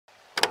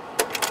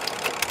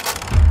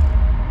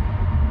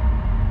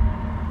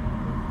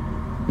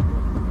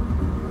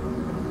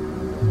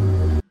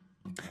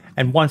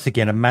And once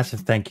again, a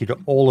massive thank you to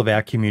all of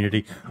our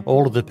community,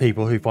 all of the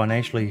people who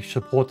financially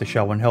support the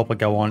show and help it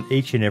go on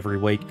each and every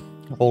week.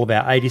 All of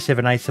our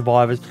 87A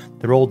survivors,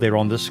 they're all there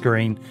on the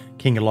screen.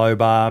 King of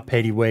Lobar,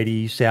 Petty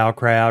Weddy,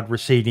 Sauerkraut,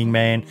 Receding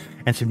Man,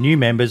 and some new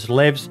members,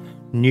 Levs,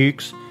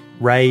 Nukes,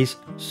 Rays,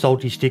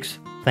 Salty Sticks.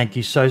 Thank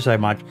you so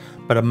much.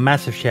 But a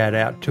massive shout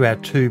out to our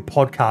two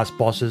podcast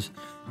bosses,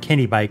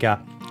 Kenny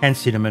Baker and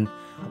Cinnamon.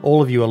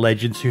 All of you are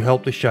legends who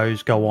help the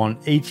shows go on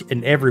each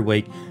and every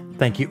week.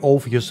 Thank you all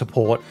for your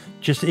support,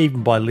 just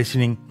even by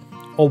listening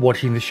or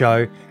watching the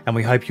show. And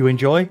we hope you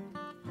enjoy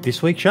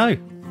this week's show.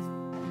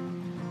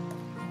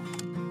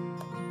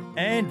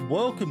 And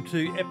welcome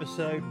to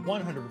episode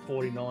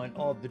 149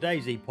 of the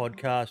DayZ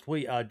Podcast.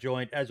 We are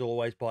joined, as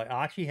always, by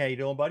Archie. How you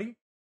doing, buddy?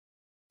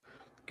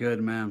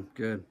 Good, man.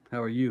 Good.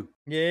 How are you?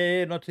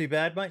 Yeah, not too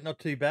bad, mate. Not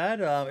too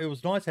bad. It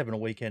was nice having a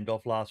weekend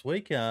off last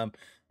week.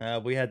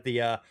 We had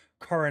the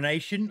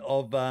coronation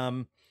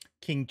of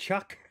King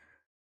Chuck,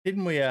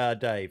 didn't we,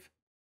 Dave?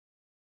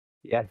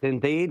 Yes,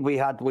 indeed. We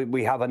have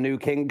a new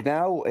king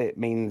now. It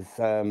means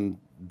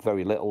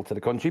very little to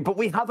the country, but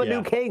we have a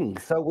new king,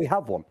 so we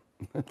have one.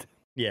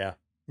 Yeah.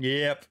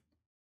 Yep.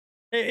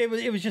 It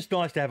was just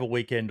nice to have a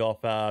weekend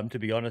off. To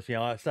be honest,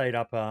 I stayed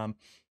up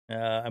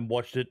and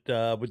watched it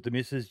with the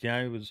missus.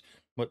 It was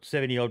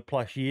 70 odd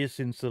plus years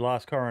since the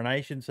last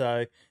coronation.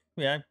 So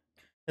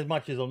as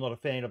much as I'm not a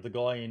fan of the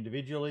guy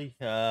individually,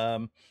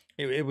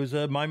 it was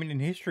a moment in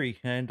history,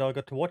 and I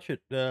got to watch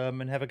it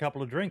and have a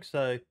couple of drinks.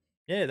 So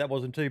yeah, that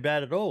wasn't too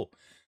bad at all.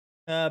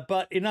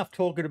 But enough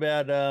talking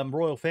about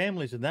royal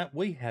families and that.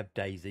 We have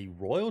DayZ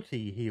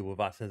Royalty here with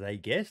us as a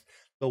guest.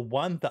 The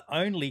one, the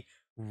only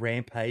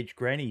Rampage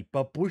Granny,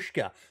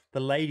 Babushka, the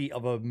lady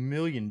of a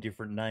million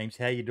different names.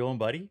 How you doing,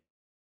 buddy?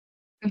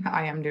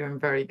 I am doing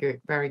very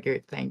good, very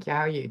good. Thank you.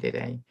 How are you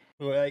today?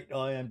 Well,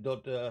 I am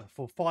not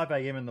for 5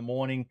 a.m. in the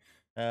morning.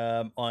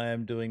 I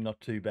am doing not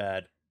too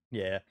bad.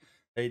 Yeah,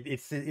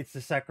 it's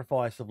the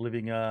sacrifice of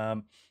living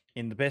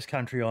in the best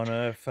country on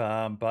earth,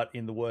 but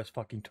in the worst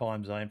fucking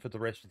time zone for the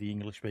rest of the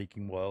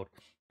English-speaking world,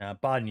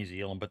 bar New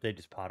Zealand, but they're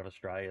just part of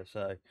Australia.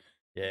 So,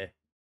 yeah.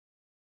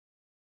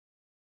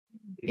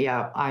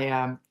 Yeah,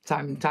 I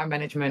time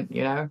management,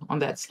 on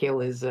that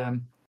scale is a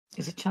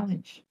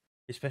challenge.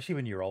 Especially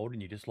when you're old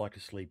and you just like to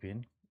sleep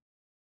in.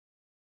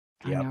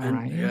 Yeah,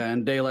 right?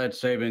 And daylight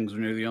savings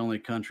when you're the only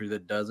country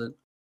that does it.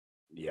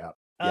 Yeah.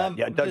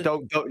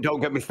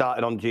 Don't get me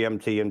started on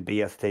GMT and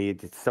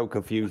BST. It's so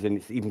confusing.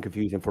 It's even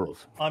confusing for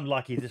us. I'm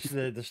lucky.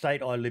 The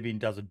state I live in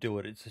doesn't do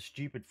it. It's a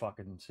stupid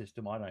fucking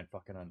system. I don't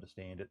fucking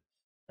understand it.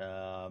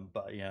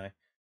 But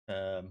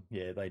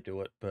they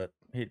do it. But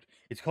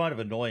it's kind of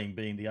annoying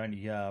being the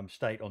only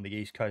state on the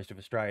east coast of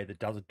Australia that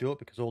doesn't do it,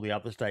 because all the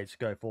other states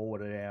go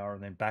forward an hour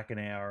and then back an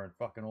hour and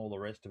fucking all the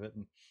rest of it.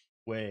 And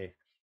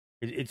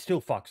it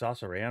still fucks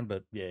us around.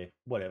 But yeah,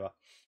 whatever.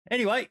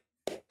 Anyway,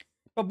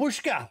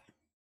 Babushka.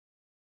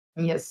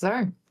 Yes,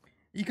 sir.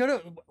 You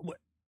gotta.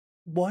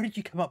 Why did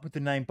you come up with the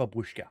name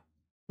Babushka?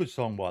 Good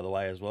song, by the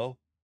way, as well.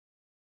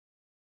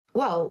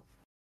 Well,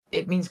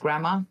 it means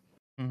grandma.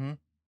 Mm-hmm.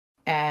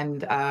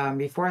 And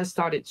before I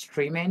started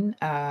streaming,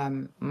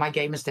 my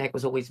gamer tag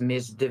was always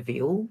Miss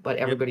Deville, but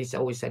everybody's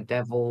always said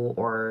Devil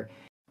or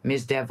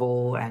Miss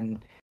Devil,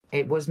 and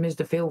it was Miss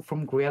Deville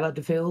from Cruella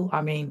Deville.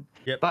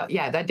 But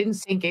yeah, that didn't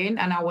sink in,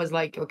 and I was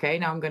like, okay,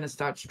 now I'm gonna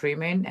start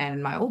streaming.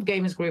 And my old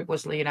gamers group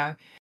was,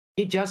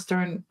 you just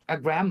turned a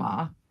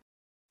grandma.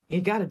 You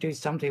got to do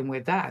something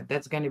with that.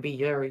 That's going to be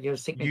your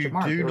signature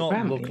mark. You do not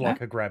grandma, look like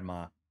a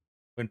grandma.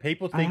 When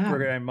people think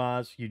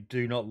grandmas, you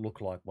do not look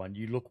like one.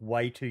 You look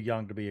way too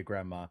young to be a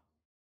grandma.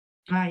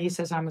 He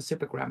says I'm a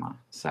super grandma.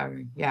 So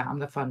yeah, I'm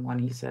the fun one,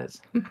 he says.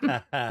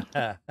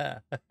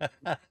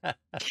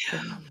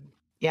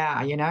 Yeah,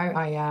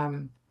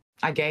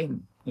 I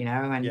game,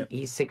 and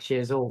he's 6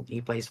 years old.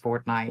 He plays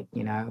Fortnite,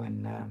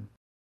 and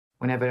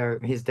whenever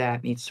his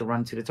dad needs to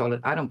run to the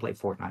toilet, I don't play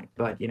Fortnite,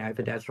 but if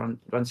a dad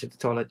runs to the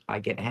toilet, I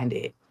get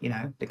handed,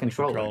 the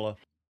controller.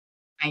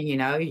 And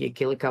you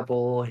kill a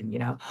couple,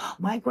 and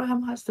my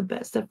grandma's the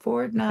best at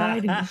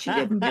Fortnite, and she's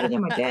even better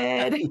than my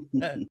dad.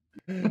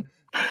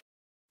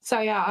 So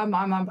yeah, I'm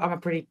a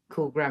pretty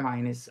cool grandma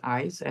in his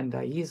eyes, and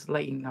he's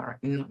laying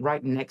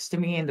right next to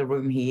me in the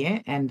room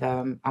here, and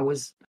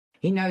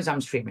he knows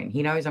I'm streaming,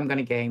 he knows I'm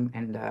gonna game,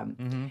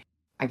 and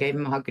I gave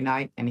him a hug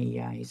goodnight, and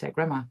he said,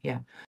 "Grandma, yeah,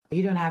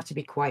 you don't have to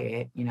be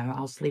quiet,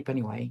 I'll sleep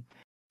anyway."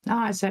 No,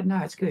 I said, "No,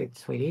 it's good,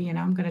 sweetie,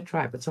 I'm gonna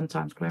try, but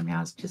sometimes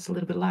grandma's just a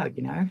little bit loud,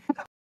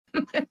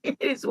 It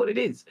is what it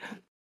is."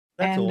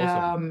 That's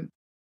awesome.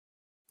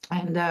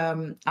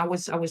 I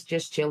was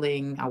just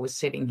chilling. I was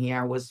sitting here.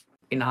 I was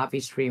in Avi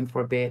stream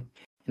for a bit,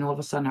 and all of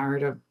a sudden I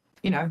heard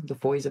the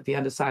voice at the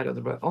other side of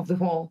the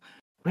wall.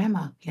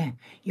 "Grandma, yeah,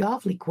 you're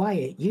awfully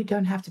quiet. You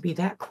don't have to be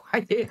that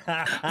quiet."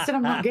 I said,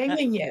 "I'm not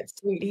gaming yet,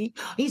 sweetie."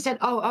 He said,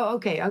 "Oh,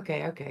 okay."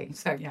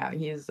 So yeah,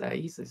 he's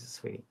a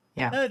sweetie.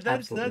 Yeah,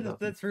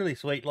 that's really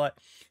sweet. Like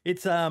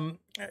it's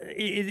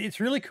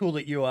really cool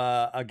that you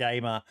are a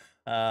gamer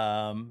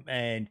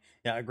and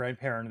a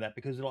grandparent of that,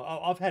 because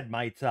I've had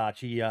mates,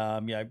 Archie,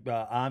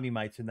 army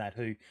mates and that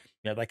who,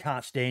 they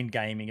can't stand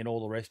gaming and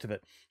all the rest of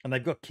it, and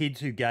they've got kids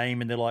who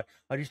game, and they're like,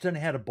 I just don't know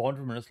how to bond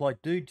with them. And it's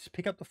like, dude, just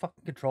pick up the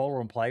fucking controller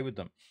and play with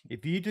them.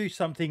 If you do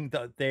something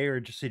that they're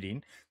interested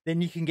in,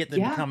 then you can get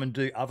them to come and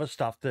do other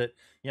stuff that,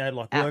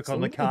 like work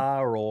on the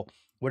car or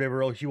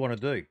whatever else you want to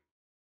do.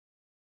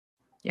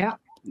 Yeah,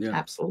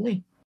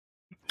 absolutely.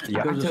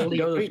 Yeah,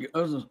 it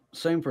goes the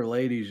same for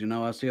ladies.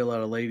 I see a lot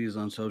of ladies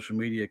on social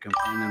media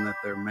complaining that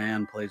their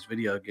man plays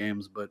video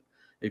games, but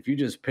if you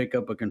just pick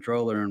up a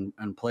controller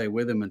and play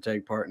with him and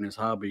take part in his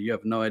hobby, you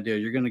have no idea.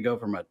 You're going to go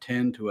from a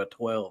 10 to a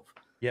 12.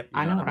 Yep.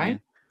 I know, right?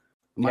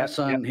 My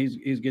son,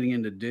 he's getting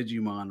into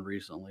Digimon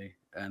recently,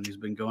 and he's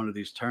been going to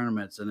these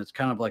tournaments, and it's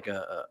kind of like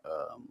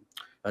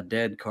a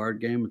dead card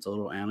game. It's a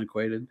little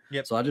antiquated.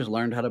 Yep. So I just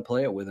learned how to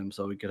play it with him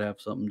so we could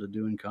have something to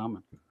do in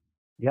common.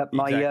 Yep,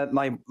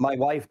 my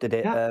wife did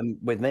it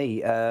with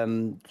me.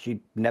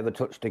 She'd never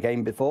touched a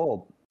game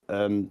before.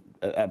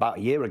 About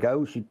a year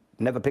ago, she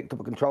never picked up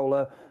a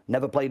controller,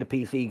 never played a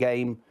PC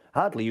game,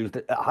 hardly used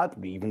it,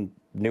 hardly even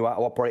knew how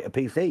to operate a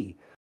PC.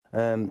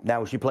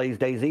 Now she plays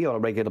DayZ on a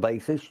regular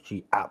basis.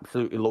 She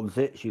absolutely loves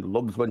it. She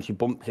loves when she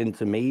bumps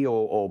into me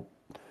or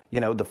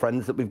the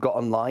friends that we've got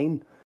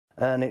online,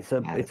 and it's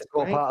a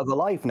core part of her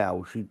life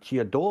now. She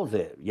adores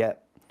it.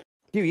 Yet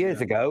a few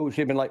years ago,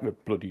 she'd been like,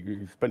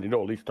 bloody spending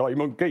all this time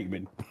on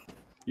gaming.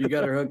 You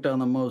got her hooked on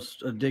the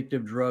most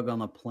addictive drug on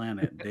the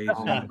planet, DayZ.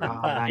 Oh my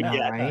God, I know,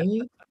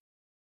 right?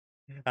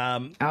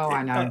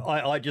 I know.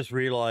 I just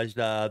realised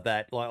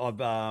that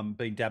I've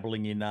been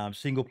dabbling in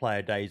single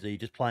player DayZ,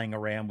 just playing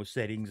around with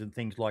settings and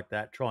things like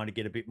that, trying to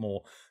get a bit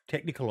more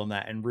technical on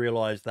that, and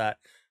realised that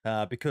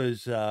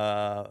because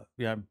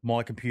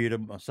my computer,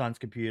 my son's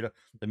computer,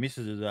 the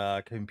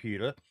missus's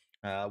computer,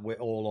 we're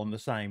all on the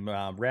same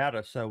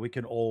router, so we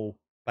can all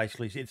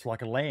basically, it's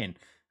like a LAN.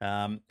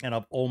 And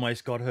I've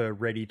almost got her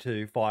ready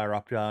to fire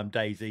up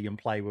DayZ and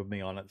play with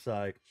me on it,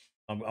 so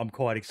I'm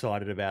quite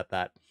excited about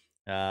that.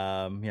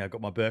 I've got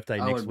my birthday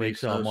next week,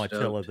 so I might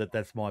tell her that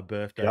that's my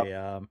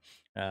birthday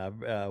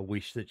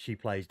wish, that she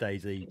plays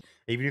DayZ,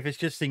 even if it's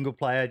just single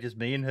player, just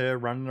me and her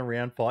running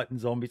around fighting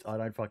zombies. I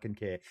don't fucking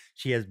care.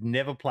 She has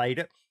never played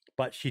it,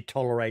 but she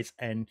tolerates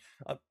and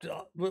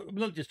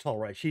not just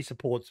tolerates. She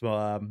supports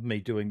me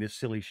doing this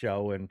silly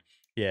show, and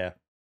yeah,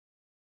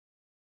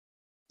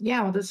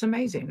 well, that's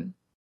amazing.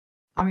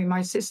 I mean,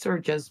 my sister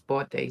just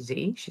bought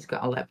DayZ. She's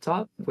got a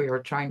laptop. We were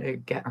trying to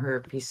get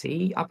her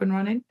PC up and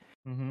running.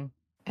 Mm-hmm.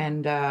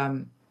 And I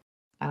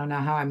don't know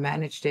how I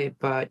managed it,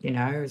 but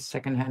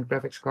secondhand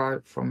graphics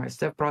card from my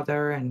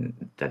stepbrother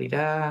and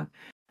da-di-da.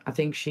 I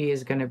think she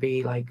is going to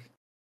be like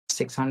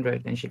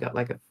 600, and she got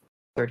like a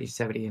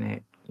 3070 in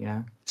it,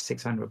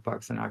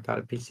 $600, and I got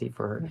a PC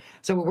for her.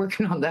 So we're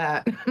working on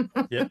that.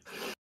 Yeah.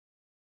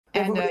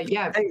 And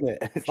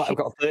it's like I've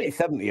got a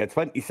 3070, a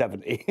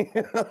 2070.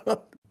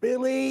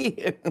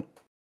 Billy.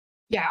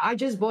 Yeah, I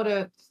just bought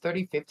a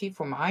 3050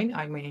 for mine.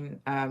 I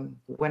mean,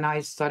 when I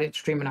started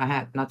streaming, I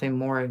had nothing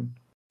more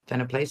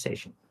than a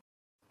PlayStation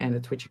and a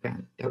Twitch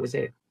account. That was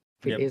it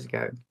 3 years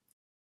ago.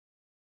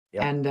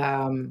 Yep. And,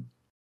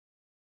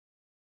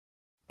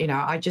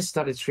 I just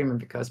started streaming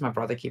because my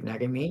brother kept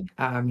nagging me.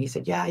 He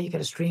said, yeah, you got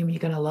to stream, you're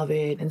going to love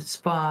it, and it's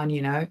fun,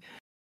 And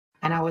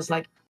I was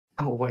like,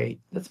 oh, wait,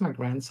 that's my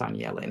grandson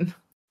yelling.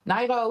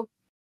 Nairo,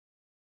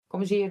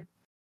 kom eens hier.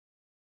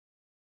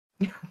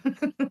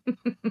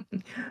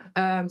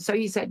 So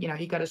he said,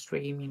 you got to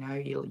stream,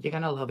 you're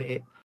going to love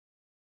it.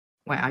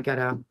 Wait, I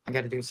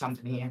gotta do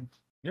something here.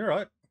 You're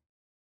right.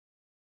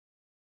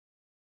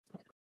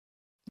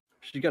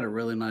 She got a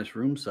really nice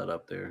room set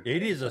up there.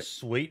 It is a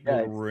sweet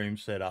little room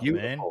set up,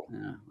 man.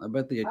 Yeah, I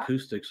bet the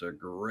acoustics are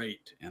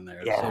great in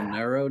there. It's so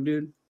narrow,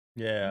 dude.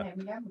 Yeah.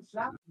 And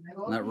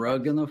that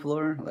rug in the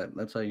floor,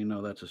 that's how you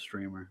know that's a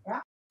streamer.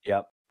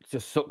 Yep.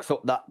 Just sucks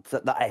up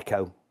that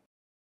echo.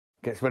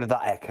 Gets rid of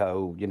that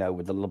echo,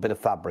 with a little bit of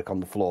fabric on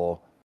the floor.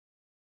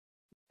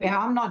 Yeah,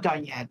 I'm not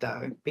done yet,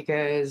 though,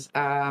 because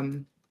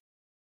am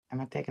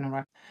I taking it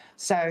right?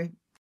 So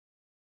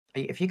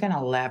if you're going to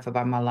laugh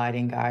about my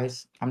lighting,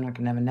 guys, I'm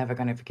never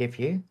going to forgive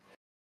you.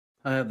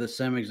 I have the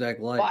same exact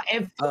light. But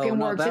it fucking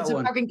works. It's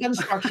a fucking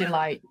construction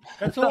light.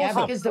 That's awesome. Yeah,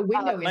 because the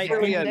window is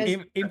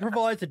brilliant.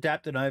 Improvise,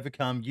 adapt, and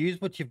overcome. Use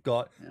what you've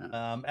got.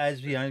 Yeah.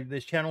 As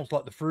there's channels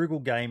like the Frugal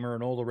Gamer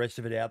and all the rest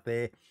of it out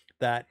there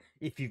that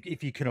if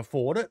you can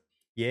afford it,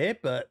 yeah,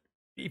 but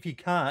if you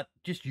can't,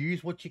 just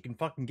use what you can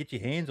fucking get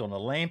your hands on. A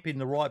lamp in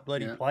the right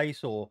bloody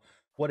place or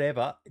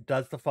whatever, it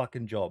does the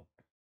fucking job.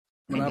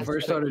 When I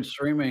first started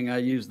streaming, I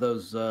used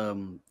those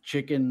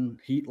chicken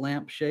heat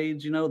lamp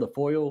shades, the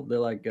foil. They're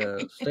like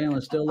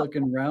stainless steel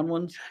looking round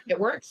ones. It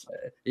works.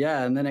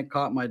 Yeah, and then it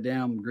caught my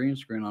damn green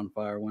screen on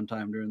fire one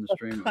time during the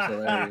stream. It was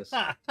hilarious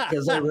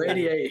because they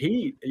radiate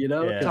heat,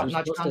 Yeah.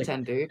 Top-notch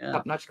content, dude. Yeah.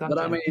 Top-notch content.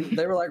 But I mean,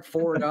 they were like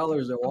 $4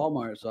 at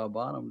Walmart, so I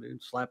bought them,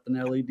 dude. Slapped an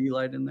LED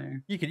light in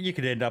there. You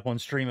could end up on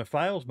Streamer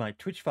Fails, mate.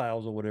 Twitch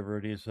Fails or whatever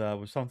it is,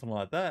 with something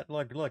like that.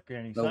 Like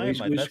Annie's saying,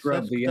 mate. We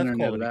scrubbed the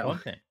internet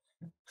out. Content.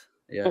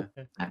 Yeah.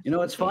 You know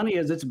what's funny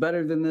is it's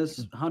better than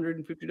this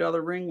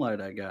 $150 ring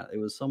light I got. It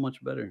was so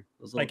much better.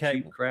 Those little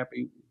cheap,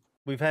 crappy.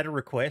 We've had a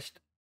request.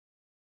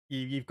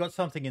 You've got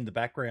something in the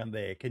background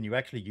there. Can you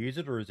actually use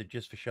it, or is it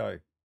just for show?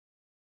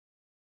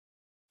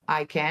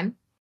 I can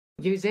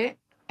use it,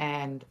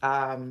 and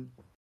how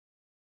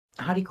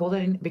do you call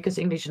that? Because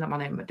English is not my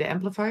name. The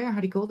amplifier. How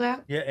do you call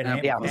that? Yeah,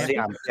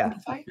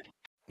 amplifier.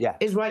 Yeah,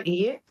 is right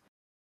here.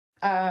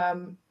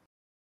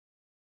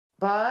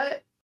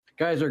 But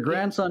guys, our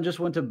grandson just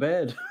went to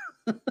bed.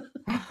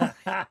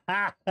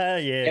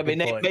 Yeah,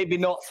 maybe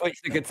not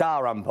switch the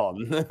guitar amp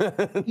on.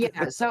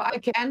 Yeah, so I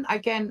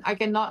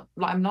cannot.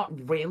 I'm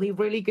not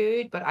really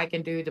good, but I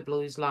can do the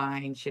blues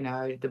lines,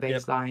 the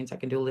bass lines. I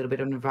can do a little bit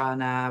of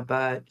Nirvana,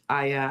 but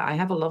I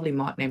have a lovely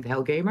mod named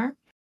Hellgamer,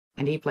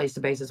 and he plays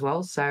the bass as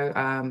well. So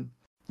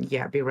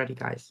yeah, be ready,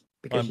 guys.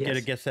 Because I'm gonna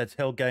guess that's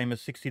Hellgamer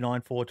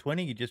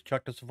 69420. You just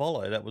chucked us a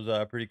follow. That was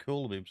pretty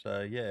cool of him.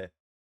 So yeah.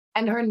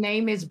 And her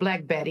name is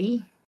Black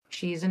Betty.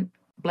 She's in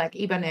Black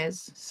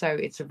Ibanez, so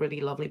it's a really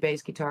lovely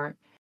bass guitar.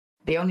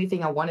 The only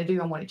thing I want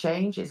to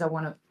change is I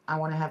want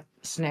to have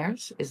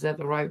snares. Is that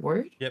the right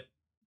word? Yep.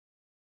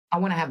 I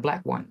want to have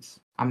black ones.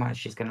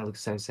 She's gonna look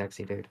so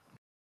sexy, dude.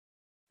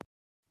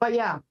 But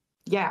yeah,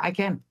 I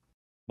can.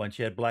 Once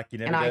you had black, you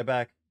never go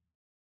back.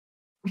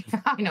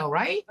 I know,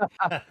 right?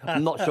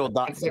 I'm not sure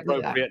that's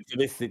appropriate for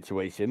this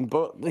situation,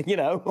 but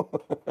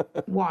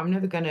Well, I'm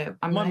never gonna.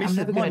 My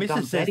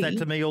missus says that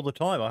to me all the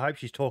time. I hope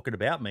she's talking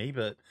about me,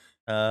 but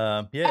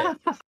yeah.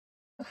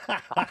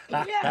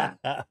 Yeah.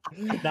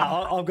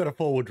 No, I've got a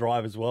four-wheel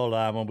drive as well.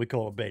 And we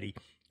call it Betty.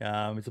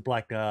 It's a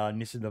black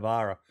Nissan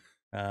Navara.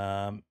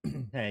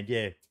 And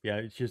yeah,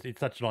 it's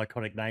such an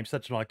iconic name,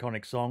 such an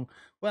iconic song.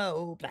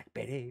 Well, Black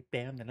Betty,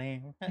 down the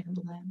lane.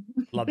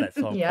 Love that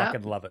song.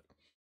 Fucking love it.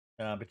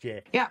 But yeah.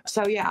 Yeah.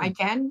 So yeah, I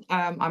can.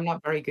 I'm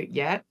not very good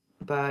yet,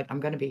 but I'm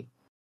gonna be.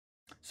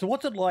 So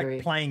what's it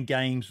like playing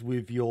games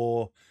with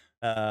your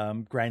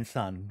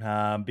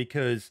grandson?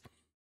 Because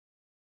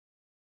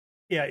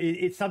yeah,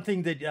 it's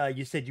something that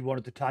you said you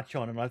wanted to touch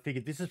on, and I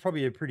figured this is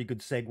probably a pretty good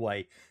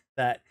segue.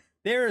 That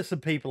there are some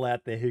people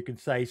out there who can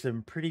say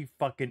some pretty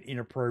fucking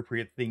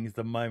inappropriate things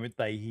the moment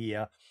they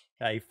hear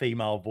a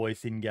female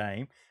voice in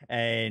game,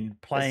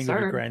 and playing with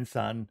your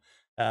grandson.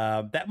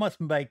 That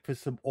must make for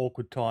some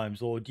awkward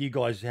times. Or do you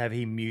guys have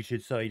him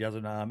muted so he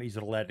doesn't? He's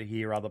not allowed to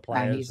hear other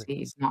players. No,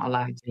 he's not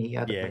allowed to hear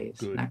other players.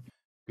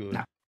 Good.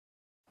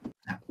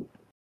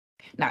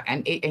 No,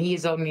 and he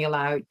is only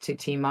allowed to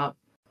team up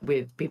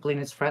with people in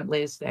his friend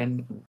list,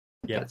 and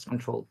that's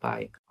controlled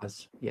by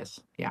us. Yes,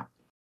 yeah.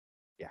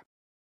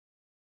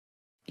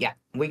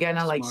 We're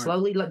gonna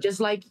slowly,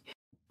 just like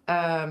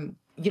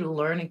you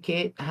learn a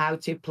kid how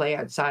to play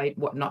outside,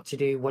 what not to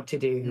do, what to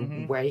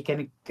do, where you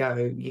can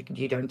go.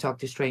 You don't talk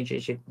to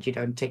strangers. You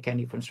don't take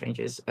any from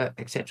strangers,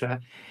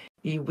 etc.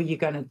 You're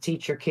gonna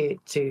teach your kid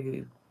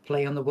to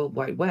play on the World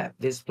Wide Web.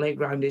 This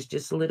playground is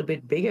just a little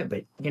bit bigger,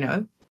 but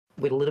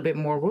with a little bit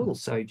more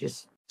rules. So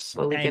just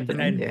slowly get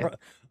them in there.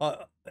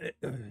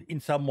 In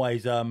some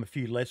ways, a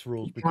few less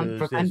rules because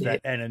there's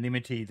that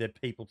anonymity that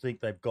people think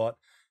they've got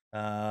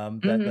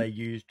that they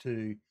use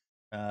to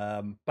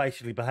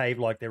basically behave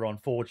like they're on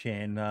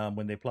 4chan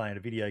when they're playing a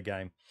video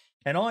game.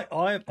 And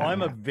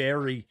I'm a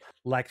very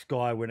lax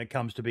guy when it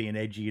comes to being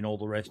edgy and all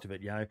the rest of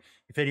it.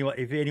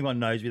 If anyone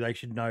knows me, they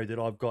should know that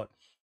I've got,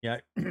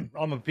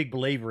 I'm a big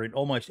believer in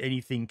almost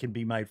anything can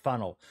be made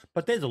fun of,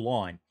 but there's a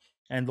line.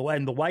 And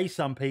the way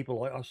some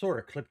people, I saw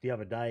a clip the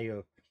other day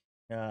of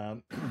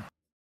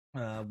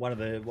one of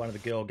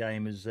the girl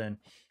gamers, and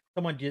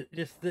someone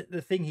just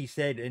the thing he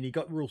said, and he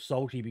got real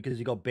salty because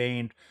he got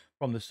banned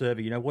from the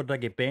server. What did I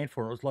get banned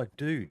for? And it was like,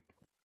 dude,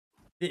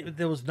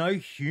 there was no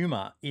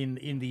humor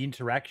in the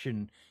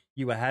interaction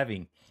you were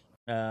having.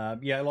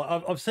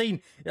 I've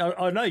seen.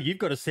 I know you've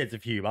got a sense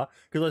of humor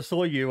because I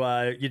saw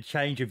you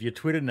change of your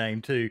Twitter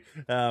name to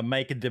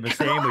making them a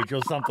sandwich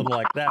or something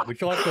like that,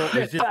 which I thought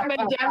was just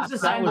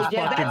that was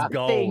fucking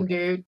gold, thing,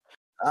 dude.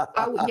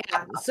 Oh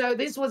yeah, so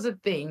this was a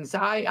thing. So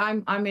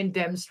I'm in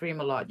Dem stream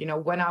a lot.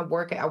 When I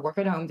work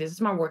at home. This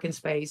is my working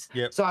space.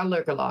 Yep. So I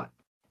lurk a lot.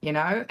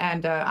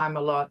 And I'm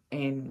a lot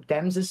in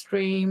Dem's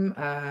stream.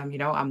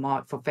 I'm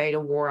mod for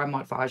Fatal War. I'm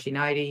mod for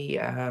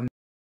Ashi90.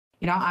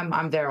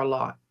 I'm there a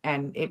lot,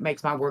 and it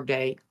makes my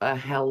workday a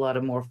hell lot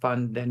of more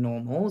fun than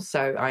normal.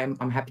 So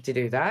I'm happy to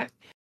do that.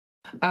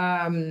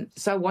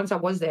 So once I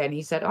was there, and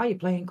he said, "Oh, you're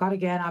playing COD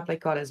again? I play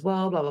COD as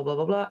well." Blah blah blah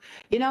blah blah.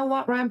 You know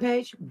what,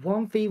 Rampage?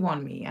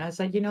 1v1 me, and I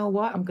said, "You know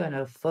what? I'm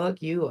gonna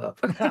fuck you up.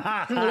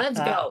 Let's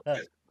go."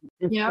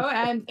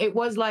 And it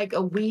was like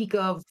a week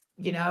of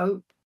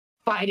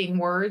fighting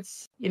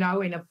words, in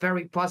a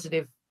very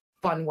positive,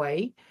 fun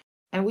way.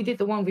 And we did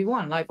the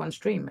 1v1 live on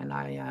stream, and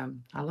I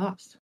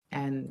lost.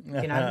 And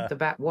the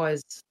bet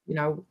was,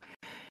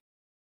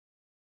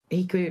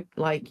 he could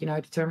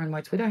determine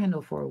my Twitter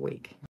handle for a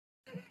week.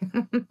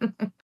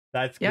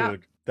 That's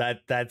good.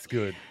 That's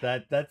good.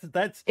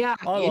 That's yeah.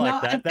 I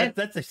like that.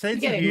 That's a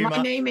sense of humor.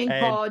 My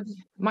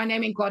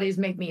name in COD is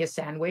make me a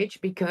sandwich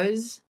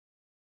because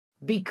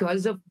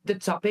of the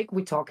topic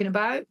we're talking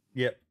about.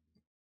 Yep.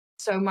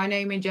 So my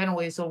name in general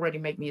is already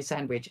make me a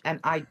sandwich, and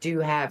I do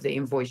have the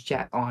invoice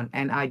chat on,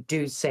 and I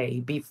do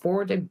say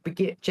before the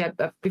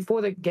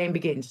before the game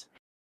begins,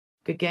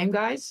 good game,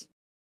 guys.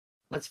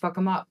 Let's fuck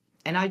them up,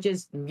 and I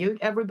just mute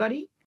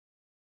everybody,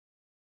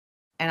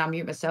 and I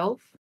mute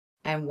myself.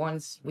 And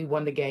once we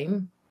won the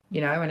game,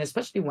 and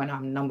especially when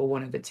I'm number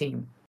one of the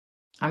team,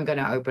 I'm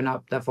gonna open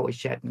up the voice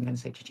chat and I'm gonna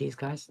say, "Geez,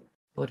 guys,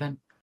 well done."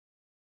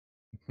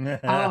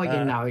 Oh,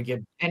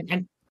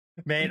 and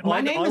Man,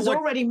 my name has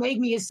already made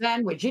me a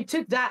sandwich. You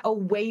took that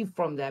away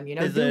from them,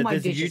 do my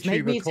dishes,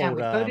 make me a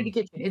sandwich, go to the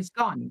kitchen. It's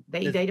gone.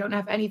 They don't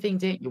have anything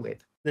to hit you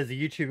with. There's a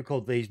YouTuber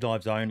called DayZ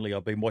Knives Only.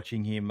 I've been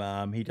watching him.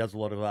 He does a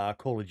lot of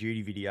Call of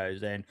Duty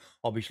videos, and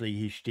obviously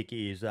his shtick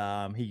is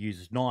he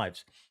uses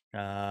knives,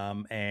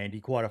 and he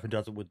quite often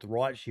does it with the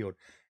riot shield.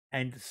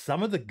 And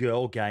some of the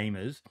girl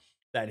gamers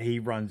that he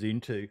runs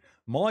into,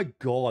 my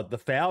God, the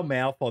foul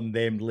mouth on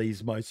them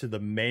leaves most of the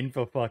men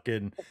for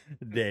fucking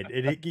dead.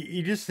 And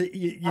you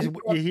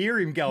hear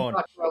him going,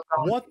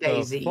 "What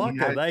the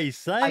fuck are they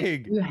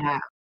saying?"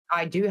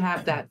 I do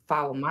have that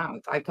foul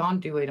mouth. I can't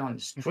do it on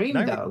stream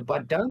though.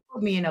 But don't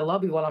put me in a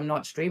lobby while I'm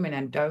not streaming,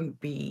 and don't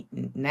be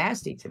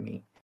nasty to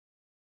me.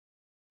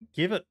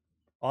 Give it.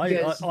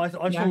 I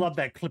still love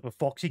that clip of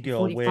Foxy Girl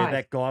 45. Where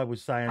that guy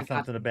was saying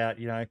something about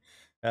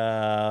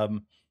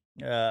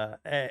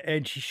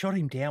and she shot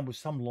him down with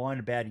some line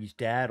about his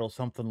dad or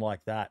something like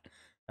that,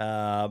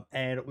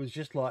 and it was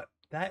just like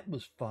that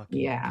was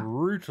fucking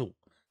brutal.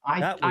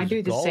 I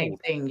do the same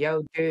thing.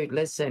 Yo, dude,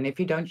 listen, if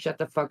you don't shut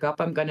the fuck up,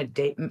 I'm gonna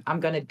date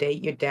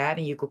your dad,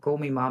 and you could call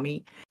me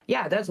mommy.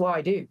 Yeah, that's what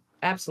I do.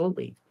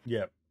 Absolutely.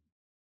 Yeah.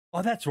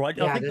 Oh, that's right.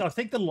 Yeah, I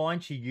think the line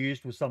she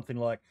used was something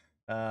like,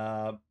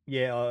 I'll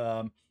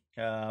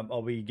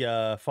be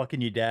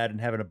fucking your dad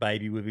and having a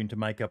baby with him to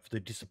make up for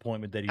the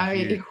disappointment that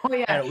he's you. Oh,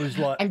 yeah. And it was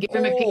like, and give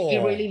him a kid he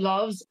really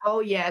loves.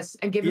 Oh, yes.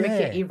 And give him a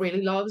kid he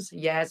really loves.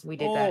 Yes, we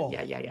did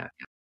that. Yeah.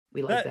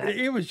 We like that.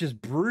 It was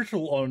just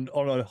brutal on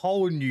a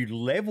whole new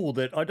level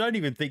that I don't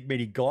even think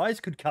many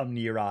guys could come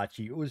near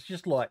Archie. It was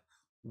just like,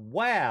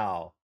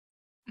 wow.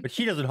 But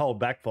she doesn't hold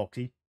back,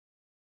 Foxy.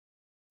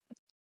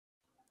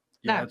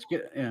 Yeah, it's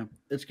good. Yeah,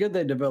 it's good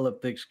they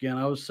develop thick skin.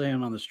 I was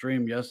saying on the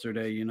stream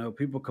yesterday,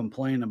 people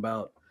complain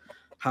about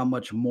how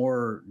much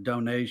more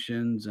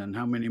donations and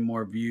how many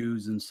more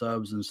views and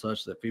subs and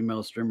such that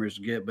female streamers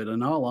get. But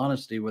in all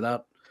honesty,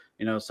 without,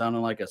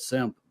 sounding like a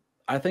simp,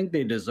 I think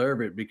they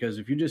deserve it, because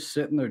if you just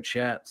sit in their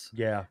chats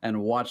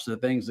and watch the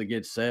things that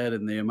get said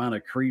and the amount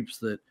of creeps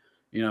that,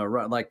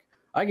 like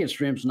I get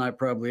stream snipe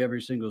probably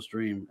every single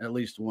stream at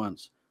least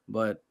once,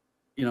 but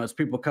it's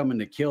people coming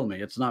to kill me.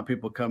 It's not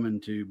people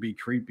coming to be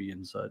creepy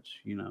and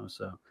such,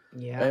 so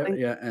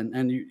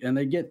and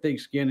they get thick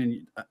skin,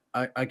 and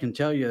I can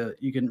tell you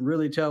can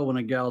really tell when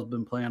a gal's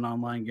been playing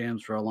online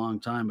games for a long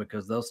time,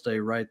 because they'll stay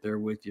right there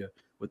with you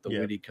with the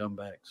witty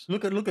comebacks.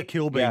 Look at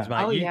Kill Beans,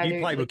 mate. You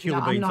play with Kill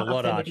Beans a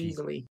lot, Archie.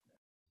 Easily.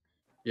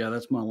 Yeah,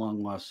 that's my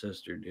long lost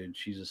sister, dude.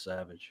 She's a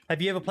savage.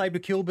 Have you ever played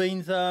with Kill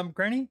Beans,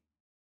 Granny?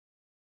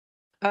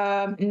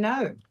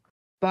 No,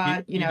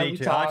 but you need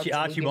to.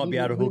 Archie might be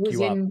able to hook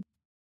you up.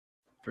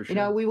 For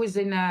sure. We was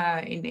in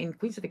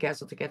Queens of the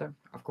Castle together,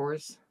 of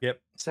course. Yep.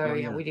 So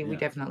we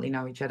definitely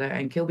know each other.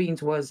 And Kill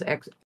Beans was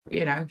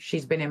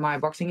she's been in my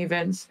boxing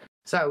events.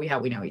 So we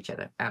know each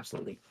other.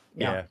 Absolutely.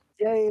 Yeah.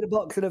 Yay, the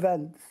boxing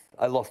events.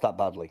 I lost that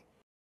badly.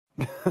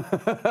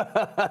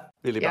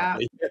 Really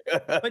badly.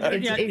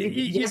 But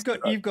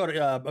you've got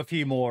a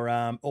few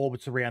more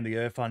orbits around the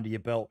Earth under your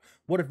belt.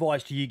 What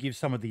advice do you give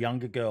some of the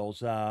younger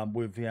girls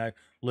with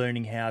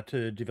learning how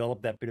to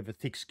develop that bit of a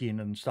thick skin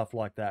and stuff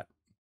like that?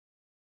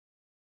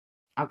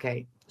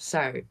 Okay,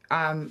 so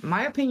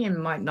my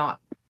opinion might not.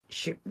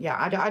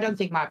 I don't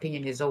think my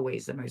opinion is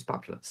always the most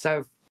popular.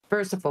 So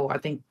first of all, I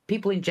think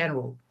people in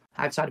general,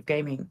 outside of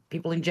gaming,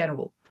 people in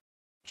general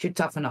should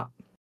toughen up.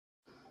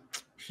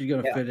 She's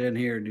gonna fit in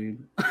here,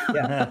 dude.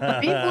 Yeah.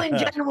 People in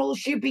general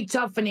should be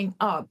toughening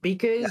up,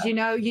 because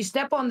you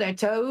step on their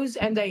toes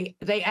and they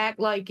act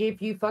like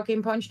if you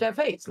fucking punch their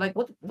face. Like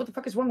what the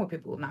fuck is wrong with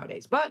people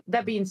nowadays? But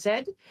that being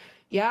said,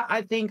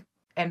 I think,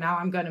 and now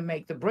I'm gonna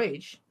make the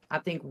bridge. I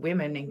think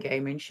women in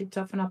gaming should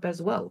toughen up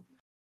as well.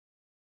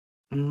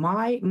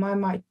 My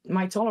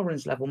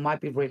tolerance level might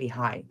be really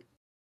high,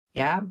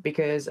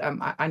 because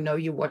I know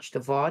you watched the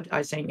VOD.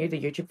 I sent you the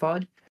YouTube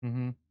VOD.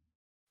 Mm-hmm.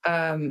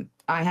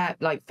 I had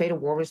like Fatal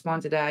War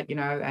respond to that,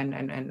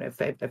 and a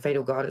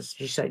Fatal Goddess.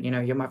 She said,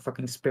 you're my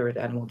fucking spirit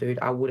animal, dude.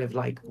 I would have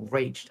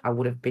raged. I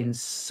would have been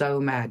so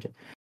mad.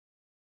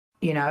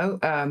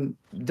 The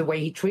way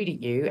he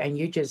treated you, and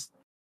you just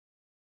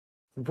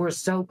were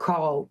so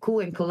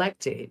cool and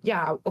collected.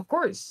 Yeah, of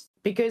course,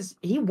 because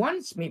he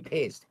wants me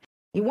pissed.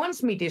 He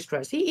wants me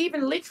distressed. He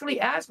even literally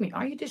asked me,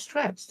 "Are you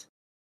distressed?"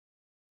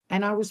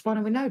 And I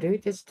responded with, "No,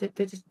 dude. This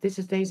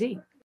is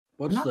DayZ.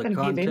 What's I'm not going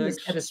to give him the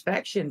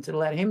satisfaction to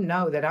let him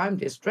know that I'm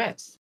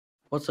distressed."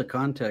 What's the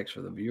context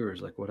for the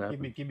viewers? Like, what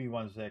happened? Give me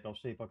 1 sec. I'll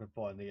see if I can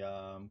find the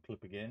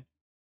clip again.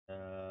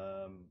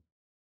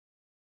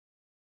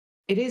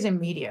 It is in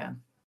media.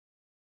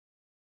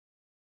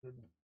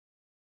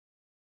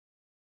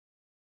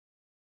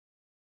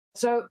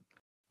 So,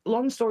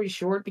 long story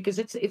short, because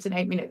it's an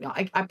 8-minute.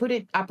 I put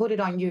it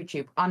on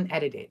YouTube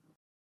unedited.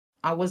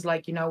 I was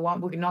like, you know what?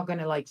 We're not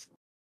gonna like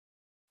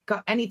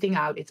cut anything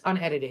out. It's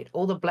unedited.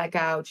 All the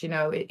blackouts,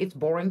 it's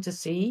boring to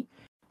see.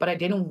 But I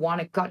didn't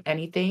want to cut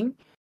anything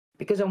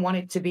because I want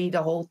it to be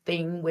the whole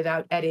thing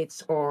without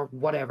edits or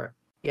whatever.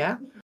 Yeah.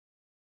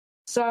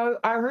 So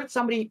I heard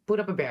somebody put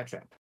up a bear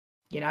trap,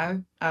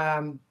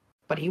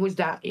 but I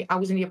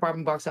was in the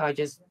apartment box, so I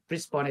just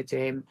responded to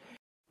him.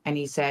 And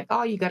he said,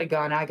 "Oh, you got a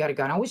gun. I got a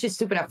gun." I was just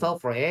stupid. I fell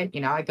for it.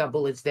 I got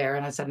bullets there.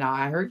 And I said, "No,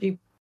 I heard you,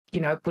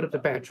 put up the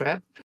bear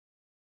trap.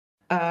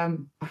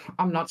 I'm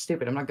not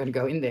stupid. I'm not going to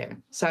go in there."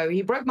 So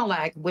he broke my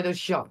leg with a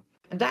shot.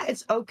 And that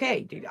is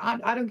okay, dude.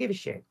 I don't give a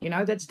shit.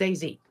 That's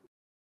DayZ.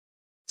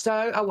 So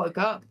I woke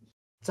up,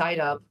 tied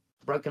up,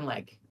 broken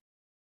leg.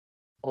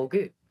 All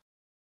good.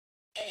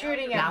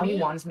 Shooting at now me. He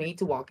wants me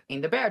to walk in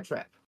the bear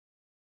trap.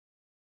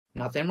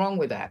 Nothing wrong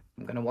with that.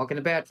 I'm going to walk in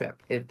the bear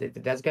trap. If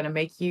that's going to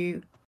make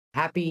you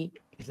happy,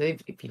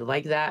 if you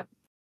like that,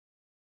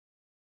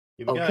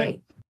 okay.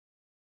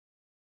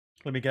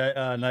 Let me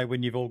go. No,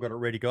 when you've all got it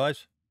ready,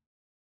 guys.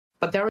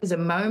 But there is a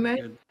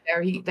moment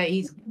where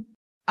he's.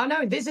 Oh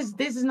no, this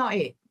is not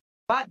it.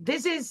 But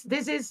this is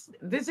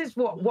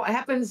what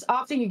happens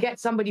after you get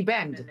somebody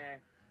banned.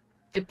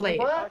 To play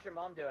What? it. How's your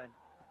mom doing?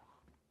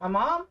 My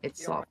mom?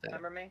 It's soft.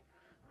 Remember me?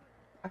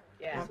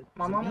 Yeah.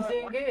 My mom's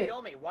doing Why did you good.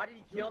 kill me? Why did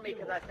you kill me?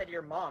 Because I said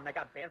your mom. I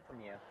got banned from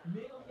you.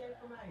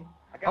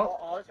 I got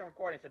all this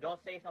recording, so don't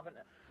say something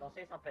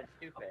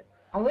stupid.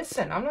 Oh,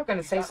 listen, I'm not going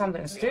to say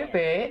something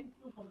stupid.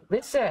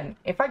 Listen,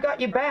 if I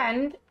got you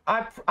banned,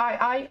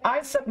 I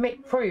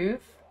submit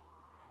proof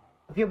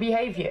of your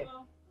behavior.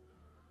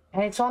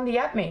 And it's on the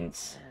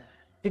admins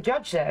to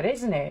judge that,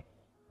 isn't it?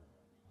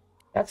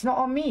 That's not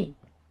on me.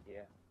 Yeah.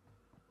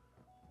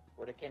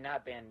 Well, they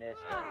cannot ban this.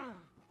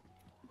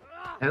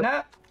 Nope.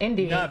 No,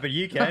 indeed. No, but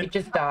you can. You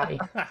just die.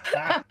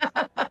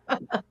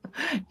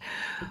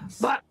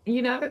 But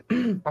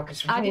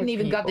I didn't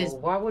even got this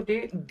Why would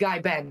you? guy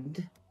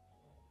banned.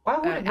 Why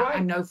would I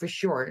know for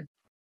sure.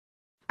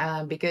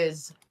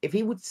 Because if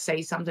he would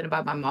say something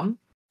about my mom,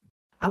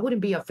 I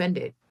wouldn't be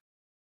offended.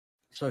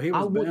 So he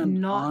was I would banned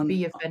not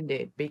be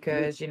offended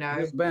because he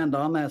was banned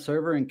on that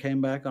server and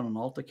came back on an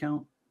alt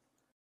account.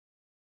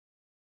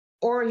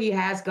 Or he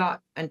has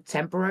got a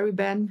temporary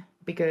ban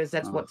because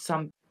that's what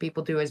some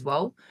people do as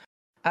well.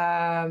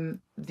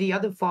 The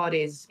other thought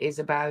is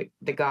about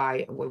the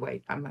guy.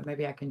 Wait.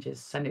 Maybe I can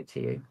just send it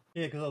to you.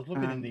 Yeah, because I was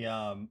looking in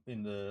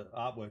the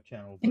artwork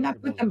channel. And I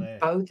put them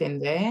both in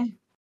there.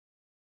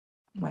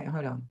 Wait,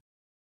 hold on.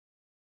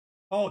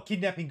 Oh,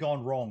 kidnapping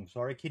gone wrong.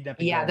 Sorry,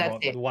 kidnapping. Yeah, gone that's wrong.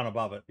 it. The one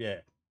above it.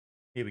 Yeah.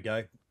 Here we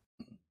go.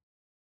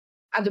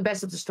 And the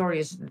best of the story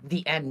is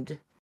the end,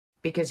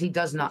 because he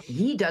does not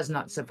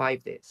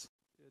survive this.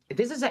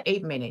 This is an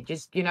 8-minute.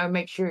 Just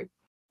make sure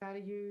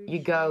you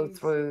go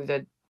through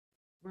the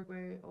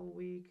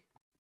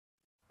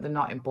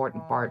not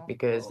important part,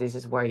 because this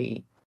is where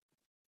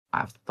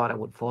I thought I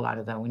would fall out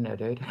of that window,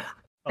 dude.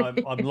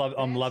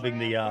 I'm loving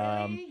the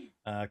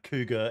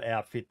cougar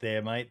outfit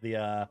there, mate.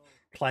 The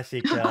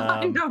classic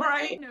I know,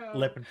 right?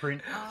 leopard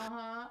print.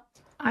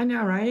 I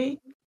know, right?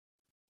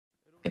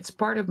 It's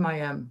part of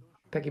my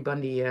Peggy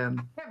Bundy. I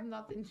have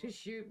nothing to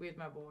shoot with,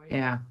 my boy.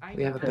 Yeah,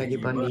 we have a Peggy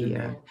Bundy.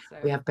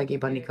 We have Peggy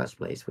Bundy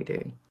cosplays. We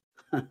do.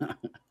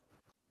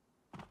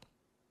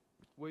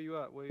 Where you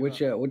at? What's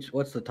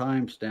the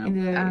timestamp?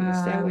 In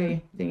the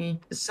stairway thingy.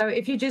 So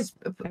if you just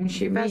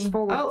shoot fast me.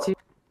 forward to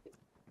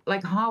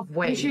like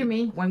halfway, You shoot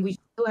me. when we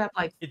still have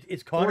like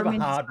It's kind 4 of a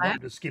minutes hard one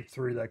left. to skip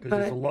through though, because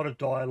there's a lot of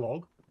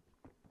dialogue.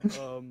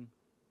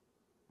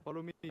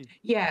 Follow me.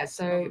 Yeah,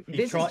 so He's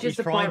this try- is he's just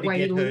the trying part to where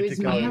he get her to lures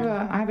go. me.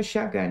 I have a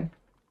shotgun.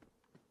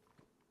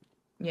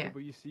 Yeah,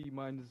 But you see,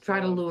 mine is. try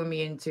to lure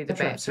me into the The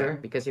trap, bed, sir.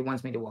 because he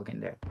wants me to walk in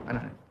there. I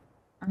don't know.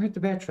 I heard the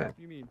bear trap. What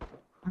do you mean?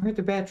 I heard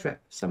the bear trap.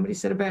 Somebody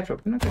said a bear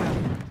trap. I'm not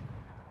gonna.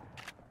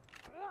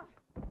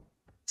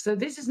 So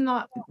this is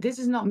not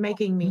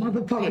making me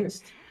Motherfucker.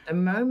 pissed. The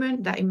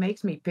moment that it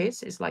makes me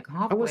pissed is like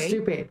halfway. I was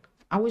stupid.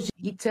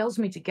 He tells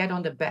me to get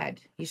on the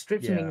bed. He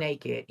strips me Yeah.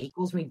 naked. He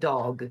calls me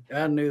dog.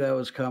 I knew that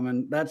was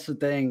coming. That's the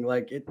thing.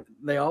 Like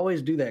they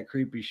always do that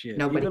creepy shit.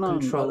 Nobody Even on other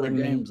controlling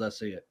me. games, I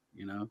see it.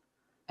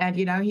 And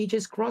he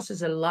just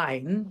crosses a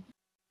line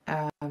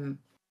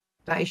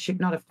that he should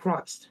not have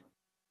crossed.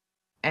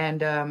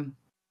 And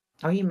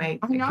he made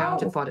a know.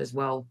 counterpart as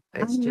well.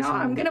 It's just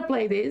I'm gonna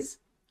play this.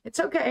 It's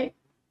okay.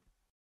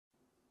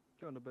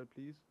 Get on the bed,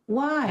 please.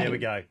 Why? There we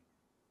go.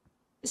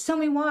 Just tell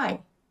me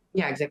why.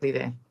 yeah, exactly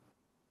there.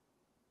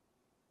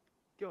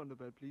 Get on the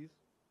bed, please.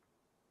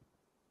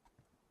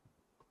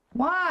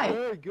 Why?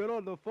 Hey, get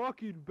on the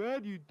fucking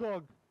bed, you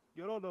dog.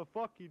 Get on the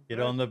fucking bed. Get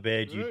on the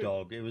bed, you Hey.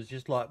 dog. It was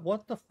just like,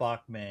 what the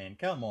fuck, man?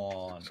 Come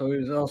on. So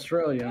he's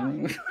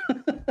Australian.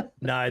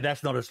 No,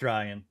 that's not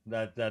Australian.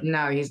 That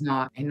No, he's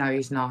not. No,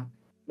 he's not.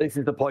 This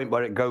is the point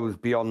where it goes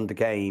beyond the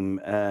game,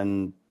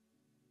 and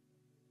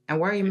And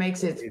where he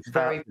makes it It's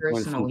very that point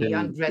personal. He something-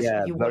 undresses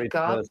yeah, you, very wake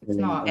up,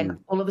 personal and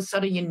all of a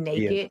sudden you're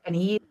naked, and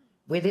he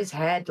with his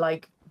head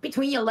like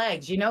between your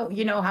legs. You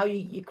know how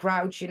you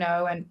crouch,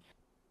 and.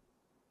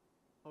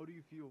 How do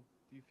you feel?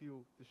 Do you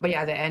feel? But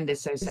yeah, the end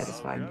is so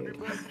satisfying,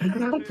 dude.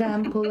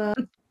 Can pull up.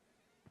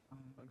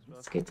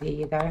 It's good to hear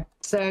you there.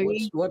 So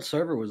what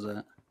server was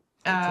that?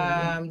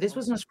 This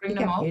was on Spring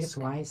the Mouse,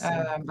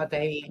 but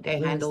they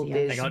handled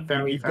this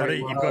very, you've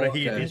got to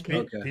hear this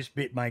bit. Okay. This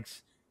bit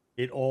makes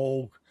it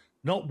all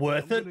not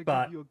worth it,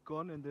 but give you a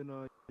gun and then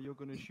you're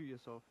gonna shoot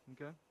yourself.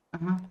 Okay.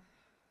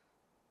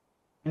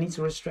 I need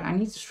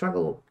to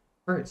struggle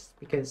first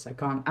because I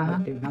can't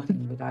do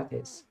nothing without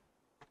this.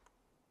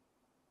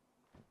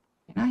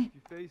 Can I? If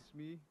you face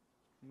me,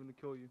 I'm gonna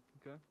kill you.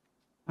 Okay.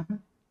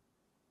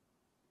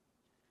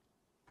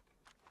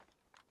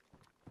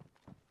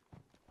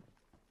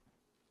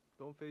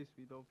 Don't face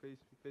me. Don't face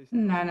me. Face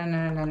me.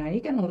 No.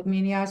 You can look me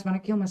in the eyes when I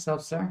kill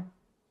myself, sir.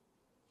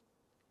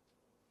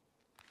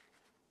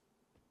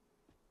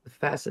 The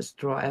fastest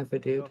draw ever,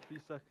 dude. You have 3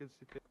 seconds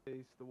to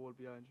face the wall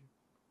behind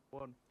you.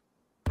 1.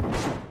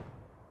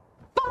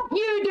 Fuck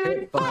you,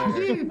 dude! Fuck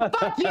you!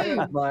 Fuck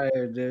you!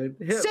 Fire, dude.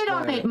 Sit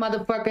on it,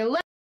 motherfucker!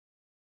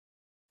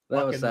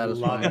 That was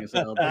satisfying as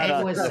hell.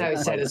 It was so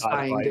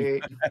satisfying,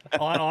 dude.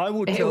 I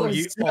would tell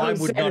you, so I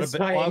would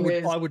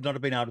not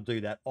have been able to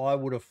do that. I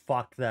would have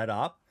fucked that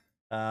up.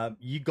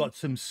 You got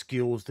some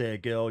skills there,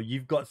 girl.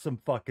 You've got some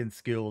fucking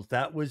skills.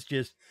 That was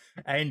just,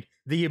 and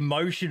the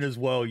emotion as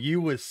well. You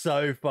were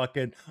so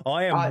fucking.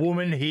 I am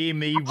woman, hear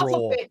me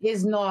roar. It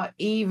is not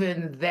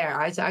even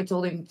there. I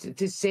told him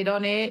to sit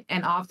on it,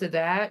 and after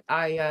that,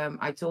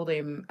 I told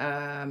him,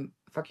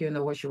 "Fuck you," and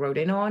the horse you rode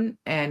in on.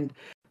 And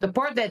the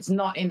part that's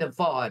not in the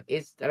VOD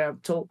is that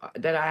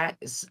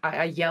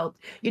I yelled,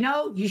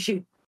 you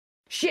should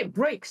shit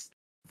bricks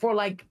for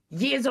like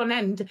years on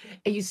end,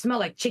 and you smell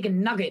like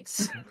chicken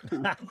nuggets. You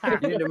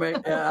need to make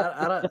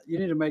you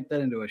need to make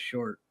that into a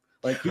short.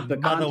 Like keep the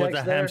Mother was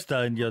context a there. hamster,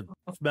 and you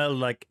smell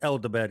like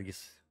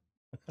elderberries.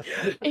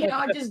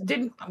 I just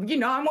didn't.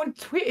 I'm on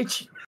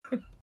Twitch.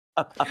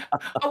 I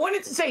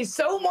wanted to say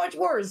so much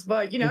worse,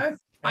 but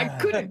I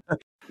couldn't.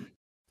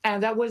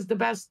 And that was the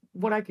best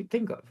what I could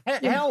think of.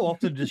 How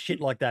often does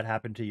shit like that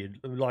happen to you?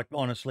 Like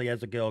honestly,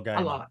 as a girl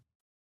gamer,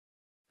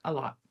 a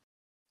lot.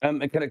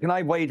 Can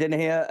I wade in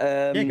here?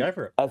 Yeah, go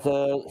for it. As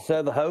a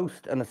server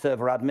host and a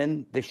server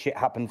admin, this shit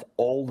happens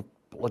all the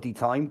bloody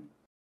time.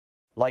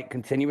 Like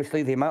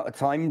continuously, the amount of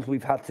times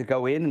we've had to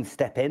go in and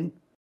step in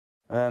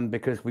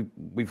because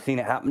we've seen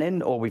it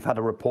happening, or we've had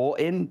a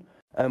report in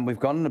and we've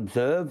gone and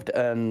observed,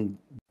 and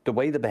the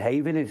way they're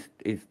behaving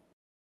is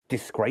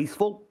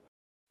disgraceful,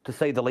 to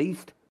say the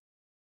least.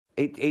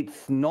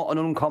 It's not an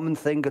uncommon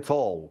thing at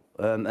all,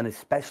 and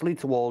especially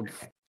towards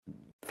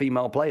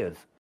female players.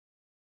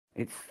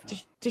 It's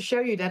to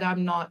show you that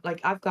I'm not like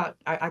I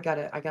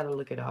gotta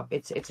look it up.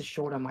 It's a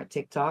short on my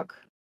TikTok.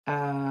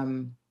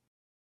 Oh,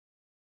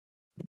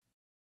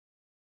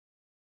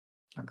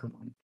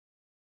 come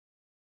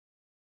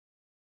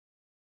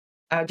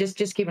on.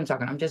 Just keep on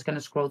talking. I'm just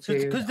gonna scroll to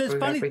because there's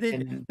funny.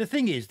 The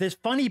thing is, there's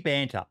funny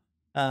banter,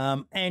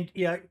 and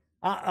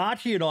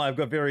Archie and I have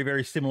got very,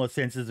 very similar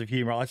senses of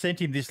humor. I sent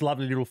him this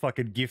lovely little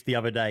fucking gift the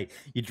other day.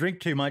 You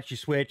drink too much, you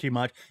swear too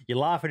much, you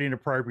laugh at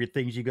inappropriate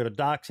things, you've got a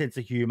dark sense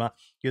of humor.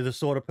 You're the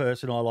sort of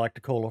person I like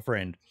to call a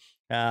friend.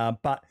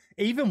 But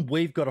even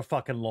we've got a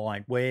fucking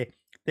line where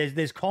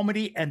there's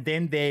comedy, and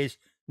then there's,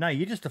 no,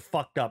 you're just a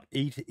fucked up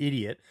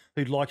idiot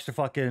who likes to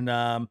fucking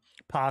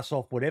pass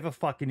off whatever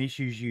fucking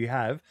issues you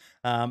have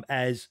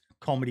as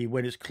comedy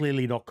when it's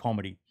clearly not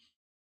comedy.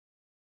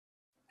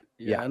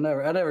 Yeah, I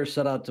never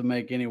set out to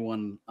make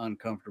anyone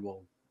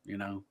uncomfortable,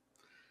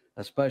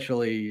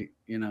 especially,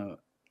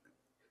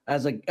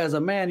 as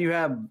a man, you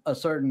have a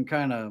certain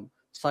kind of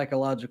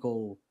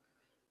psychological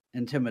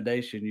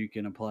intimidation you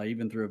can apply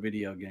even through a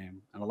video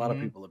game. And a lot of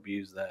people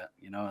abuse that,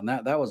 and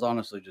that was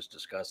honestly just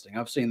disgusting.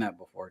 I've seen that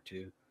before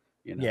too,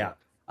 Yeah.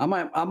 I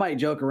might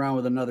joke around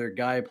with another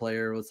guy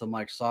player with some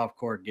like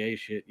softcore gay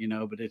shit,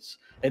 but it's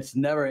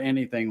never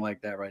anything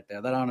like that right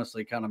there. That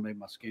honestly kind of made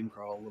my skin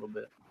crawl a little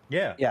bit.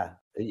 Yeah,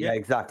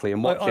 exactly.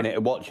 And watching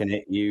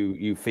it,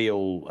 you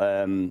feel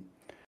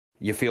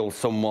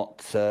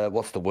somewhat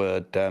what's the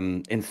word?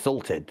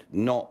 Insulted,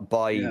 not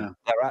by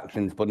their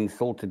actions, but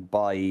insulted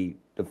by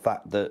the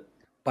fact that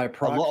by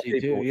proxy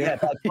people, too. By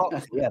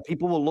proxy,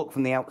 people will look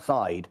from the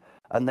outside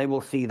and they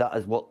will see that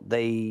as what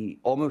they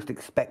almost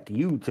expect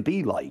you to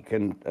be like.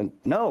 And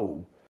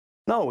no,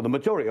 the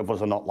majority of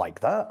us are not like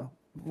that.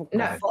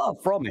 No. Far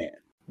from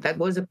it. That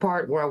was a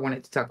part where I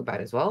wanted to talk about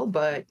as well,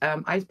 but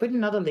I put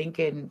another link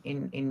in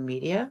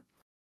media.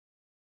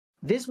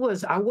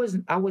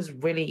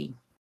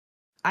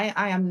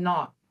 I am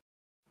not.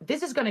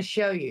 This is going to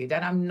show you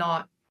that I'm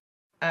not.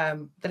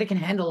 That I can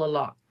handle a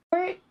lot.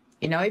 If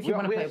you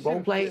want to play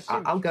role play,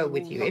 I'll go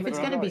with you. If it's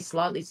going to be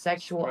slightly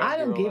sexual, I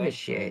don't give a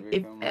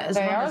shit. As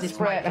long as it's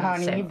my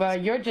honey, consent.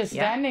 but you're just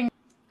standing.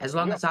 As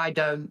long as I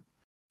don't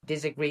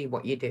disagree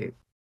what you do.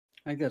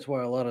 I think that's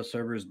why a lot of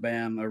servers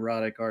ban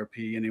erotic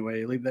RP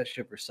anyway. Leave that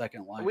shit for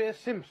Second Life. We're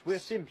simps.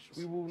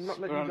 We will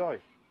not let you die.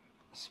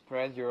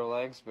 Spread your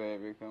legs,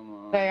 baby.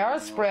 Come on. They are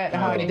spread,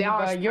 honey. They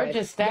are But you're spread.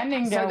 just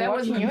standing there that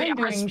was watching you they ain't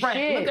are doing spread.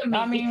 Look shit. at me.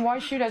 I mean, why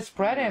should I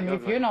spread him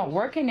if you're not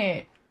working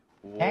it?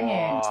 Dang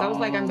it. Sounds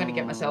like I'm gonna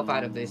get myself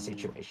out of this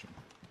situation.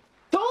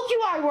 Told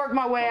you I work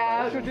my way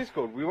What's out. your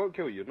Discord? We won't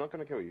kill you. Not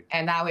gonna kill you.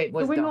 And now it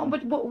was We done. know,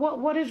 but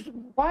what is?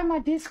 Why my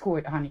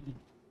Discord, honey?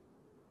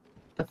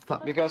 The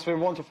fuck? Because we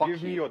want to fuck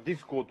Give me you. your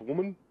Discord,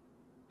 woman.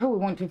 Who would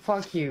want to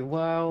fuck you?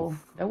 Well,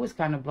 that was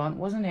kind of blunt,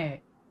 wasn't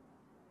it?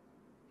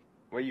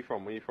 Where you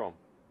from? Where you from?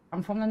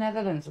 I'm from the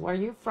Netherlands. Where are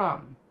you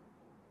from?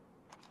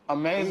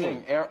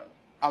 Amazing,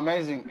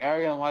 amazing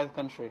Aryan white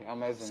country.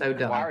 Amazing. So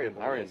dumb. Arian.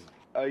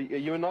 Are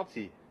you a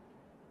Nazi?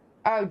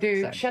 Oh,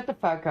 dude, Same. shut the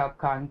fuck up,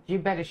 cunt. You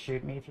better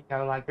shoot me if you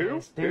go like Who?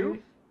 this,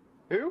 dude.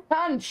 Who?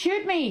 Cunt,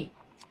 shoot me!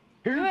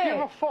 Who Do gives it.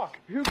 a fuck?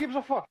 Who gives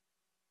a fuck?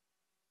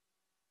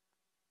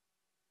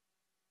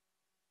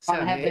 So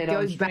I have it it on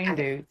goes stream, back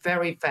dude.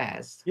 very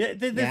fast. Yeah,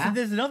 Yeah?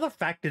 there's another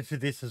factor to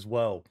this as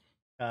well.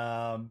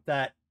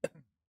 That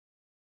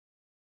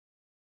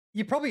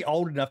you're probably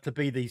old enough to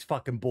be these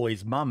fucking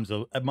boys' mum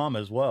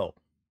as well,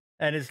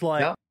 and it's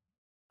like, Yep.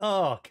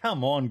 oh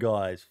come on,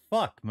 guys,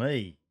 fuck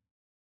me.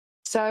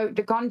 So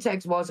the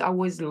context was I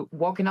was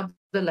walking up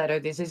the ladder.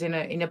 This is in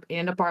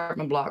an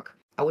apartment block.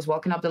 I was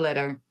walking up the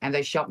ladder and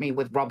they shot me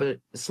with rubber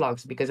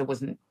slugs because I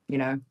wasn't,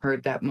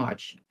 hurt that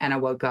much. And I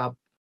woke up,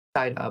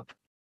 tied up,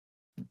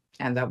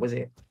 and that was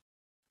it.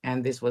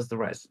 And this was the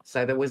rest.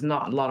 So there was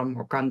not a lot of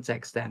more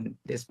context than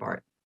this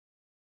part.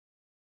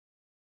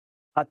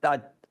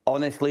 I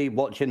honestly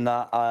watching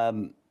that.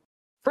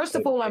 First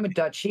of all, I'm a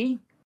Dutchie.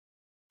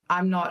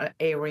 I'm not an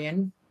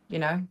Aryan,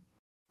 Know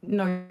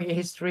your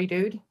history,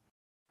 dude.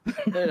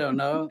 They don't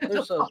know.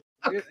 They're so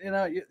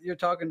you're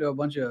talking to a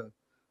bunch of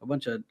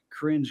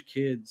cringe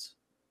kids.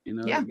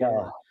 Yeah. You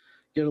gotta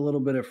get a little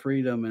bit of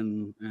freedom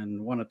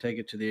and want to take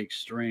it to the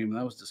extreme.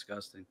 That was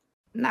disgusting.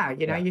 No,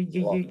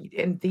 you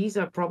and these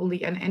are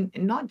probably and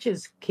not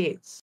just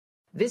kids.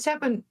 This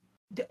happened.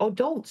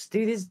 Adults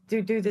do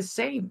the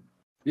same.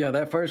 Yeah,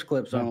 that first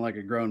clip sounded like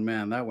a grown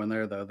man. That one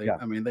there, though, they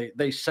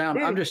sound.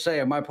 Dude. I'm just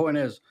saying. My point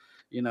is,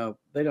 they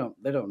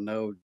don't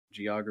know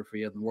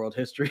geography and world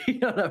history. You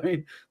know what I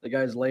mean? The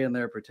guy's laying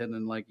there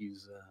pretending like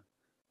he's,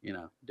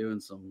 doing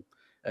some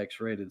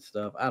X-rated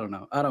stuff. I don't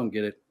know. I don't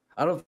get it.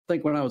 I don't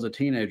think when I was a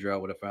teenager I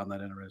would have found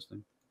that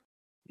interesting.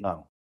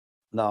 No,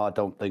 I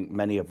don't think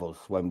many of us,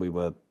 when we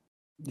were,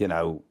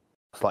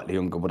 slightly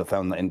younger, would have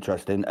found that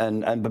interesting.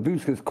 And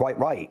Babushka's quite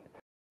right.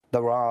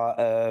 There are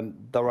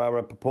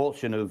a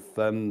proportion of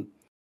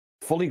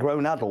fully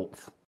grown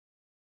adults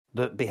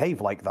that behave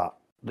like that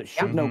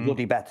should know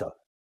bloody better.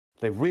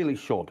 They really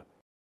should.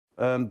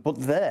 But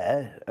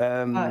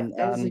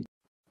and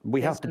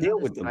we have to deal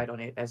with them. Side on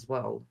it as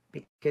well,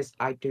 because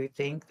I do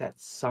think that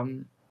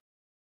some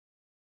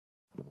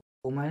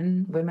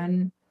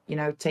women,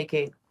 take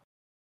it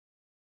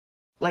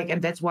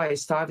and that's why I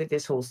started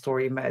this whole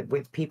story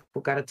with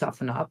people got to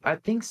toughen up. I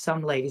think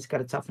some ladies got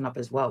to toughen up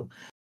as well,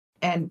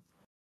 and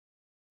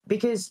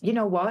because you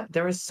know what,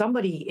 there is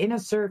somebody in a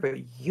server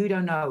you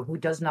don't know who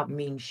does not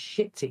mean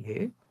shit to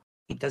you.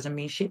 He doesn't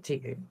mean shit to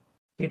you.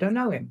 You don't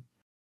know him.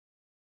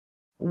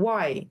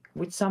 Why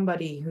would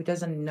somebody who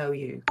doesn't know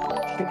you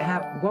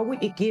what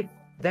would it give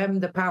them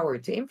the power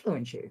to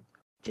influence you?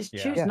 Just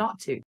choose not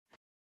to.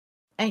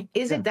 And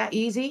is it that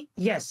easy?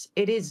 Yes,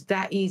 it is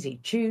that easy.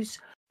 Choose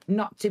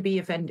not to be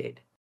offended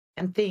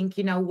and think,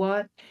 you know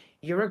what?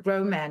 You're a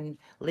grown man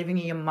living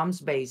in your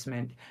mom's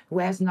basement who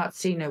has not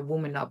seen a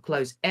woman up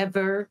close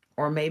ever,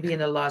 or maybe in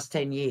the last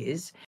 10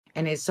 years,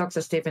 and his socks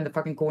are stiff in the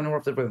fucking corner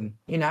of the room,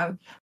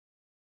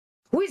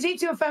 Who is he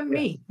to offend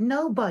me?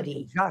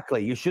 Nobody.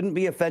 Exactly. You shouldn't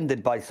be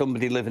offended by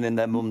somebody living in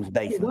their mum's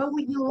basement. Why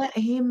would you let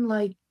him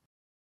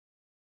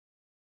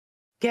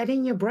get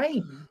in your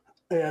brain?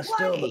 Yeah,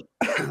 still,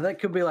 that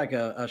could be like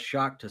a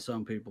shock to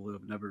some people who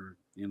have never,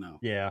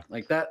 Yeah,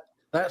 like that.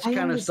 That's I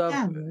kind of stuff.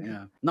 understand.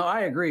 Yeah. No,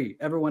 I agree.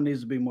 Everyone needs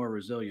to be more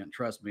resilient.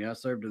 Trust me. I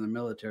served in the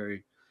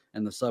military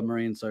and the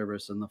submarine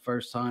service, and the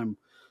first time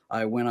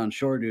I went on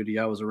shore duty,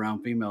 I was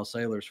around female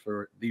sailors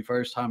for the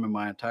first time in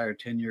my entire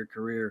 10-year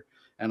career.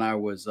 And I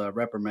was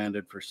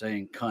reprimanded for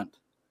saying cunt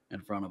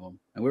in front of them.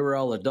 And we were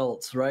all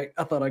adults, right?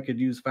 I thought I could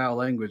use foul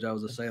language. I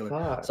was a sailor.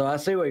 Fuck. So I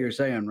see what you're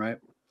saying, right?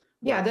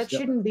 Yeah, But that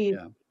shouldn't be.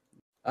 Yeah.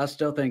 I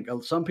still think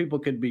some people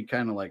could be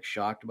kind of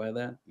shocked by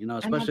that,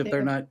 especially if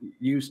they're not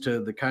used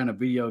to the kind of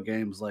video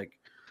games like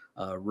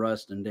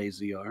Rust and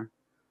DayZ are.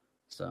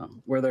 So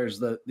where there's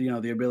the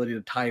ability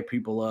to tie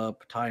people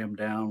up, tie them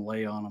down,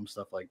 lay on them,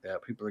 stuff like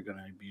that. People are going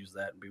to abuse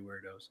that and be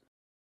weirdos.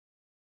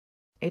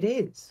 It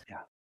is.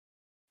 Yeah.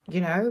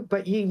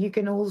 But you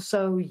can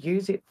also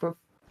use it for,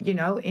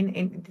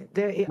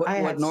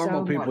 What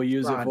normal people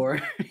use it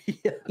for.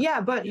 Yeah,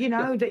 but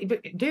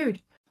dude,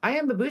 I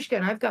am Babushka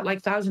and I've got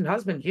 1,000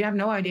 husbands. You have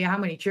no idea how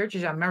many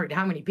churches I'm married to,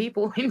 how many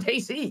people in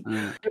DayZ.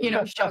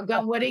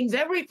 Shotgun weddings,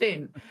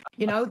 everything.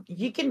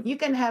 You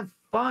can have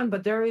fun,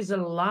 but there is a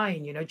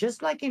line,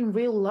 just like in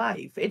real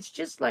life. It's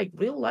just like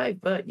real life,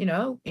 but in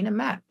a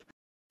map.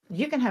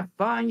 You can have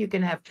fun, you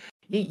can have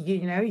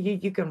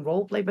you can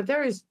role play, but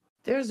there is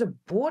there's a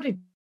border,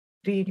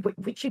 dude,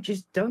 which you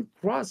just don't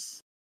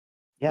cross.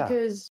 Yeah.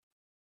 Because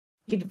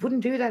you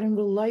wouldn't do that in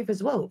real life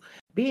as well.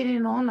 Being in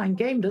an online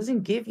game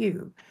doesn't give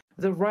you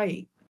the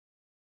right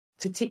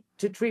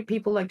to treat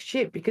people like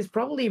shit, because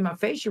probably in my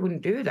face you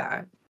wouldn't do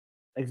that.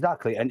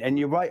 Exactly, and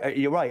you're right.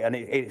 You're right, and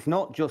it's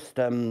not just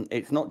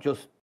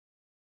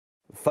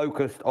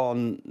focused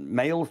on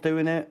males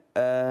doing it.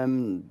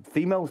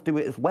 Females do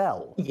it as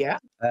well. Yeah.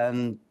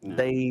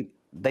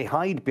 They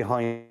hide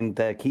behind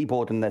their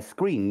keyboard and their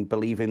screen,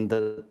 believing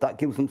that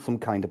gives them some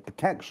kind of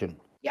protection.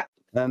 Yeah.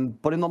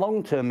 But in the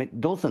long term, it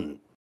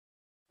doesn't.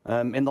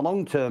 In the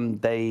long term,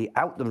 they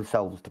out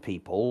themselves to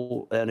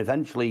people and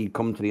eventually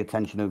come to the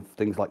attention of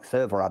things like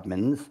server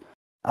admins,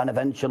 and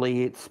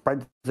eventually it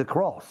spreads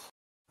across.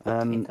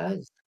 It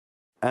does.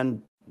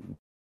 And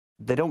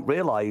they don't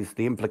realize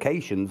the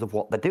implications of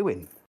what they're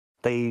doing.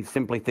 They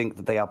simply think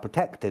that they are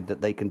protected, that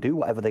they can do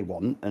whatever they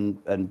want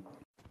and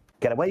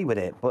get away with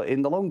it. But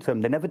in the long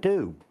term, they never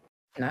do.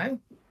 No.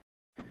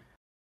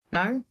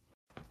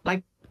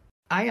 Like,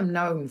 I am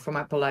known for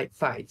my polite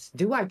fights.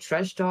 Do I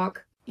trash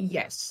talk?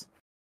 Yes.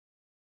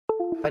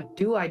 But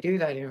do I do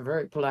that in a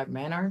very polite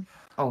manner?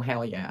 Oh,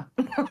 hell yeah.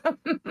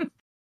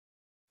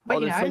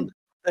 But,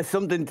 there's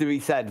something to be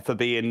said for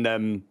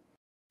being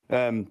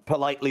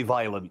politely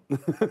violent.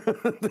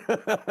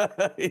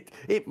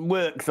 it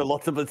works a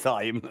lot of the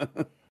time.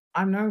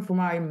 I'm known for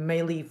my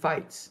melee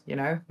fights,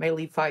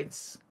 Melee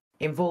fights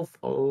involve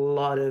a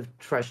lot of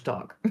trash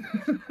talk.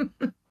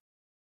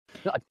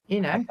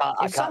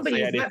 If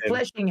somebody is not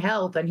fleshing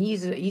health and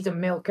he's a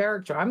male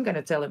character, I'm going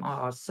to tell him,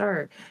 "Oh,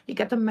 sir, you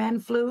got the man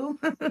flu?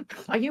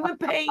 Are you in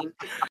pain?"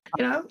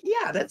 Yeah,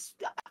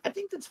 I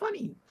think that's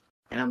funny.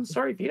 And I'm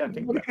sorry if you don't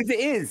think that. Because it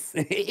is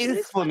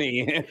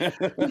funny.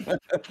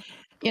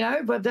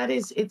 But that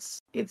is,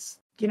 it's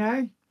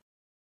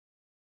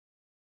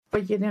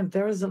but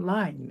there is a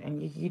line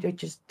and you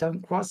just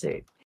don't cross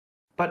it.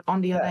 But on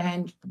the other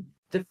hand,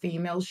 the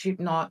females should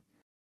not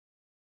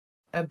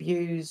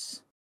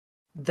abuse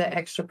the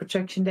extra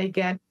protection they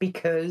get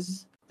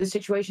because the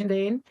situation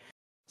they're in.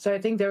 So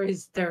I think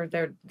there's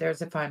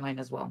a fine line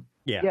as well.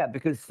 Yeah,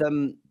 because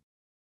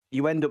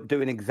you end up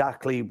doing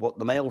exactly what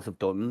the males have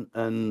done,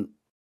 and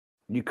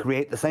you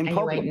create the same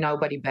problem. You ain't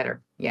nobody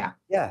better. Yeah.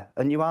 Yeah,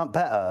 and you aren't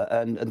better,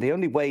 and the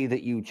only way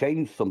that you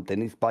change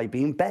something is by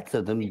being better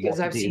than.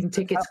 Because I've seen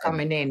tickets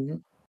coming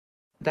in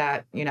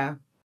that he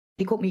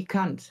called me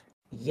cunt.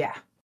 Yeah.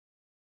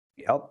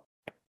 Yep.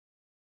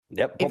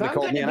 If I'm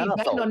going to be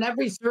banned on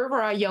every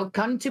server I yell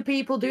cunt to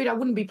people, dude, I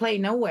wouldn't be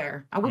playing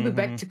nowhere. I would be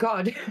back to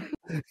God.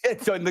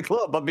 Join the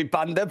club. I'd be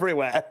banned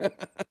everywhere.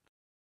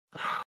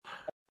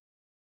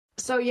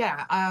 So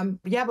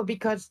but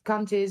because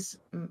cunt is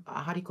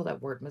how do you call that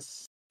word?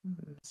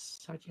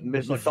 Misogynist,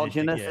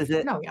 is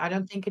it? No, I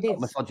don't think it is.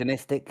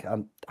 Misogynistic.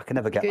 I can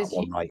never get that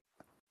one right.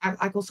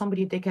 I call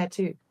somebody a dickhead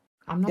too.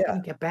 I'm not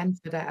going to get banned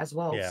for that as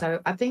well. Yeah.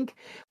 So I think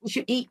we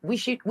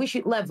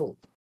should level.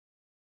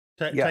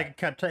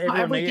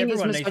 Everyone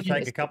needs to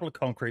take a couple of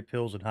concrete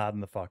pills and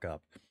harden the fuck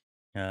up.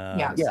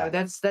 So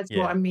that's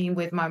what I mean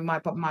with my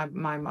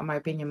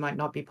opinion might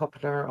not be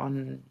popular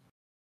on,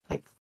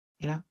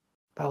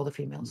 by all the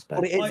females.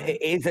 But it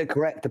is a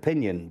correct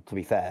opinion, to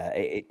be fair.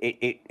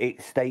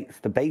 It states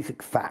the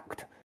basic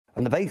fact.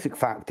 And the basic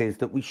fact is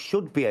that we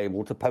should be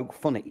able to poke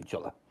fun at each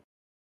other.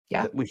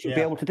 Yeah. We should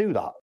be able to do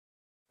that.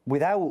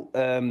 Without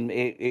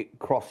it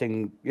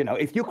crossing,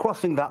 if you're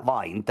crossing that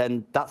line,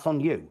 then that's on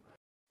you.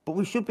 But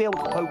we should be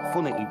able to poke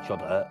fun at each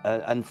other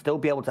and still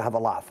be able to have a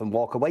laugh and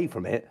walk away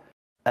from it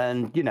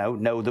and,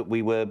 know that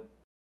we were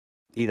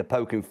either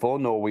poking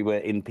fun or we were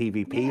in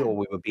PvP or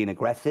we were being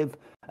aggressive.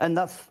 And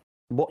that's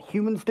what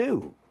humans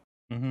do.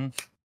 Mm-hmm.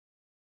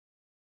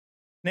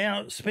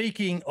 Now,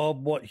 speaking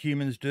of what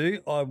humans do,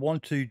 I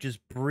want to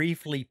just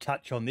briefly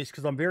touch on this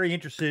because I'm very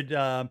interested.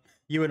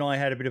 You and I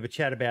had a bit of a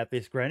chat about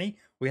this, Granny.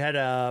 We had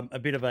a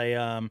bit of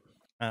a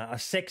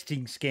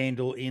sexting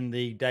scandal in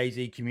the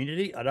DayZ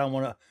community. I don't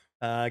want to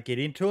get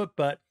into it,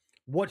 but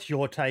what's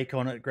your take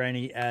on it,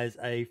 Granny, as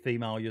a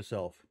female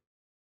yourself?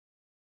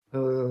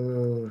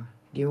 Do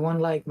you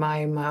want like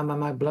my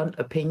blunt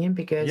opinion?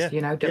 Because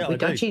we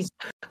Dutchies.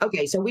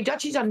 Okay, so we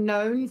Dutchies are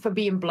known for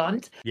being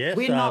blunt. Yes,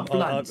 we're not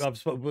blunt.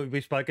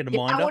 We've spoken to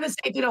Minder. I want to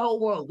say to the whole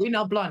world, we're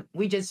not blunt.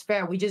 We just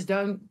fair. We just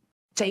don't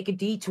take a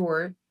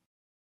detour.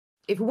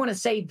 If we want to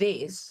say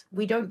this,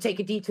 we don't take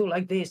a detour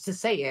like this to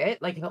say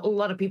it, like a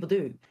lot of people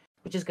do.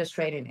 We just go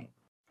straight in it.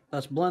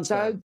 That's blunt.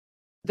 So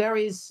there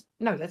is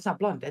that's not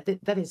blunt.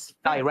 That is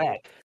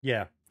direct.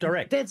 Yeah,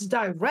 direct. That's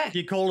direct.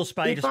 You call a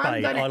spade a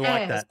spade. I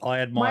like that. I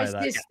admire that.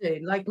 My sister,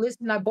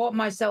 listen, I bought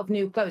myself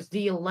new clothes. Do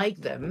you like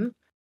them?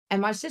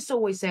 And my sister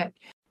always said,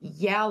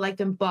 "Yeah, I like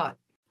them," but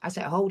I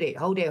said, "Hold it.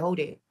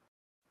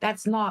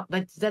 That's not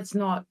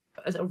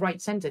a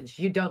right sentence.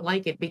 You don't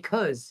like it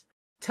because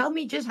tell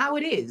me just how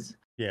it is."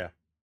 Yeah.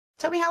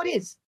 Tell me how it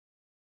is.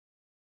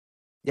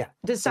 Yeah.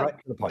 So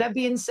that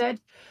being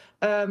said,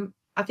 I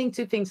think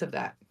two things of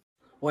that.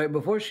 Wait,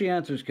 before she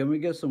answers, can we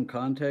get some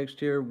context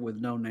here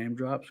with no name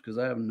drops? Because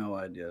I have no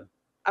idea.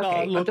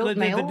 Okay, look, adult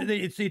male.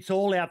 it's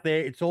all out there.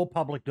 It's all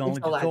public knowledge.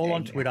 It's all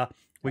on Twitter. Yeah.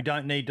 We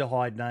don't need to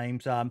hide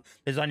names.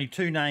 There's only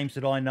 2 names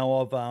that I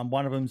know of.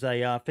 One of them's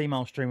a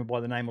female streamer by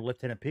the name of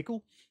Lieutenant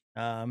Pickle,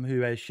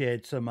 who has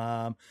shared some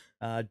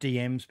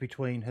DMs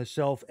between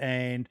herself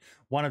and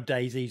one of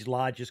DayZ's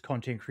largest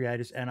content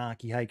creators,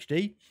 Anarchy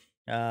HD,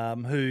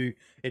 who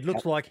it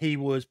looks like he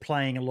was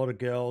playing a lot of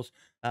girls.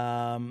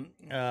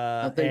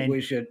 I think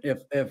we should,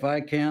 if I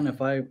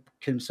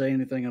can say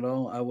anything at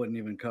all, I wouldn't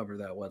even cover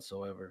that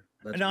whatsoever.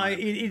 That's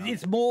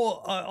it's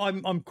more.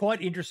 I'm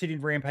quite interested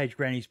in Rampage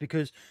Grannies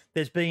because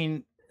there's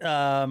been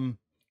some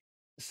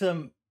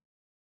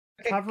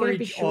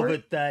coverage of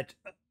it that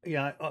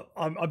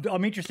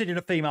I'm interested in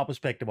a female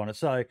perspective on it.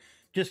 So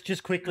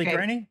just quickly,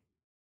 Granny,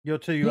 you're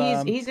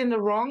too. He's in the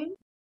wrong,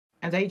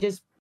 and they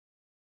just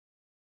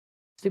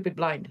stupid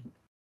blind.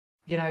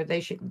 They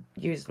should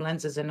use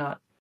lenses and not.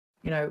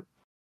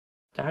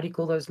 How do you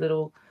call those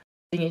little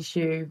thing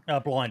issue?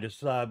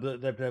 Blinders.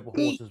 The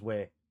horses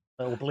wear.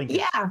 Or blinkers.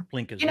 Yeah.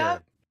 Blinkers.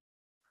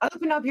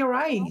 Open up your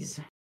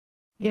eyes.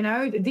 You're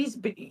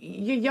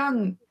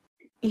young.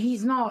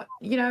 He's not.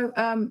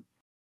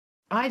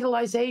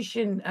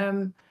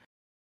 Idolization.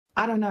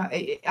 I don't know.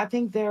 I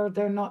think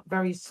they're not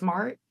very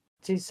smart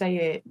to say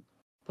it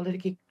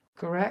politically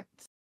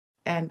correct,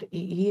 and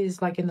he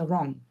is like in the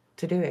wrong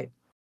to do it.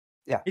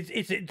 Yeah,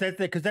 it's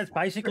because that's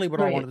basically what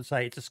I wanted to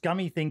say. It's a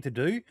scummy thing to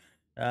do,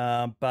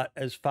 but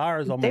as far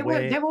as I'm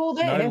aware, they were all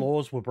there. No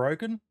laws were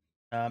broken.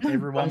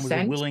 Everyone was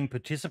a willing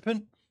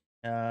participant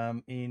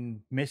in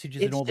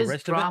messages and all the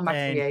rest of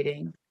it.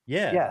 Creating.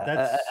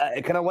 Yeah.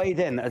 Can I wade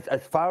in?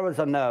 As far as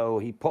I know,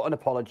 he put an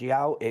apology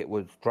out. It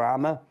was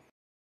drama.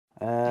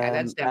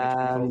 That's damage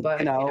control.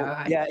 But,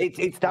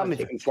 it's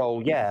damage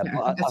control. Yeah,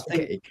 but I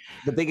think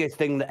the biggest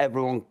thing that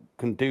everyone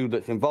can do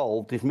that's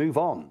involved is move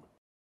on.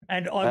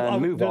 And I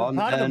move on.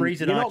 Part of the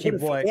reason I keep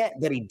forget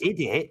that he did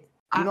it.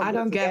 I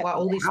don't get why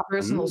all this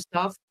personal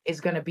stuff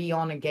is going to be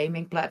on a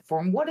gaming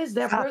platform. What is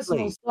their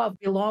personal stuff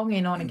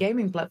belonging on a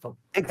gaming platform?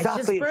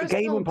 Exactly, it's just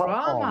personal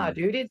drama,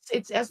 dude.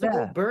 It's as the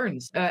world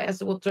burns, as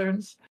the world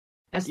turns.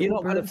 You're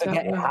not going to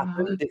forget it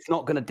happened. It's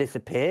not going to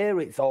disappear.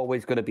 It's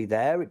always going to be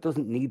there. It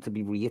doesn't need to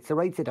be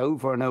reiterated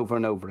over and over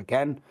and over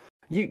again.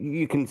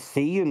 You can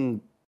see and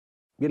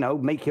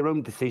make your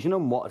own decision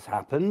on what has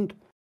happened.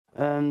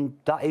 And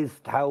that is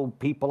how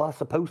people are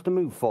supposed to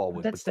move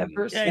forward. That's their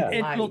personal life.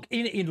 And look,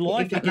 in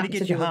life, you're going to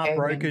get your heart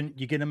broken.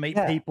 You're going to meet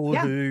people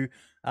who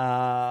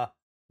are,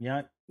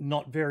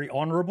 not very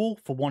honourable,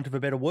 for want of a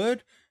better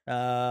word,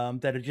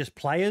 that are just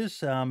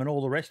players and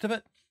all the rest of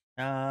it.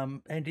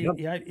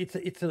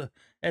 It's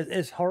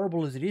as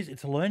horrible as it is,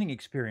 it's a learning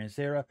experience.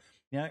 There are,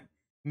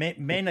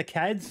 men are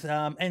cads,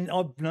 and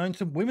I've known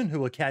some women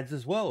who are cads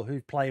as well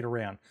who've played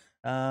around.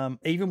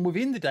 Even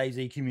within the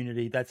DayZ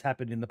community, that's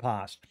happened in the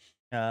past.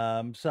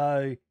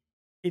 So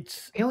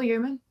it's all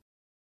human.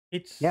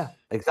 It's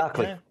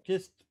exactly.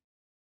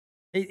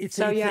 It's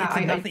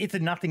a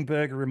nothing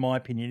burger in my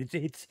opinion.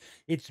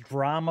 It's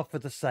drama for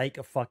the sake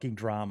of fucking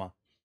drama.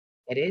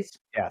 It is.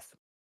 Yes.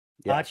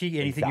 Archie,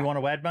 anything you want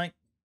to add, mate?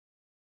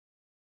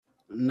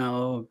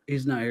 No,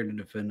 he's not here to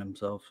defend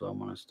himself, so I'm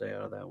going to stay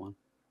out of that one.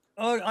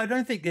 Oh, I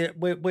don't think that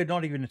we're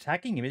not even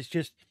attacking him. It's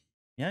just,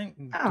 I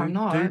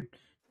know.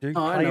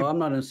 I'm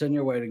not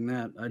insinuating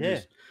that.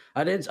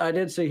 I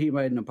did see he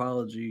made an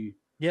apology.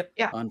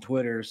 On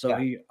Twitter. So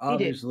he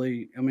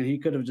obviously, he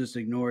could have just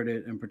ignored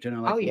it and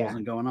pretended like it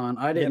wasn't going on.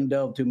 I didn't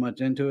delve too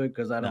much into it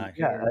because I don't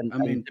care.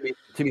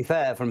 To be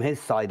fair, from his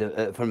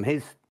side, from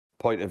his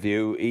point of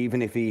view,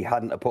 even if he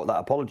hadn't put that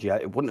apology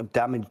out, it wouldn't have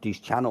damaged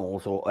his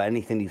channels or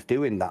anything he's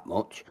doing that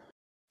much.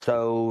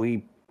 So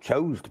he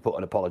chose to put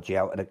an apology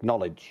out and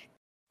acknowledge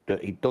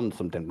that he'd done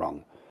something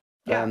wrong.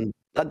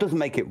 That doesn't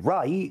make it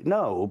right,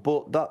 no,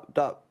 but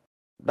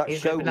that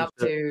he's shows living up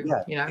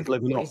to, he's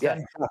living up,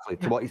 exactly,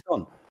 to what he's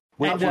done.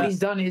 What he's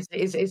done is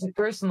a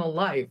personal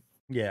life.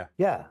 Yeah.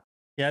 The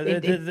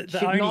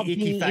only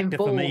icky factor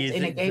for me is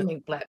in a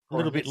gaming platform. A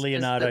little bit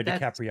Leonardo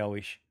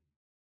DiCaprio-ish.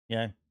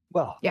 Yeah.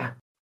 Well. Yeah.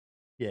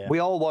 We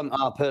all want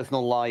our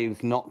personal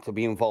lives not to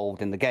be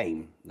involved in the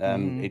game.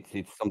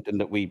 It's something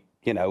that we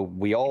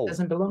all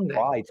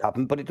try to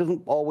happen, but it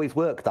doesn't always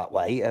work that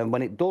way. And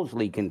when it does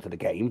leak into the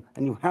game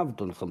and you have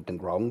done something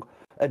wrong,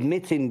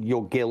 admitting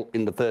your guilt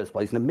in the first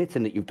place and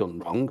admitting that you've done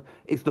wrong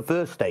is the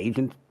first stage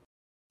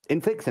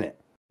in fixing it.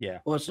 Yeah.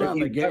 Well, it's not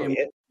in the game.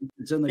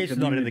 It's in the It's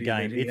not in the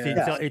game.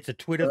 It's a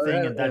Twitter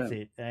thing, and that's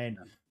it. And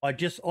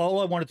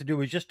all I wanted to do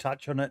was just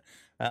touch on it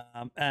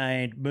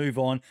and move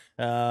on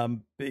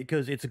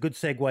because it's a good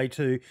segue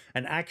to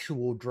an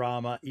actual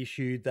drama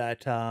issue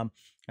that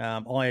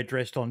I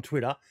addressed on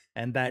Twitter,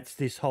 and that's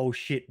this whole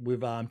shit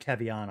with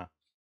Taviana.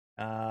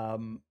 I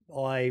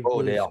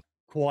was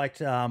quite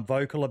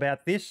vocal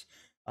about this.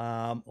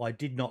 I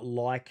did not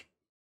like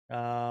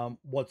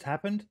what's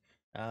happened.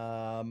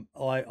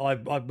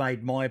 I've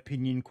made my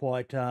opinion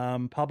quite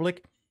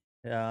public.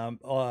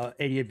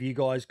 Any of you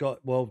guys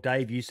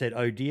Dave, you said,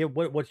 oh dear.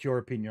 What's your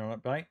opinion on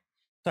it, mate?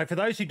 So for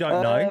those who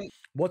don't know,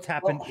 what's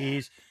happened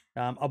is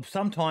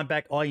Some time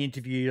back, I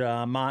interviewed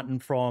Martin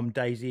from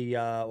DayZ,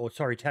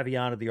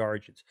 Taviana, the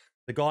Origins.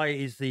 The guy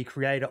is the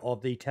creator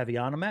of the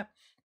Taviana map,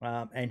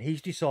 and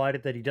he's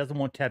decided that he doesn't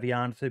want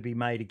Taviana to be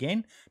made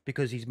again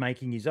because he's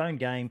making his own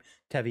game,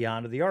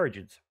 Taviana, the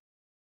Origins.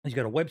 He's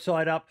got a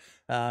website up.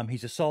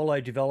 He's a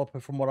solo developer,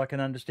 from what I can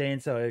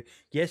understand. So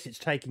yes, it's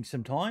taking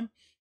some time,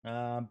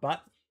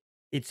 but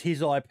it's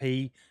his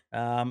IP,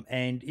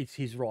 and it's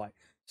his right.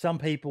 Some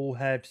people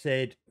have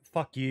said,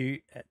 fuck you,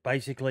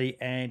 basically,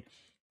 and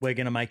we're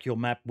going to make your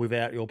map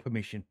without your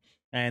permission.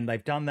 And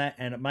they've done that,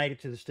 and it made it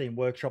to the Steam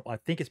Workshop. I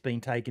think it's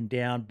been taken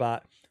down,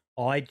 but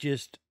I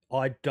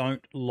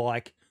don't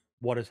like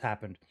what has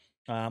happened.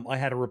 I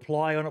had a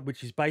reply on it,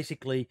 which is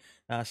basically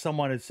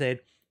someone had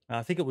said,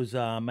 I think it was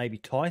maybe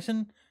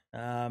Tyson,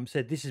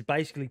 said this is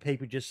basically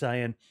people just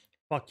saying,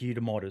 fuck you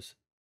to modders.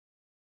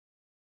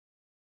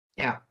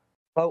 Yeah.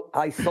 Well,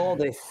 I saw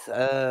this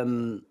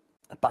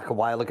back a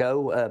while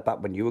ago,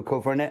 back when you were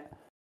covering it,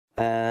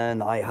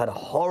 and I had a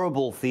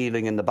horrible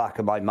feeling in the back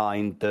of my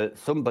mind that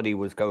somebody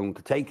was going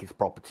to take his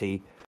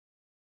property,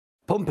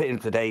 pump it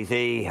into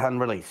DayZ, and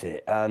release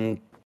it.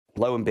 And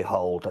lo and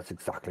behold, that's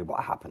exactly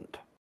what happened.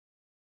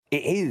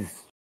 At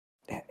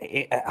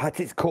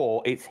its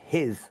core, it's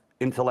his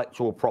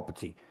intellectual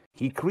property.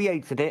 He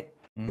created it.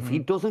 Mm-hmm. If he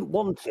doesn't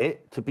want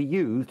it to be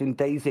used in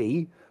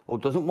DayZ, or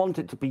doesn't want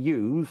it to be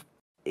used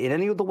in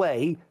any other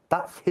way,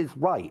 that's his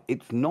right.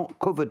 It's not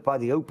covered by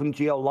the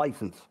OpenGL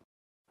license.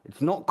 It's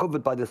not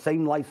covered by the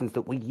same license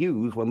that we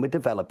use when we're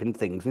developing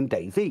things in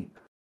DayZ.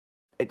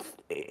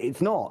 It's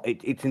not.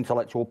 It's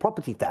intellectual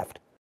property theft.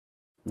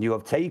 You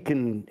have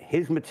taken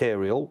his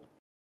material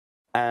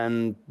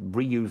and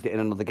reused it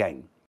in another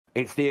game.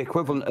 It's the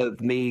equivalent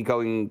of me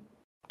going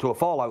to a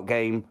Fallout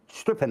game,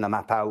 stripping the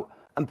map out,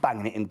 and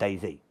banging it in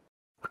DayZ.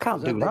 I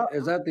can't do that.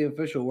 Is that the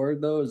official word,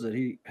 though? Is that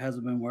he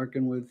hasn't been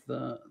working with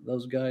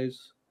those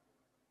guys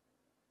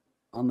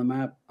on the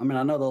map? I mean,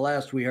 I know the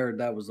last we heard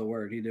that was the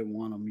word. He didn't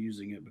want them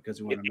using it because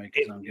he wanted to make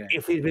his own game.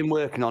 If he'd been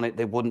working on it,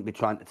 they wouldn't be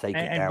trying to take it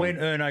down. And when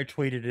Erno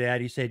tweeted it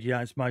out, he said,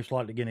 it's most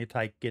likely going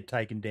to get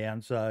taken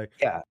down. So,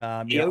 yeah,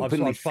 I've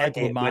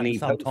spoken with Martin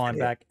some time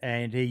back,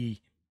 and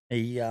he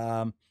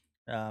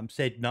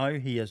said no,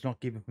 he has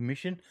not given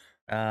permission.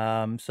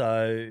 It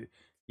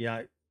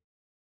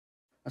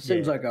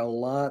seems like a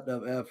lot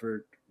of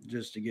effort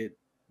just to get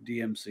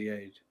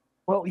DMCA'd.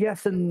 Well,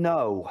 yes and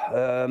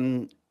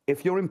no.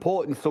 If you're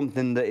importing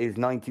something that is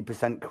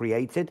 90%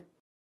 created,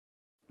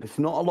 it's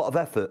not a lot of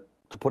effort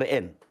to put it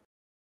in.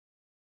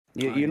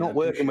 You're not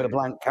working with a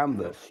blank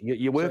canvas.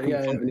 You're working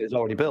with something that's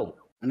already built.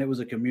 And it was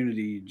a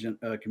community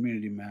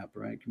map,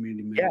 right?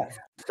 Community map. Yes.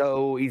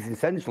 So he's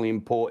essentially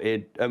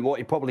imported, and what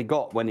he probably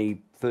got when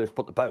he first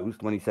put the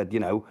post, when he said,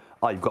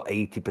 I've got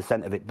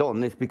 80% of it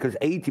done, is because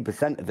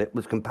 80% of it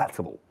was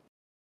compatible.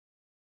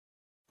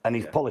 And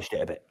he's polished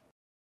it a bit.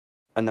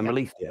 And then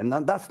released it. And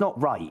that's not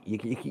right.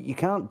 You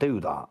can't do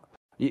that.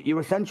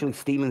 You're essentially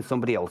stealing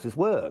somebody else's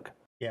work.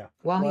 Yeah.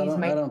 Well, I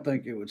don't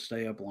think it would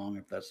stay up long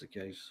if that's the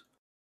case.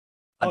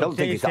 I don't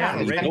think it's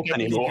actually up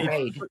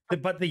anymore.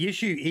 But the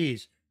issue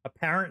is,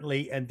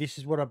 apparently, and this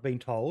is what I've been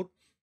told,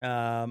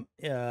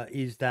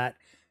 is that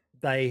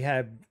they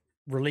have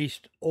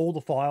released all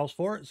the files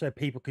for it, so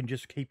people can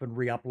just keep on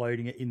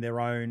re-uploading it in their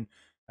own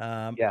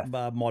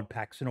mod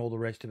packs and all the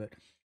rest of it.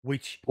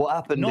 Which what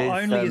happened not is,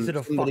 only is it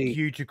a fuck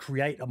you to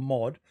create a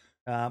mod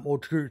or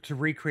to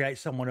recreate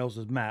someone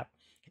else's map,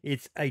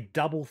 it's a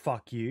double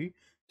fuck you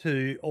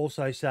to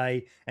also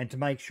say, and to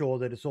make sure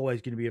that it's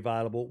always going to be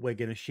available, we're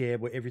going to share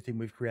everything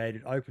we've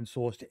created open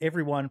source to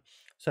everyone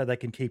so they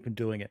can keep on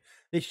doing it.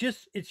 It's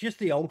just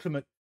the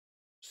ultimate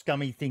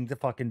scummy thing to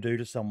fucking do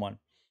to someone.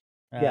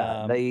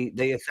 Yeah,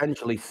 they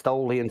essentially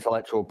stole the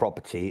intellectual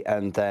property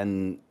and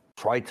then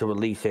tried to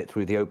release it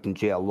through the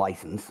OpenGL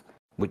license,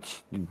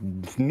 which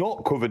is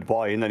not covered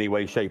by in any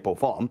way, shape or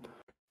form.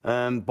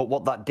 But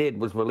what that did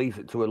was release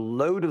it to a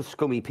load of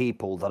scummy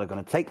people that are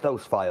going to take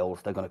those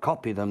files, they're going to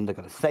copy them, they're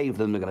going to save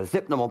them, they're going to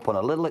zip them up on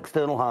a little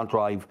external hard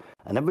drive,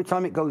 and every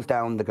time it goes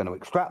down, they're going to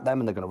extract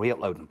them and they're going to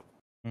re-upload them.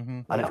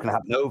 Mm-hmm. And it's going to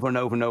happen over and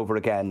over and over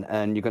again,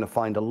 and you're going to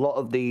find a lot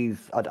of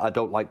these, I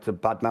don't like to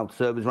badmouth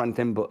servers or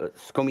anything, but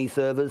scummy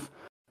servers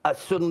are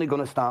suddenly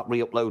going to start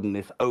re-uploading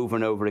this over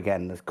and over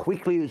again. As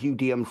quickly as you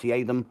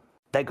DMCA them,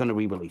 they're going to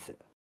re-release it.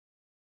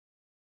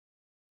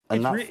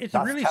 And it's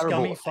a really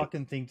scummy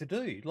fucking thing to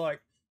do. Like,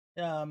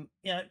 it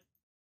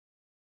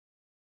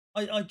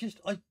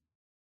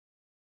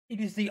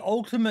is the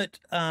ultimate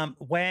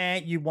where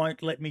you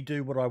won't let me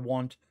do what I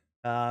want,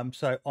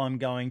 so I'm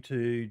going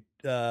to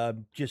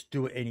just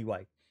do it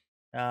anyway.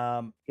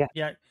 There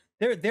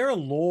are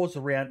laws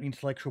around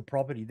intellectual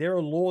property. There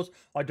are laws.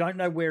 I don't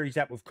know where he's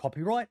at with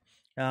copyright,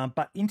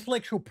 but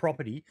intellectual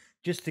property,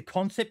 just the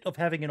concept of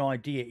having an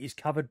idea, is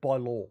covered by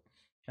law.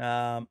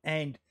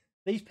 And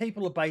these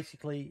people are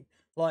basically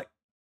like,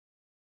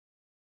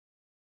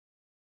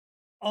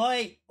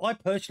 I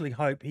personally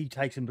hope he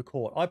takes him to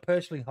court. I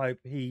personally hope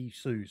he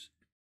sues.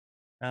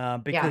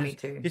 Because me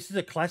too. This is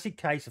a classic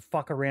case of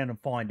fuck around and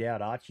find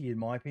out, Archie, in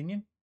my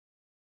opinion.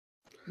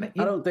 I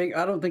don't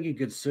think he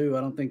could sue.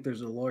 I don't think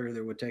there's a lawyer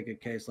that would take a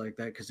case like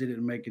that because he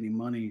didn't make any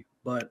money.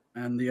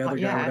 And the other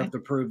guy would have to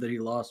prove that he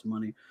lost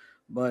money.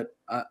 But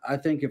I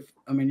think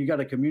you got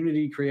a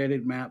community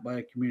created map by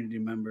a community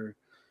member.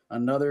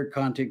 Another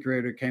content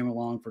creator came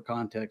along for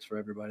context for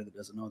everybody that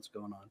doesn't know what's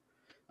going on.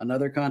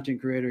 Another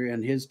content creator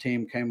and his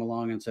team came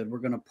along and said, we're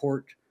going to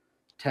port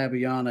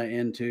Taviana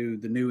into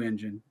the new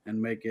engine and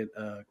make it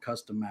a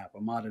custom map, a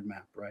modded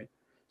map, right?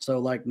 So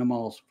like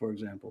Namal's, for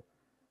example.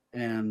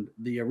 And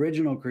the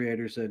original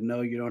creator said,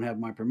 no, you don't have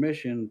my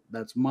permission.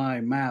 That's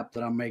my map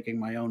that I'm making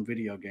my own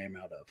video game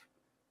out of,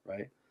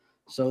 right?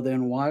 So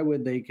then why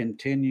would they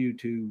continue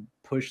to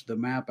push the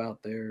map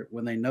out there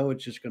when they know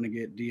it's just going to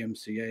get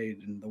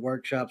DMCA'd and the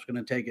workshop's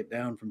going to take it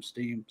down from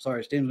Steam?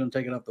 Sorry, Steam's going to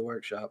take it off the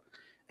workshop.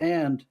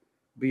 And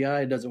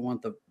BI doesn't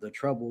want the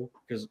trouble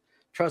because,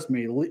 trust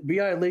me,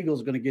 BI legal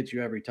is going to get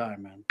you every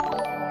time, man.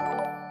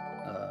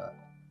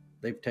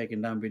 They've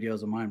taken down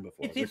videos of mine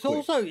before.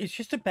 It's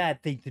just a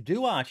bad thing to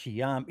do,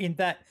 Archie. In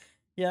that,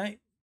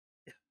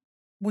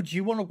 would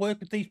you want to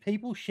work with these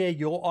people, share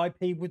your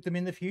IP with them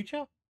in the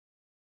future,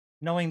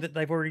 knowing that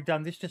they've already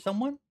done this to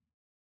someone?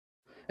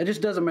 It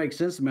just doesn't make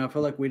sense to me. I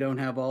feel like we don't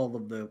have all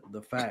of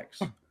the facts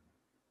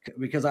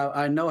because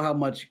I know how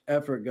much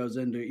effort goes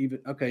into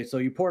so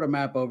you port a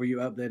map over, you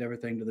update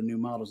everything to the new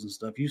models and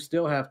stuff. You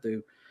still have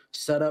to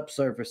set up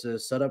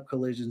surfaces, set up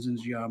collisions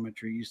and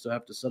geometry. You still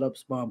have to set up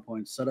spawn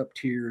points, set up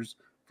tiers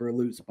for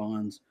loot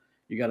spawns.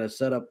 You got to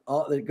set up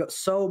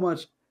so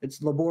much.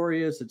 It's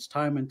laborious. It's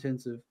time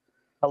intensive.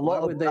 Why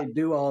would they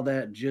do all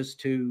that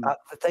just to?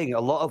 That's the thing. A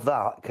lot of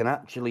that can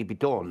actually be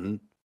done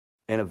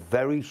in a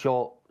very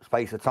short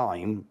space of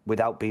time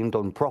without being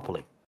done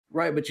properly.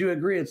 Right, but you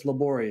agree it's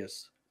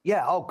laborious.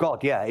 Yeah. Oh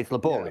God. Yeah, it's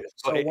laborious.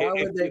 Yeah. So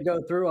why would they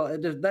go through all?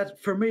 That's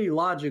for me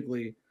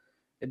logically.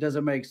 It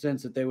doesn't make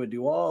sense that they would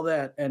do all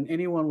that. And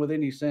anyone with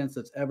any sense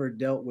that's ever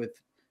dealt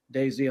with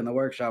DayZ in the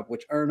workshop,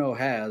 which Erno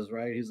has,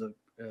 right? He's a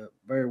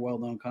very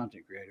well-known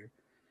content creator.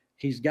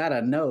 He's got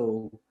to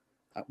know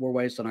we're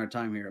wasting our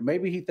time here.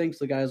 Maybe he thinks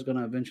the guy's going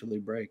to eventually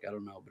break. I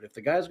don't know. But if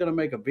the guy's going to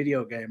make a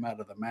video game out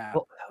of the map.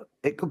 Well,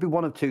 it could be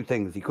one of two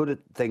things. He could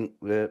think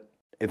that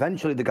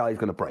eventually the guy's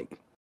going to break.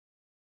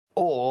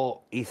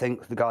 Or he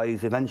thinks the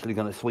guy's eventually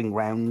going to swing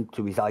round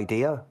to his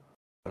idea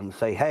and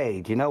say,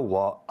 hey, do you know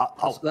what?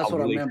 That's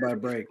what I meant by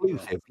break.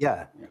 Exclusive.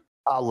 Yeah.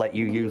 I'll let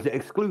you use it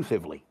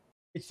exclusively.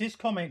 It's this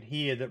comment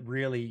here that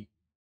really...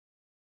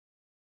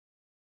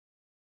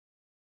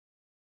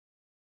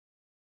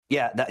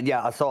 Yeah,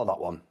 I saw that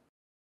one.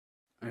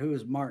 Who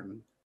is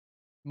Martin?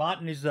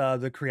 Martin is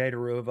the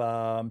creator of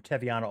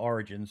Taviana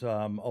Origins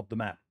of the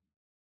map.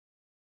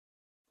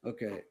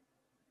 Okay.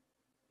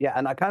 Yeah,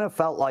 and I kind of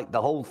felt like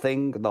the whole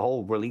thing, the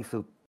whole release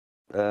of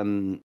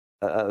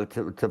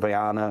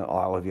Taviana,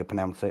 or however you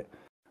pronounce it,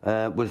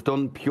 was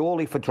done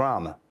purely for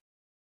drama,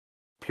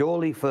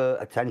 purely for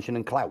attention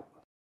and clout.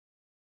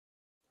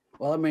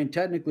 Well, I mean,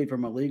 technically,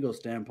 from a legal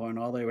standpoint,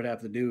 all they would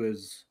have to do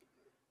is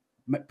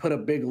put a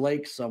big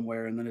lake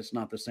somewhere, and then it's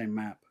not the same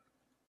map.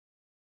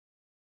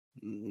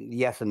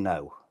 Yes and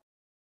no.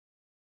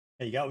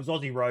 There you go. It was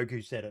Aussie Rogue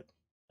who said it.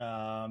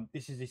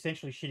 This is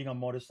essentially shitting on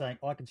modders, saying,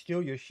 I can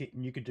steal your shit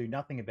and you can do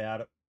nothing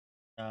about it.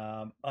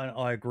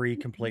 I agree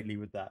completely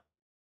with that.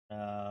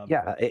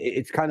 Yeah,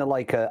 it's kind of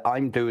like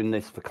I'm doing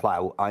this for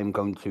clout. I'm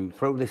going to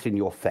throw this in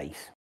your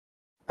face,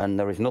 and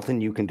there is nothing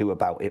you can do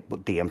about it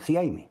but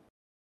DMCA me.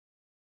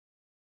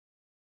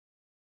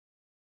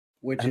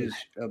 Which is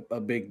a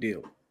big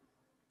deal.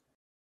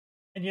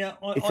 And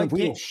it's a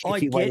real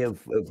shitty way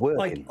of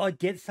working. I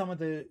get some of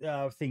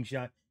the things,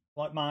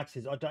 like Mark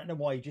says, I don't know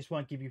why he just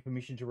won't give you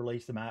permission to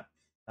release the map.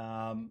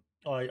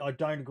 I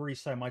don't agree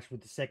so much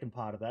with the second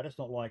part of that. It's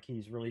not like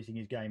he's releasing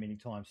his game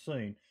anytime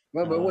soon.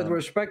 Well, but with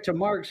respect to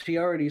Marks, he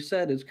already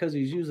said it's because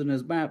he's using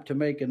his map to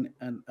make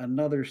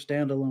another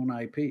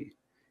standalone IP.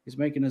 He's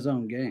making his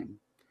own game.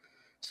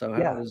 So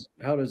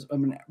how does I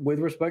mean, with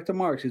respect to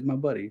Marks, he's my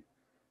buddy.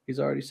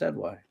 He's already said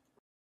why.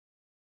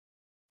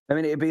 I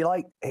mean, it'd be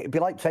like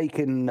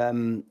taking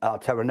our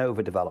Terra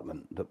Nova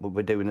development that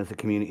we're doing as a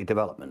community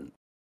development,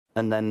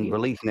 and then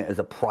releasing it as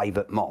a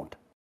private mod.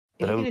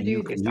 If you're going to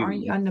do this,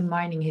 aren't you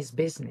undermining his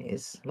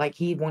business? Like,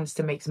 he wants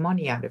to make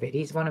money out of it.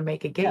 He's going to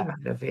make a game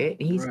out of it.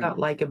 He's got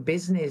like a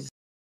business,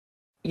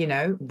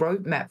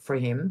 roadmap for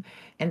him.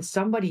 And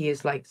somebody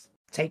is like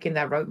taking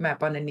that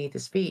roadmap underneath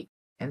his feet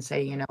and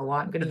saying, you know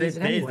what, I'm going to use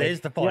it anyway. There's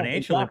the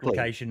financial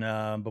implication,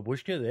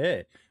 Babushka,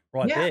 there.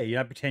 Right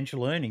there,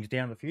 potential earnings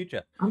down the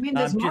future. I mean,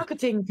 there's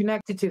marketing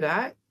connected to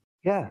that.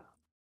 Yeah.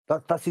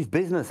 That's his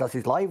business. That's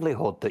his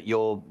livelihood that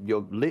you're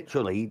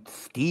literally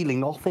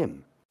stealing off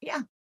him.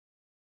 Yeah.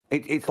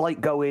 It's like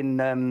going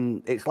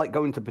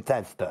to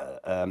Bethesda,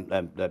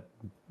 a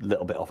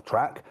little bit off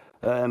track,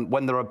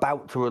 when they're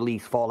about to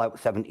release Fallout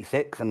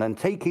 76 and then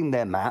taking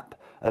their map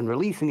and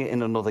releasing it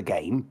in another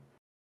game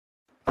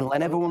and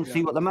letting everyone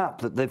see what the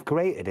map that they've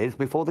created is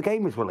before the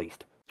game is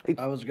released.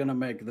 I was going to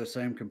make the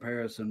same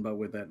comparison, but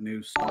with that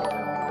new Star or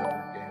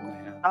whatever game they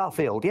have.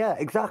 Starfield, yeah,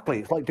 exactly.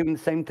 It's like doing the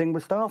same thing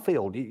with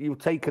Starfield. You've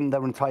taken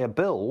their entire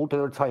build,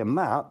 their entire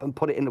map, and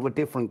put it into a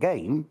different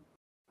game,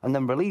 and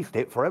then released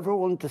it for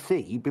everyone to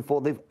see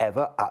before they've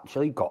ever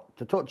actually got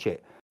to touch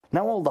it.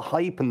 Now all the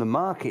hype and the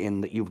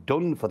marketing that you've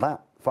done for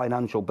that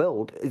financial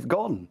build is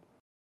gone.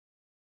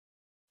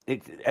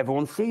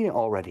 Everyone's seen it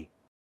already.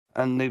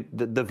 And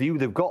the view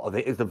they've got of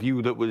it is the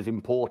view that was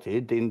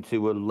imported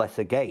into a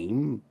lesser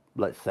game,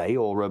 let's say,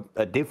 or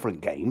a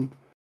different game.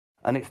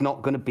 And it's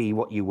not going to be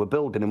what you were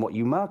building and what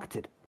you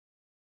marketed.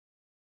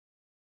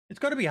 It's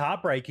got to be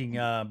heartbreaking,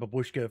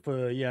 Babushka,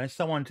 for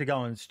someone to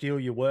go and steal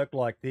your work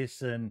like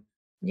this and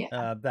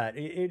that.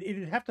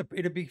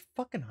 It'd be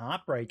fucking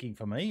heartbreaking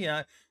for me.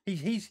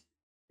 He's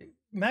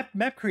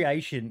map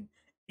creation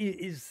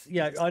is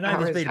I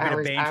know there's been a bit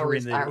of banter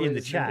in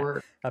the chat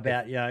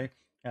about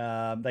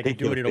they could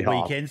do it in a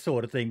weekend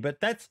sort of thing,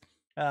 but that's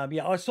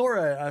I saw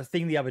a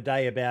thing the other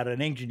day about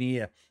an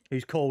engineer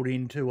who's called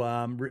in to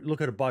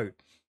look at a boat.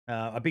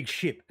 A big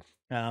ship.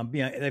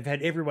 They've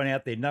had everyone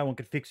out there. No one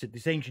could fix it.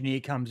 This engineer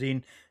comes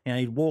in,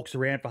 he walks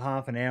around for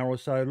half an hour or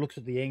so, looks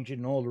at the engine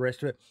and all the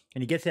rest of it,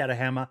 and he gets out a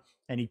hammer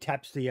and he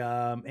taps the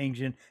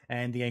engine,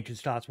 and the engine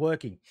starts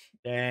working.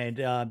 And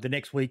the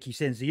next week he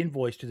sends the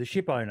invoice to the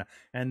ship owner,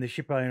 and the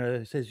ship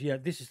owner says,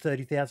 this is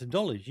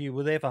 $30,000. You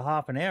were there for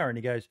half an hour. And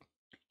he goes,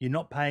 you're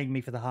not paying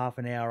me for the half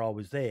an hour I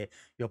was there.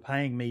 You're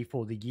paying me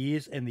for the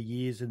years and the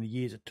years and the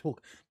years it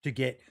took to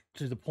get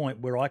to the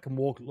point where I can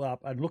walk up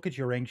and look at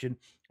your engine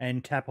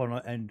and tap on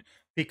it and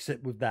fix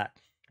it with that.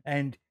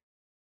 And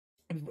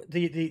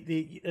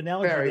the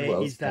analogy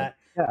is that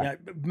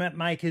map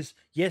makers,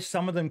 yes,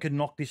 some of them can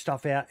knock this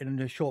stuff out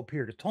in a short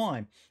period of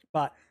time,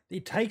 but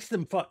it takes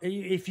them.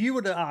 If you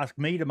were to ask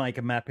me to make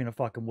a map in a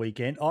fucking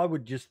weekend, I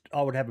would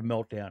have a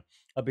meltdown.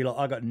 I'd be like,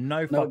 I got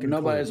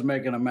nobody's clue.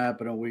 Making a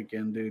map in a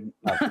weekend, dude.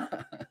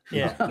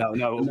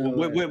 No.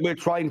 We're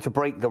trying to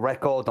break the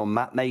record on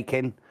map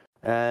making,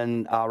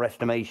 and our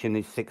estimation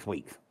is 6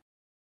 weeks.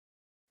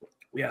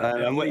 Yeah,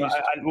 and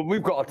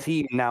we've got a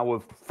team now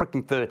of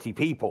freaking 30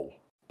 people,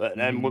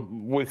 and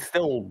we're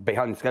still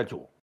behind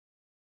schedule.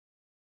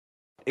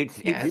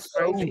 It's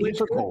so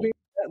difficult.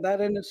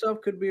 That in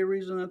itself could be a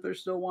reason that they're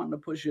still wanting to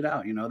push it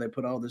out. They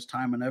put all this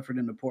time and effort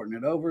into porting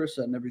it over,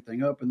 setting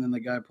everything up, and then the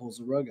guy pulls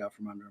the rug out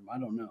from under him. I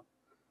don't know.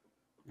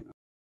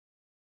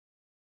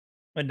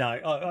 But no,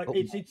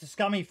 it's a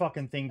scummy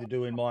fucking thing to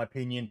do, in my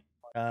opinion.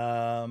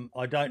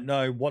 I don't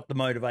know what the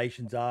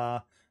motivations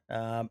are.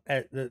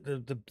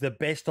 The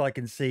best I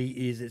can see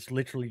is it's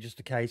literally just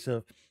a case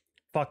of,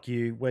 fuck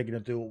you, we're going to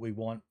do what we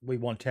want. We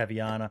want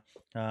Taviana,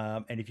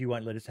 and if you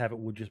won't let us have it,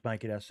 we'll just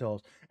make it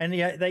ourselves. And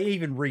they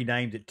even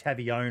renamed it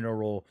Taviona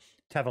or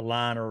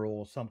Taviana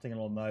or something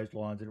along those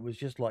lines, and it was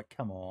just like,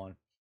 come on.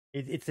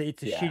 It's a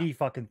shitty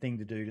fucking thing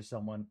to do to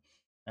someone.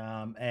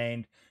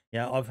 And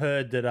I've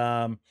heard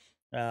that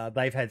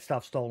they've had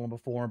stuff stolen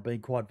before and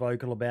been quite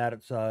vocal about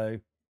it, so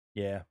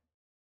yeah.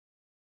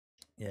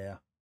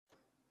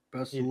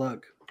 Best of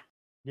luck.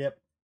 Yep,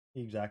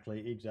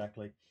 exactly.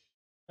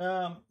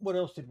 What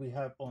else did we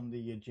have on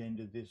the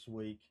agenda this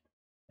week?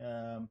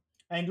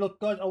 And look,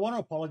 guys, I want to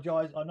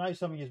apologise. I know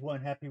some of you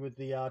weren't happy with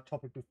the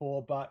topic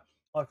before, but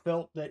I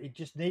felt that it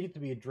just needed to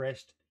be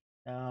addressed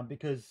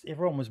because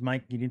everyone was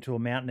making it into a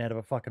mountain out of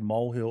a fucking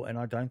molehill, and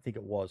I don't think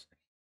it was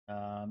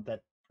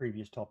that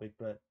previous topic.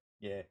 But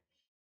yeah,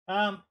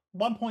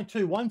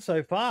 1.21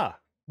 so far.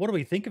 What do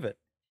we think of it?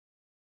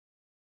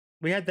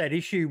 We had that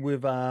issue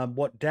with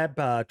what Dab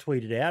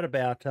tweeted out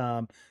about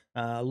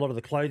a lot of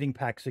the clothing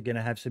packs are going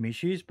to have some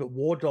issues, but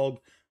War Dog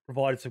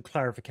provided some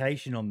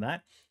clarification on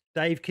that.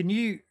 Dave, can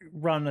you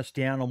run us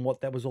down on what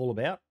that was all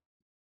about?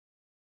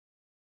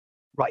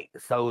 Right.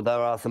 So there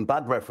are some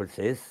bad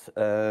references,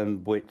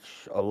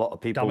 which a lot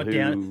of people dumb it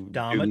down for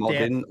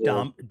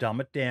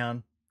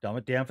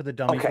the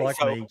dummies like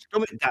me.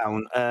 Dumb it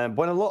down.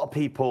 When a lot of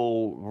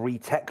people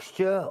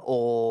retexture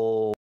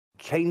or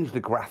change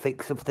the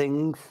graphics of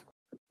things,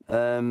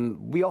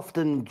 we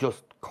often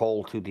just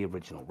call to the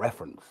original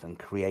reference and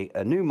create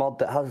a new mod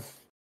that has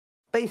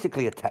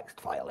basically a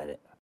text file in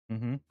it.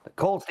 That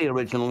calls the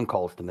original and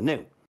calls them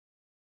anew.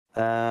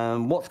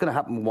 What's going to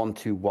happen with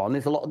 1.21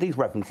 is a lot of these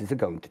references are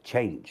going to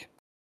change.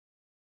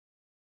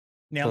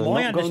 Now, so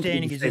my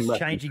understanding is it's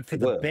changing for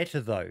the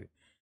better, though,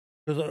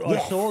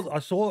 because I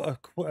saw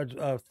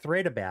a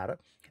thread about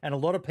it, and a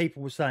lot of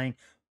people were saying,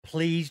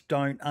 please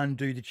don't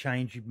undo the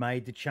change you've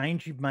made. The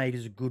change you've made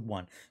is a good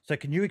one. So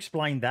can you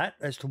explain that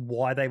as to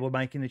why they were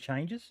making the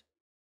changes?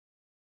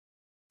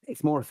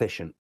 It's more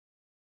efficient.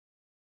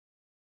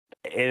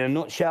 In a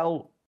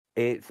nutshell,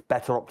 it's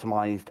better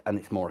optimized and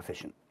it's more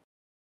efficient.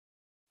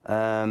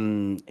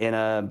 In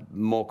a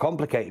more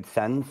complicated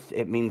sense,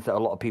 it means that a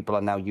lot of people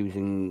are now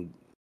using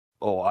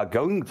or are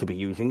going to be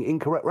using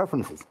incorrect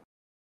references,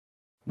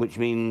 which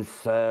means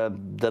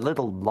the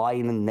little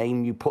line and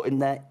name you put in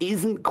there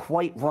isn't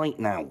quite right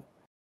now.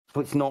 So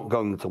it's not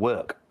going to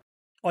work.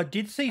 I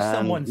did see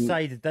someone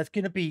say that that's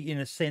going to be, in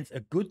a sense,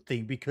 a good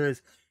thing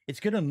because it's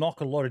going to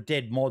knock a lot of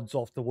dead mods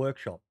off the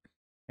workshop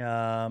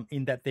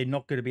in that they're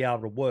not going to be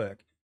able to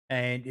work.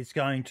 and it's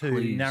going to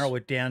Please. narrow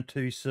it down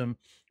to some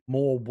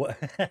more.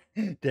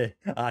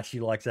 She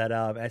likes that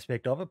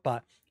aspect of it,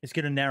 but it's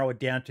going to narrow it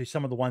down to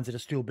some of the ones that are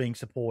still being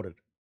supported.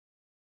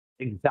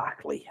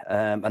 Exactly,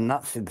 and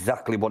that's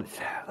exactly what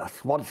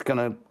it's going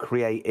to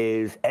create.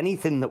 Is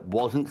anything that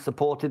wasn't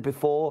supported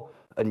before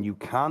and you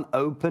can't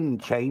open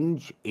and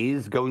change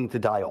is going to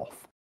die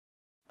off,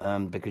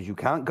 because you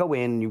can't go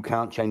in, you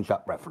can't change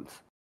that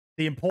reference.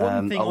 The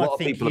important thing, a lot I of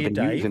think, people here, have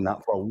been Dave, using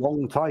that for a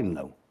long time,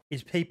 though,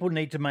 is people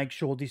need to make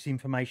sure this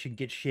information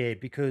gets shared,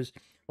 because,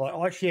 like,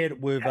 I shared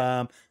it with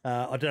I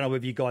don't know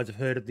if you guys have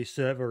heard of this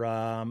server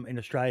in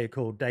Australia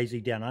called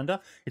DayZ Down Under.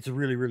 It's a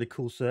really, really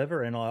cool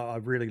server, and I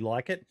really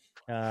like it.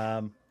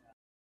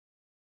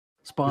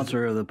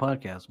 Sponsor of the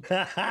podcast.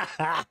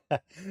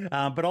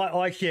 But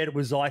I shared it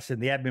with Zyson,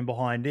 the admin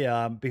behind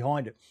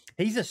it.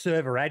 He's a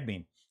server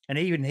admin, and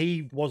even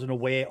he wasn't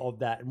aware of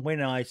that. And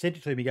when I said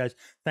it to him, he goes,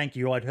 "Thank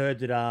you. I'd heard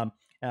that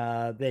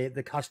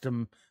the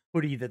custom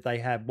hoodie that they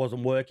have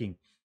wasn't working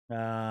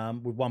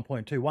with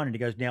 1.21," and he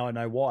goes, "Now I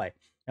know why."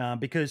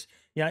 Because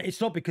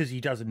it's not because he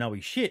doesn't know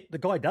his shit. The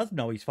guy does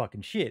know his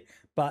fucking shit,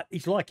 but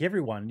he's like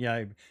everyone.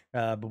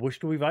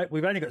 Babushka, we've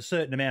only got a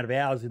certain amount of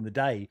hours in the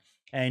day,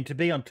 and to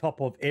be on top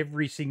of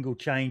every single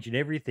change and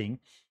everything,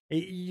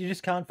 you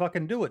just can't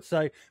fucking do it.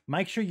 So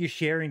make sure you're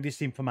sharing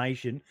this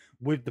information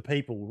with the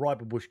people, right,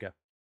 Babushka?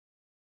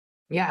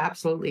 Yeah,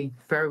 absolutely.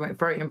 Very,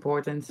 very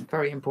important.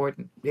 Very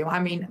important. I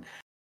mean,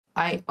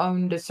 I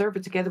own the server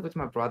together with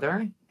my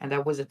brother, and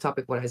that was a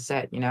topic what I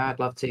said. I'd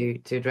love to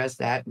address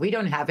that. We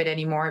don't have it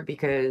anymore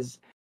because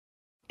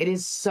it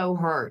is so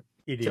hard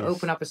to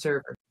open up a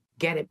server,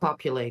 get it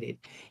populated.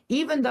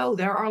 Even though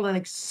there are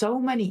like so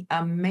many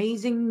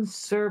amazing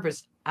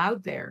servers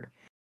out there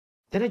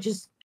that are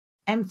just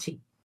empty.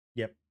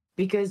 Yep.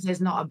 Because there's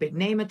not a big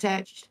name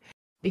attached,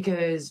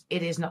 because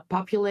it is not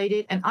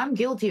populated. And I'm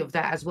guilty of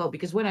that as well,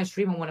 because when I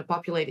stream, I want to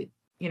populate it,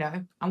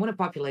 I want a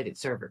populated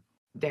server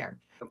there.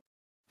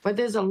 But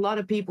there's a lot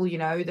of people,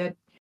 that,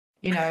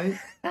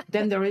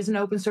 then there is an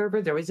open server,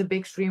 there is a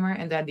big streamer,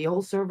 and then the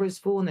whole server is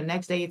full. And the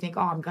next day you think,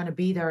 oh, I'm going to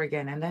be there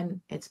again. And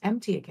then it's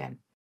empty again.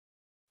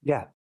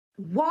 Yeah.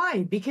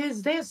 Why?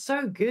 Because they're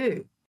so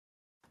good.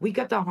 We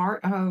got the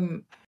heart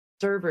home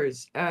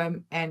servers.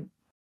 And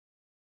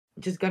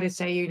just got to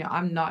say,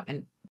 I'm not,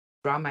 and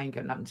drama ain't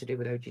got nothing to do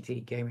with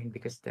OGT gaming,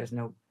 because there's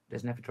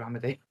never drama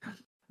there.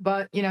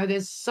 But,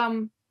 there's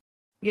some,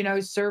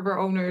 server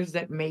owners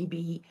that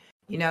maybe,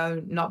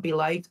 not be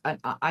liked.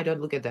 I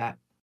don't look at that,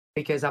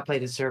 because I play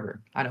the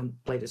server. I don't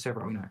play the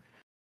server owner.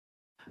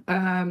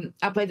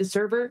 I play the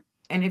server,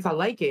 and if I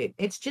like it,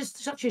 it's just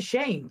such a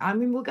shame. I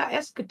mean, we got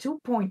Eska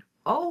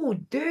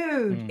 2.0,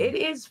 dude. It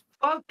is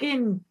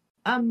fucking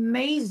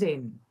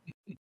amazing.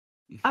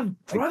 I've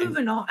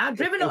driven on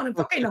a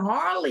fucking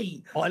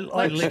Harley. I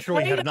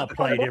literally have not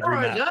played every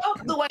map.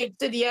 Up the way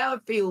to the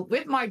outfield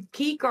with my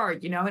key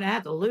card, and I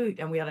had to loot,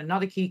 and we had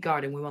another key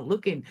card, and we went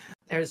looking.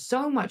 There's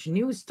so much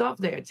new stuff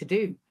there to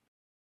do.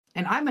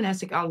 And I'm an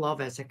Esseker. I love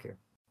Esseker.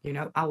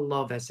 I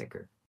love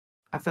Esseker.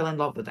 I fell in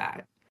love with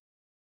that.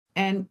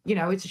 And,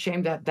 it's a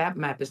shame that that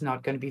map is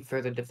not going to be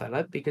further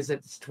developed, because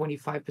it's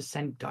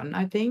 25% done,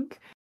 I think.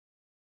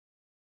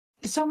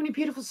 There's so many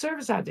beautiful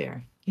servers out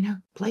there.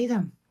 Play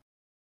them.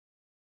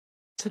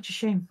 Such a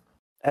shame.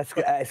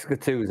 Eska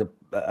 2 is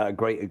a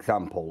great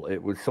example.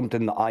 It was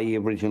something that I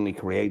originally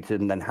created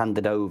and then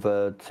handed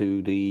over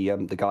to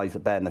the guys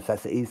at Bare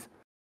Necessities.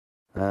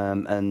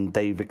 And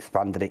they've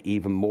expanded it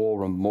even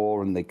more and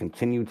more, and they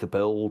continue to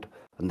build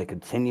and they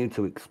continue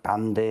to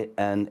expand it.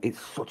 And it's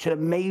such an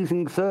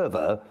amazing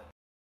server,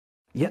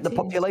 yet the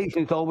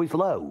population is always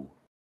low.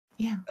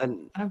 Yeah,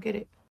 and I don't get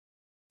it.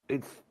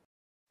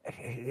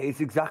 It's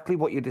exactly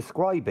what you're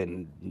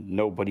describing.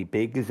 Nobody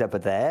big is ever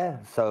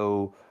there,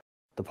 so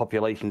the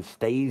population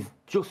stays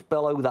just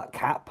below that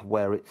cap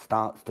where it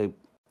starts to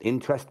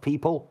interest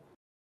people.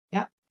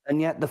 Yeah.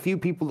 And yet the few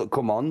people that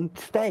come on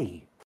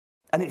stay.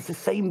 And it's the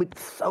same with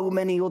so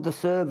many other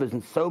servers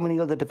and so many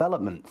other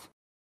developments.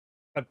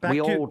 But back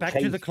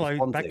to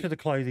the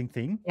clothing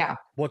thing. Yeah.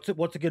 What's it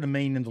going to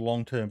mean in the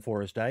long term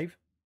for us, Dave?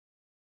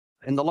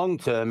 In the long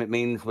term, it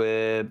means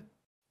we're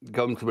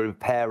going to be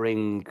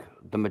repairing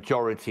the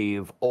majority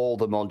of all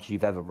the mods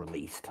you've ever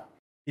released.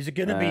 Is it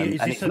going to be?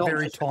 Is this a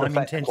very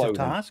time-intensive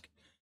task?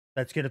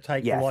 That's going to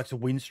take the likes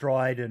of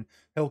Windstride and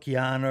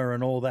Helkiana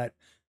and all that.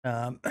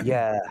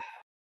 Yeah.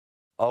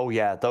 Oh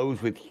yeah,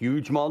 those with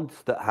huge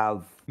mods that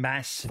have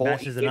Mass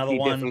is another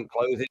one. Different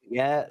clothing.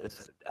 Yeah,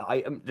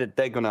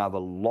 they're going to have a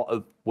lot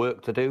of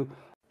work to do,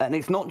 and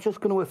it's not just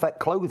going to affect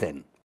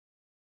clothing.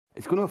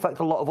 It's going to affect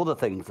a lot of other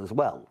things as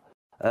well.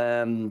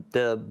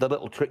 The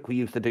little trick we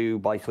used to do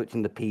by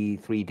switching the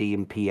P3D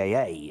and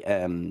PAA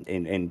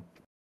in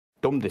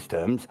dumbest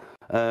terms,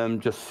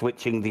 just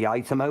switching the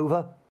item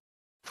over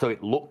so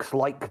it looks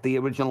like the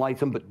original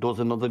item but does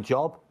another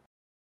job.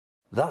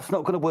 That's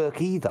not going to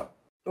work either.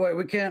 Wait,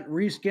 we can't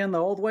reskin the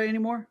old way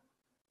anymore?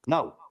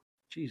 No.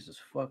 Jesus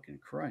fucking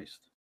Christ.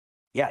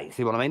 Yeah, you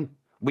see what I mean?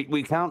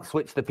 We can't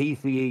switch the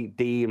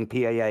P3D and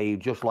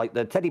PAA just like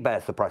the teddy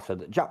bear suppressor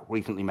that Jack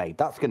recently made.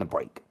 That's going to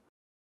break.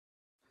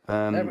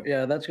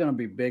 Yeah, that's going to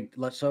be big.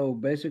 So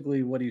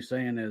basically, what he's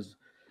saying is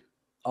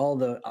all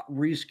the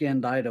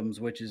reskinned items,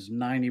 which is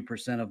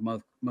 90% of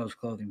most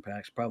clothing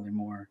packs, probably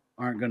more,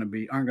 aren't going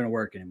to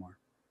work anymore.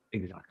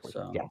 Exactly.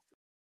 So, yeah.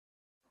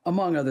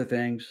 Among other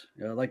things,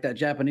 like that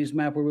Japanese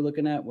map we were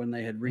looking at when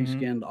they had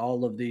reskinned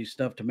all of these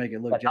stuff to make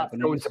it look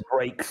Japanese. That's going to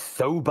break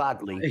so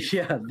badly.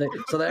 Yeah.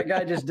 So that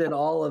guy just did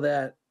all of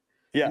that.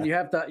 Yeah. And you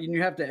have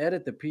to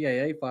edit the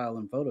PAA file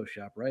in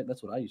Photoshop, right?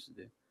 That's what I used to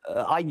do.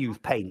 I use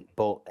Paint,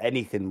 but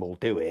anything will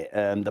do it.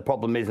 The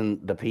problem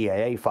isn't the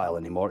PAA file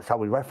anymore; it's how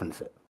we reference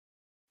it.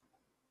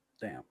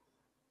 Damn.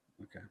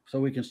 Okay. So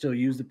we can still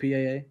use the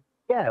PAA?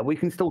 Yeah, we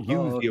can still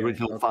use the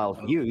original files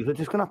we use. We're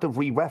just going to have to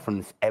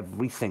re-reference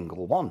every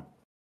single one.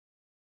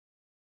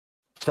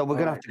 So we're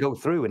going to have to go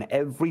through in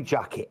every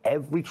jacket,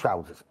 every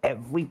trousers,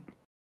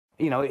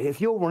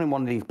 if you're running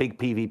one of these big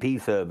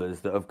PvP servers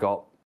that have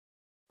got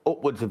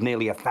upwards of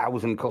nearly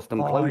 1,000 custom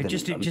clothing.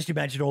 Just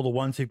imagine all the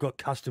ones who've got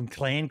custom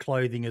clan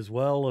clothing as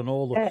well, and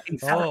all the. Yeah,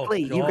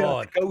 exactly. You're going to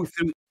have to go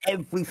through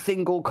every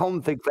single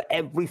config for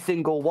every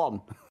single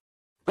one.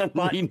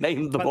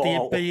 Rename them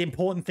all. The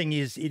important thing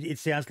is, it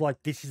sounds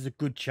like this is a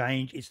good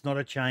change. It's not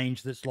a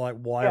change that's like,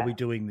 why are we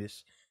doing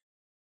this?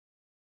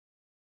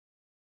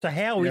 So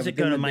how is it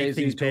going to make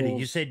things better?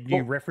 You said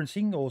new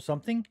referencing or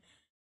something?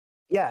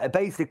 Yeah,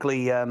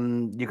 basically, you're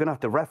going to have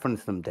to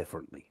reference them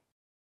differently.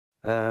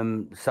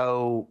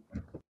 So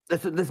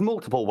there's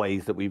multiple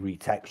ways that we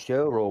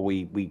retexture or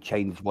we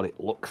change what it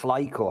looks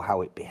like or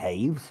how it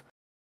behaves.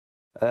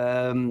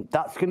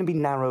 That's going to be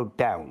narrowed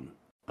down.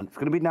 And it's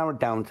going to be narrowed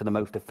down to the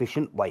most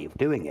efficient way of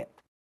doing it.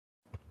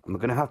 And we're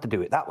going to have to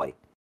do it that way.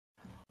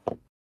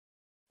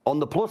 On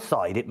the plus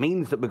side, it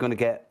means that we're going to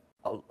get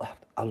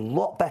a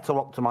lot better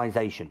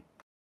optimization.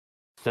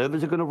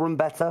 Servers are going to run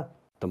better,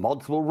 the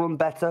mods will run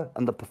better,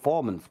 and the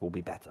performance will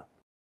be better.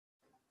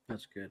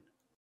 That's good.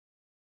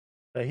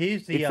 So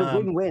here's it's a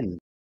win-win.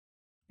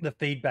 The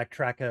feedback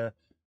tracker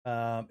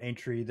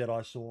entry that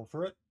I saw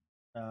for it.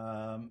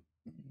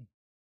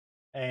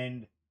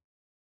 And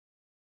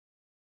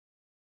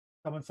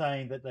someone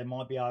saying that they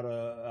might be able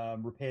to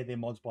repair their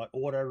mods by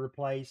auto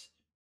replace.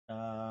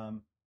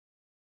 And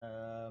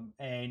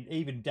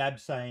even Dab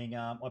saying,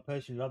 I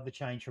personally love the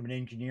change from an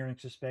engineering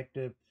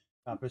perspective.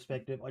 I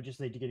just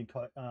need to get in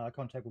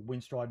contact with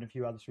Winstride and a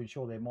few others to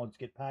ensure their mods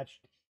get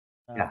patched.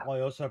 I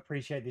also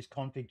appreciate this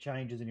config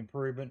change as an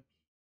improvement.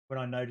 When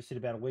I noticed it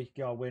about a week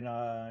ago, I went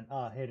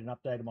ahead and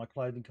updated my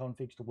clothing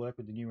configs to work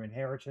with the new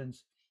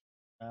inheritance.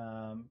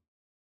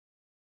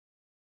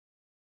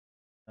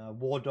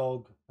 War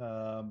Dog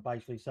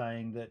basically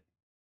saying that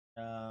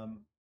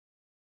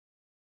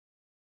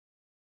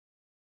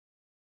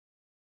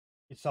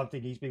it's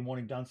something he's been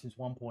wanting done since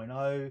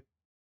 1.0.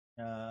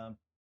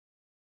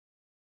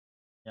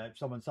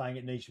 Someone saying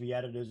it needs to be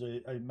added as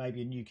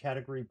maybe a new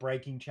category,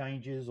 breaking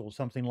changes or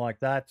something like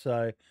that.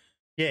 So,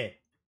 yeah.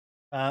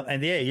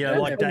 Like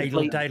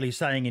Daly's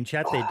saying in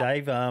chat there,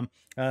 Dave,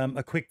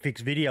 a quick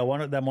fix video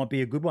on it, that might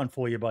be a good one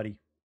for you, buddy.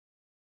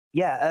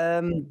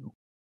 Yeah,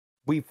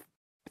 we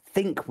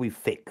think we've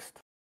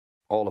fixed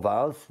all of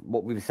ours.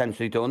 What we've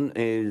essentially done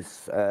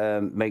is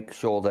make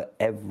sure that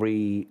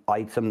every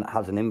item that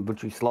has an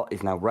inventory slot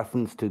is now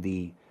referenced to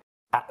the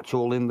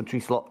actual inventory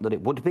slot that it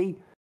would be.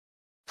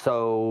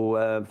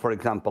 So, for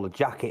example, a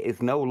jacket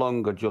is no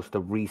longer just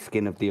a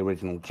reskin of the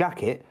original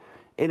jacket.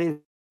 It is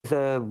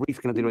a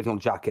reskin of the original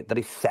jacket that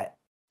is set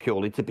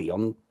purely to be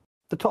on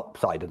the top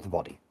side of the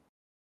body.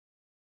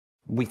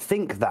 We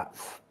think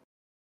that's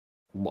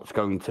what's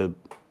going to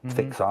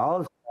fix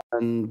ours,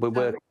 and we're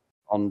working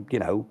on,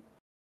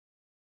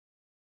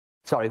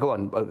 Sorry, go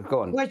on.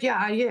 Well,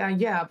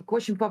 yeah. A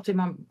question popped in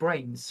my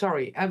brain.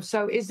 Sorry.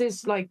 So is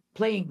this like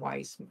playing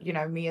wise?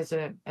 Me as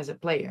a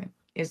player,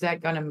 is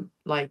that gonna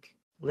like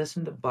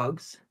listen to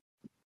bugs?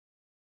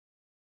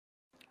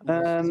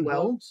 As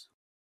well.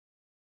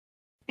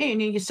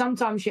 And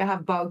sometimes you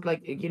have bug,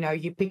 like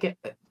you pick it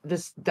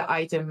the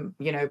item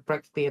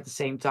practically at the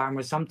same time,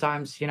 or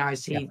sometimes I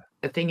see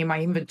a thing in my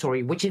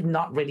inventory which is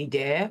not really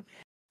there,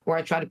 or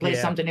I try to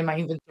place something in my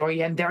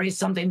inventory and there is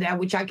something there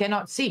which I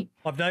cannot see.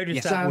 I've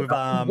noticed that with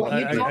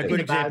a good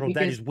example of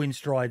that is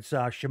Winstride's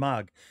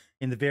Shamag.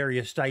 In the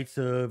various states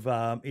of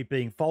it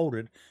being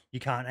folded, you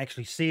can't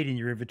actually see it in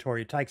your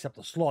inventory. It takes up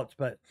the slots,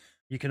 but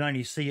you can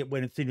only see it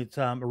when it's in its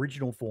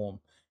original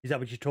form. Is that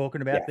what you're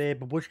talking about there,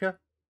 Babushka?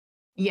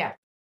 Yeah.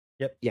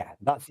 Yep. Yeah,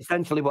 that's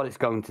essentially what it's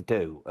going to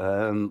do.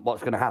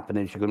 What's going to happen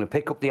is you're going to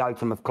pick up the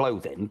item of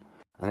clothing,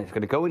 and it's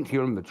going to go into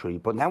your inventory,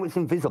 but now it's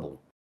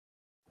invisible,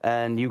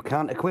 and you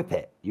can't equip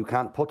it. You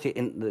can't put it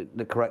in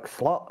the correct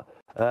slot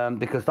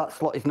because that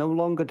slot is no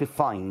longer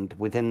defined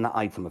within that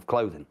item of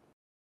clothing.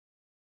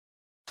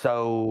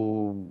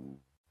 So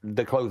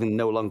the clothing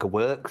no longer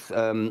works.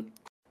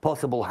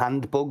 Possible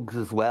hand bugs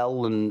as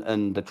well,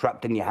 and the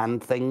trapped in your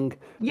hand thing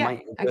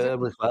might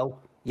occur as well.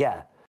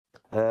 Yeah.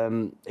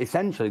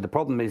 Essentially, the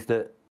problem is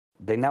that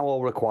they now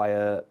all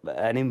require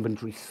an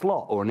inventory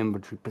slot or an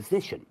inventory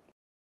position.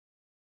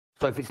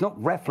 So if it's not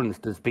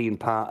referenced as being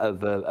part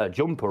of a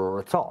jumper or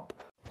a top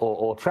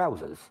or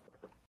trousers,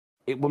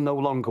 it will no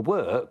longer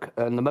work.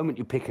 And the moment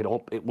you pick it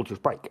up, it will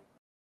just break.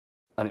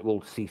 And it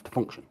will cease to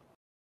function.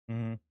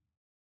 Mm-hmm.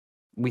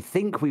 We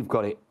think we've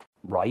got it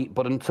right,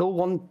 but until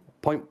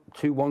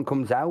 1.21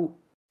 comes out,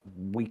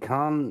 we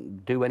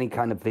can't do any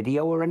kind of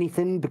video or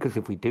anything, because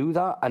if we do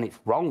that and it's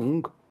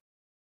wrong,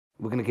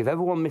 we're going to give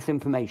everyone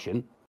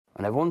misinformation,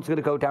 and everyone's going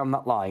to go down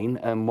that line,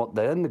 and what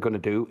then they're going to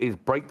do is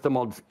break the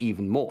mods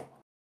even more.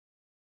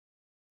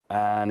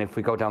 And if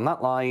we go down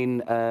that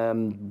line,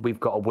 we've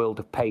got a world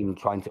of pain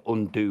trying to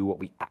undo what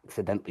we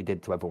accidentally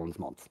did to everyone's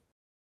mods.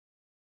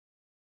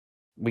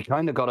 We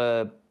kind of got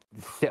to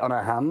sit on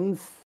our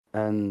hands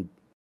and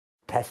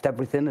test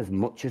everything as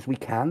much as we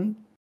can.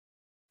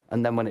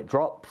 And then when it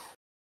drops,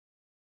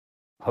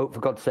 hope for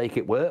God's sake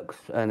it works.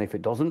 And if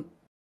it doesn't,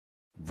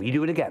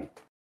 redo it again.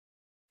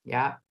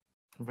 Yeah.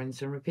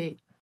 Rinse and repeat.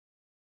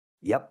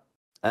 Yep.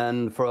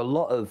 And for a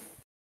lot of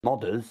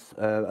modders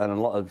and a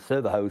lot of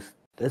server hosts,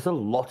 there's a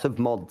lot of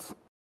mods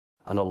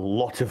and a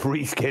lot of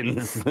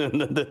reskins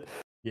that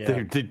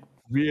they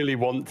really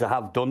want to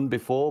have done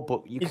before,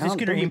 but you can't. Is this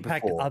going to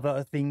impact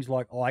other things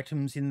like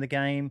items in the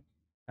game,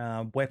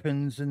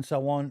 weapons and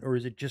so on, or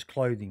is it just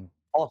clothing?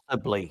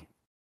 Possibly.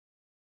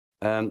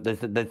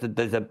 There's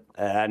a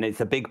and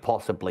it's a big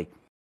possibly.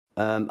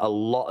 A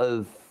lot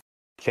of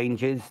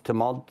changes to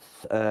mods,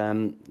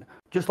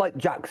 just like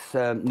Jack's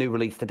new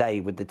release today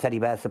with the teddy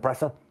bear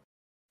suppressor,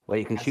 where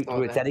you can shoot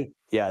through a teddy.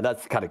 Yeah,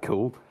 that's kind of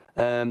cool.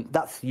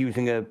 That's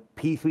using a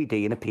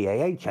P3D and a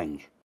PAA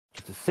change.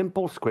 Just a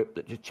simple script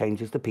that just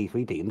changes the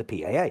P3D and the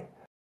PAA.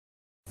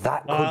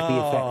 That could be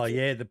effective. Oh,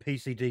 yeah, the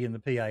PCD and the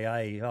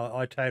PAA.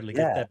 I totally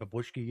get that,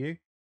 Babushka, you?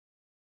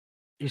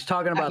 He's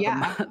talking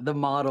about the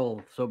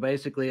model. So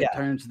basically it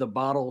turns the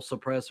bottle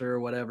suppressor or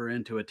whatever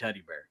into a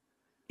teddy bear.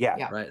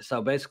 Yeah. Right.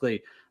 So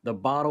basically the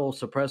bottle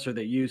suppressor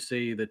that you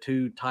see, the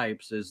two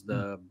types, is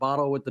the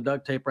bottle with the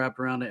duct tape wrapped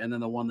around it, and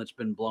then the one that's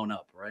been blown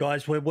up, right?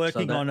 Guys, we're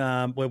working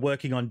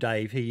on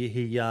Dave.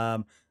 He's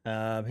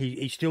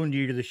still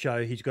new to the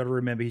show. He's got to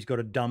remember he's got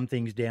to dumb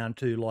things down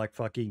to like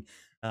fucking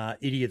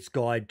Idiot's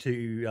Guide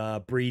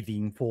to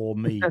Breathing for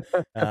me.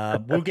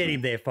 We'll get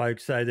him there,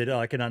 folks, so that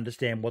I can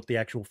understand what the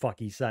actual fuck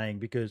he's saying,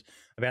 because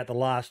about the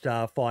last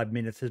 5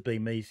 minutes has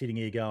been me sitting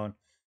here going,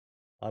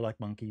 I like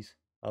monkeys.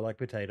 I like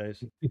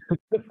potatoes.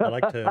 I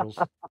like turtles.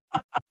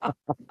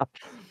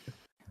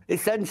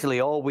 Essentially,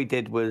 all we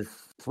did was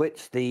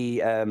switch the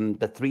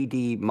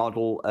 3D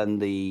model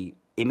and the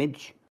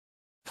image,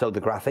 so the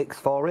graphics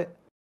for it.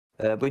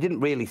 We didn't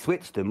really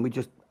switch them. We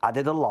just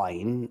added a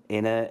line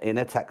in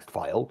a text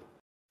file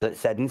that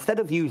said, instead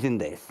of using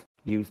this,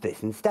 use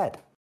this instead.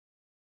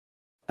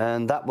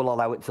 And that will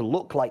allow it to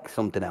look like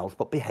something else,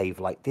 but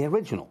behave like the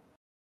original.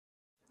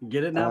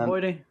 Get it now,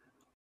 Boydie?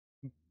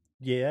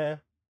 Yeah.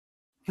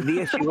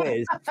 The issue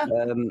is,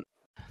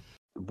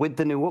 with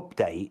the new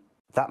update,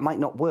 that might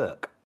not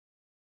work,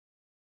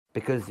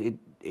 because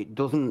it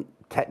doesn't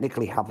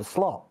technically have a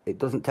slot. It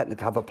doesn't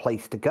technically have a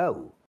place to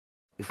go.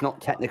 It's not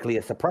technically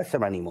a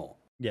suppressor anymore.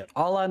 Yeah.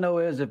 All I know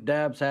is if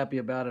Dab's happy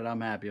about it,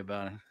 I'm happy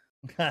about it.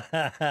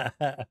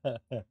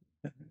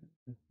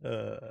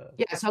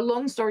 Yeah, so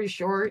long story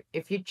short,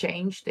 if you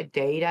change the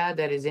data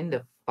that is in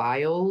the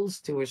files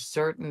to a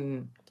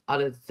certain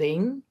other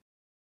thing,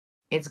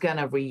 it's going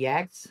to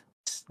react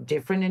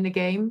different in the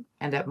game,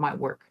 and that might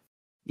work.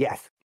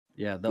 Yes.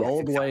 Yeah, the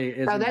old way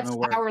isn't so that's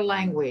work. Our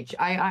language.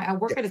 I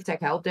work at a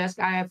tech help desk.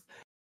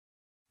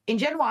 In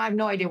general, I have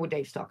no idea what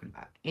Dave's talking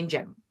about. In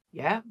general,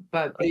 yeah,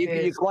 but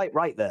you're quite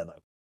right there,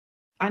 though.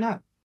 I know.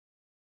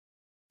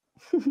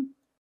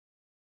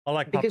 I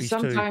like because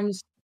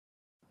sometimes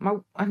my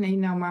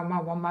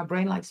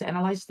brain likes to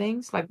analyze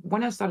things. Like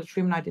when I started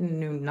streaming, I didn't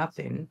know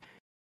nothing.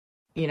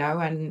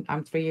 And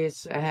I'm 3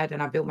 years ahead,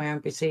 and I built my own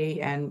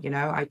PC, and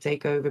I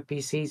take over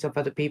PCs of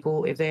other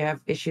people if they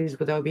have issues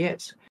with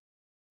OBS.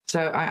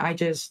 So I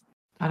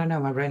don't know.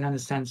 My brain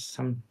understands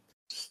some.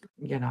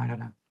 I don't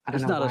know.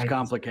 It's not as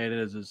complicated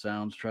as it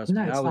sounds. Trust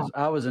me.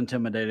 I was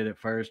intimidated at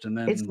first, and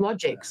then it's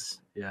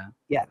logics. Yeah.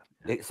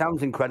 It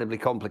sounds incredibly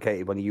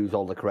complicated when you use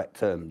all the correct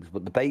terms,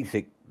 but the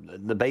basic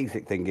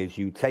thing is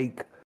you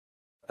take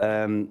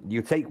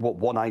what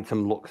one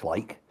item looks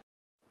like,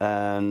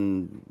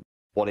 and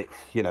what it's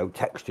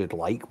textured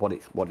like, what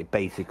it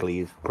basically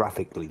is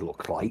graphically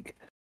looks like.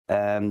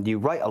 You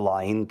write a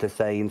line to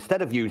say,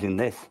 instead of using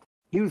this,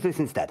 use this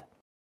instead.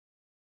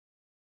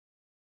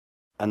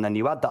 And then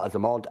you add that as a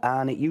mod,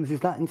 and it uses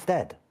that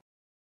instead.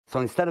 So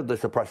instead of the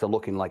suppressor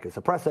looking like a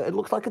suppressor, it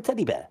looks like a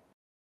teddy bear.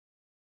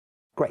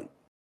 Great.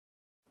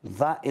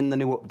 That in the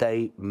new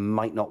update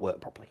might not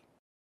work properly.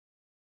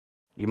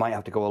 You might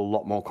have to go a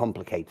lot more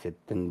complicated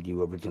than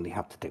you originally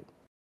had to do.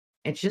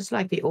 It's just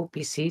like the old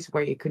PCs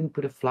where you couldn't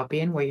put a floppy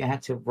in, where you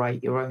had to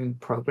write your own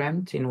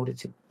program in order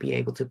to be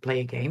able to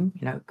play a game.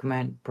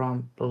 Command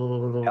prompt, blah,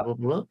 blah, blah, blah,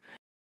 blah.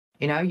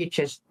 You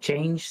just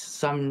change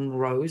some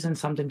rows and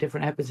something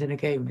different happens in a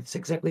game. It's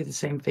exactly the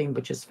same thing,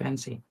 but just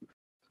fancy.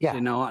 Yeah. See,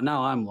 now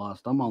I'm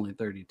lost. I'm only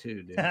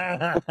 32, dude.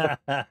 Are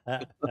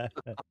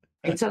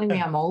you telling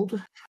me I'm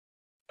old?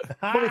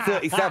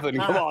 37,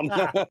 come on.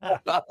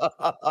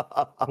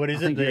 What is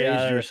I think it? you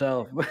aged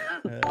yourself.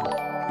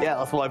 Yeah,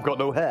 that's why I've got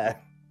no hair.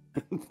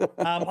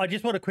 I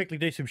just want to quickly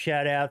do some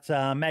shout outs.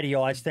 Matty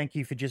Ice, thank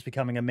you for just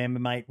becoming a member,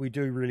 mate. We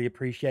do really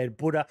appreciate it.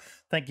 Buddha,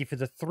 thank you for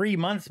the 3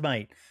 months,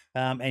 mate.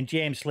 And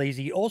Jam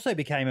Sleazy also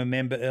became a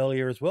member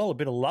earlier as well. A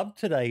bit of love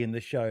today in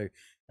the show.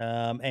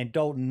 And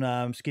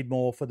Dalton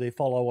Skidmore for the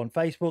follow on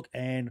Facebook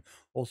and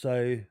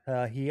also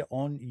here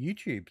on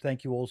YouTube.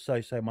 Thank you all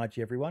so much,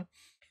 everyone.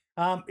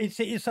 So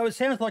it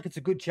sounds like it's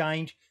a good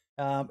change.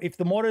 If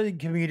the modding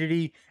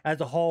community as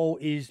a whole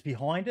is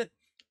behind it,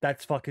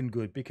 that's fucking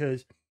good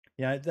because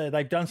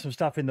they've done some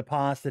stuff in the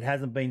past that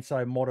hasn't been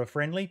so modder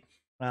friendly.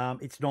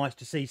 It's nice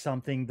to see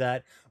something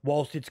that,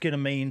 whilst it's going to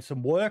mean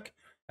some work,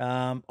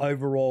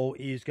 overall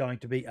is going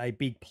to be a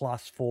big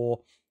plus for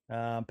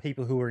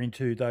people who are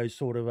into those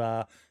sort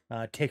of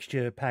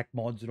texture pack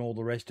mods and all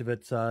the rest of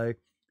it. So,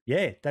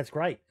 yeah, that's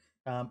great.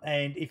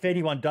 And if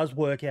anyone does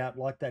work out,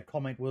 like that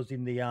comment was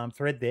in the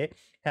thread there,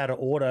 how to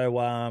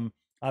auto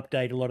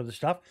update a lot of the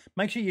stuff,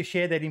 make sure you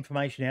share that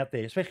information out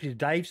there, especially to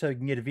Dave, so he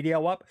can get a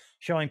video up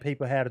showing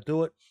people how to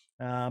do it.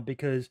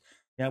 Because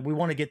we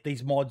want to get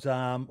these mods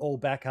all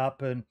back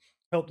up and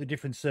help the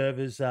different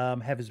servers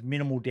have as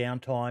minimal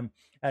downtime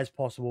as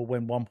possible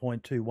when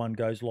 1.21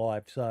 goes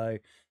live. So,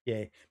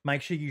 yeah,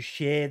 make sure you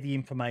share the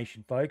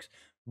information, folks,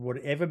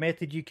 whatever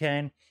method you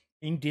can,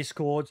 in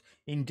Discords,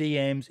 in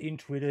DMs, in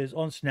Twitters,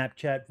 on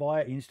Snapchat,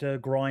 via Insta,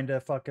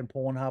 Grindr, fucking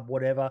Pornhub,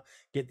 whatever.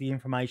 Get the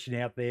information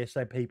out there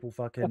so people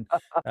fucking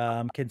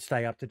can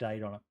stay up to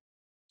date on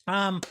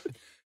it.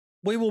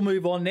 We will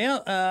move on now.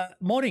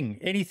 Modding.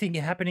 Anything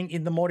happening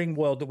in the modding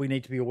world that we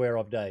need to be aware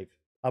of, Dave,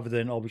 other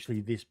than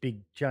obviously this big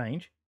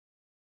change?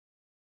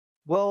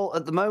 Well,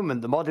 at the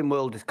moment, the modding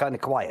world is kind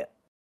of quiet.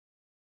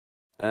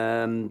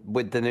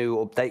 With the new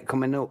update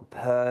coming up,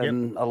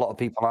 a lot of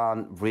people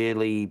aren't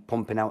really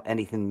pumping out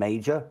anything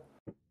major.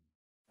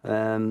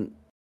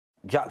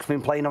 Jack's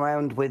been playing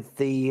around with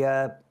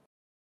the,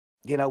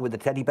 with the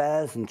teddy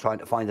bears and trying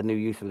to find a new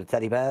use for the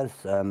teddy bears,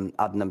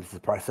 adding them to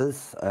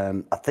suppressors.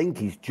 I think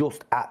he's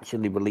just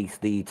actually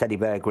released the teddy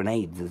bear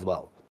grenades as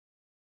well,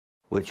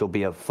 which will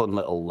be a fun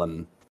little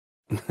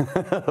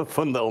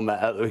fun little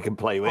meta that we can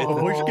play with.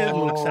 Babushka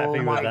looks happy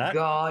with that.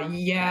 Oh my god,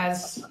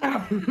 yes.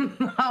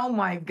 Oh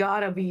my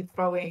god, I'll be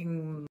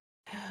throwing.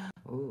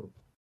 Ooh.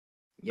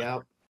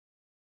 Yep.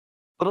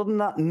 But other than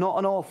that, not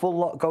an awful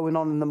lot going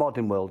on in the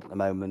modding world at the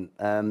moment.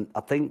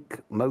 I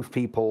think most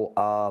people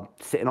are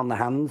sitting on their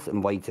hands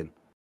and waiting.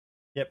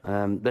 Yep.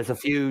 There's a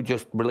few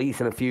just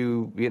releasing a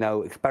few,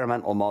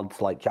 experimental mods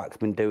like Jack's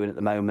been doing at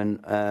the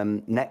moment.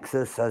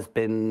 Nexus has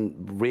been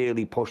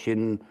really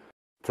pushing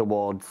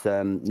towards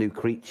new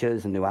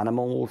creatures and new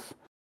animals.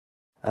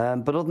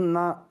 But other than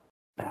that,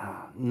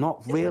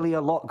 not really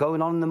a lot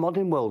going on in the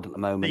modding world at the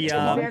moment.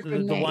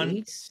 The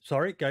one.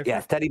 Sorry, go for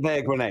Yes, it. teddy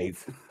bear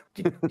grenades.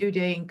 Do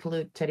they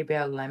include teddy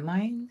bear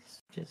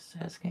landmines? Just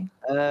asking.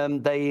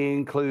 They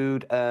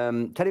include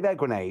teddy bear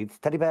grenades,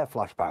 teddy bear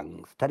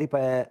flashbangs, teddy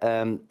bear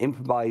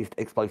improvised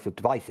explosive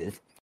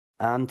devices,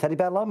 and teddy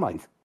bear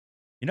landmines.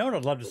 You know what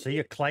I'd love to see?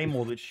 A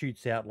claymore that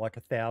shoots out like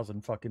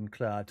 1,000 fucking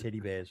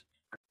teddy bears.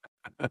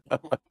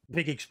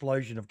 Big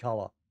explosion of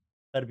color.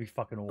 That'd be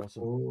fucking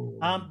awesome.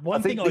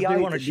 One thing I do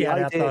want to shout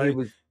out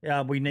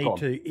though, we need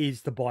to,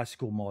 is the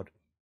bicycle mod.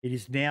 It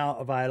is now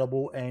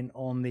available and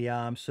on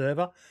the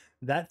server.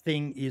 That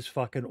thing is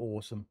fucking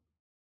awesome.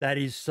 That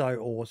is so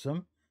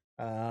awesome.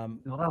 Not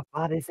how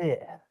bad is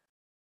it?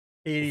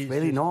 It's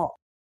really not.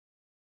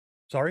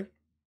 Sorry?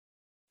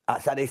 I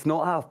said it's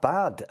not half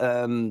bad.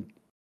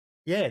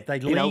 Yeah, they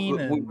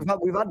lean.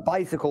 We've had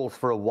bicycles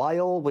for a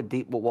while with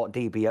what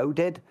DBO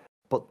did,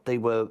 but they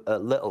were a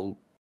little,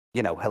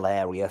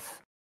 hilarious,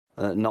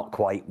 not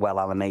quite well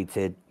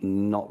animated,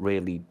 not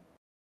really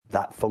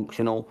that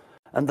functional.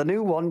 And the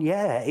new one,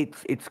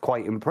 it's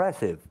quite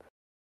impressive.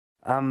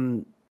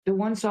 The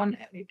ones on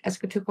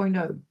Eska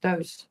 2.0,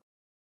 those.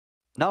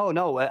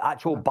 No,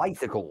 actual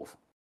bicycles.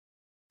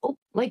 Oh,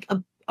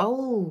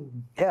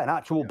 Yeah, an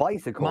actual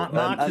bicycle.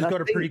 Mark has got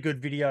a pretty good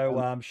video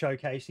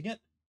showcasing it.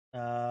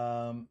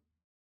 But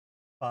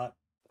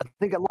I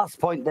think at last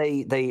point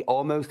they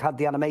almost had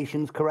the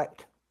animations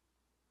correct.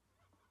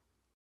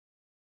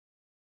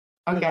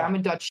 Okay, I'm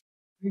in Dutch.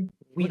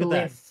 We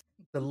live.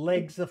 The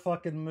legs are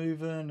fucking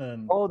moving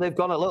and. Oh, they've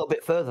gone a little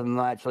bit further than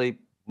actually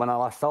when I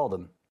last saw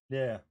them.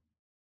 Yeah.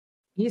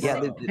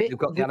 They've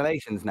got the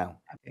animations now.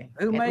 Okay.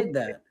 Who made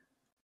that?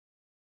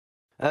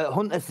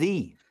 Hunter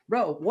Z.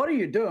 Bro, what are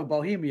you doing,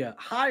 Bohemia?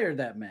 Hire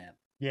that man.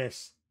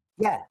 Yes.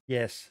 Yeah.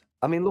 Yes.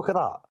 I mean, look at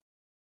that.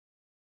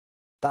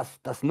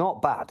 That's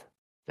not bad.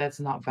 That's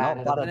not bad.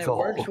 Not bad And at it all.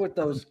 works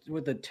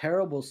with the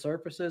terrible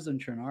surfaces and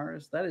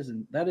Trinaris. That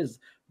is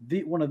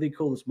one of the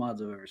coolest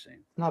mods I've ever seen.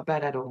 Not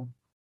bad at all.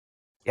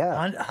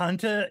 Yeah.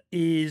 Hunter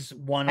is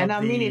one of and the.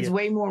 I mean, it's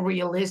way more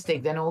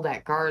realistic than all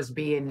that cars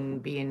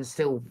being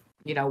still,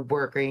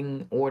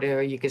 working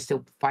order. You can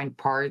still find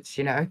parts,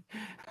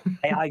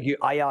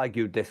 I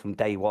argued this from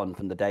day one,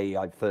 from the day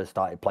I first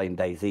started playing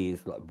DayZ.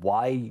 Is like,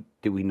 why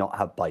do we not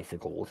have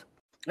bicycles?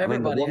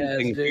 Everybody I mean, the one has,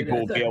 thing dude. people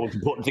will be able to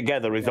put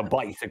together is a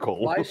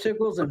bicycle.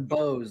 Bicycles and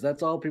bows.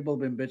 That's all people have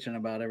been bitching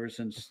about ever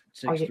since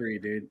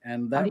 6.3, dude.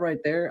 And that right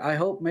there, I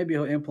hope maybe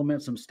he'll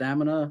implement some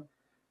stamina.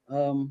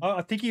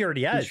 I think he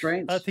already has.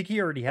 Constraints. I think he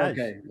already has.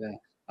 Okay, yeah.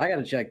 I got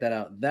to check that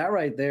out. That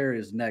right there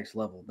is next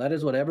level. That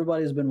is what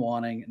everybody's been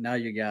wanting. Now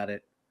you got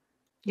it.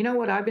 You know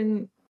what I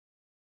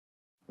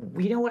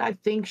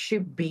think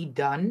should be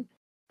done,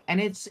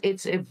 and it's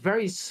a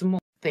very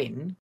small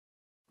thing,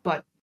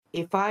 but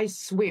if I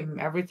swim,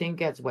 everything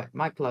gets wet.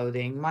 My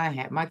clothing, my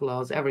hat, my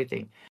gloves,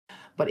 everything.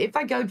 But if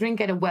I go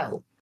drink at a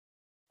well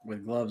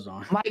with gloves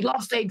on, my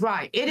gloves stay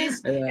dry. It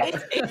is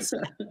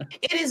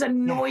it is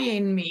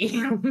annoying me.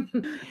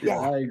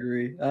 Yeah, I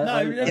agree.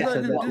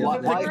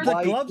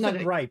 The gloves are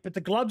great, but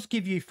the gloves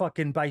give you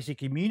fucking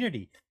basic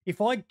immunity.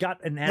 If I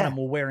gut an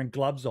animal wearing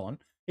gloves on,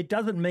 it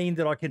doesn't mean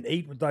that I can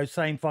eat with those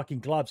same fucking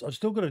gloves. I've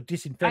still got to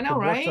disinfect and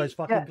wash those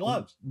fucking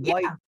gloves.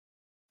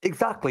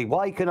 Exactly.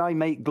 Why can I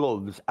make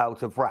gloves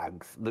out of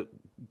rags that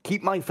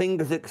keep my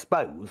fingers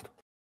exposed,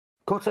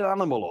 cut an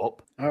animal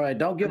up? All right,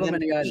 don't give them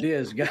any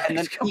ideas, guys.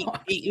 And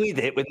eat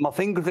it with my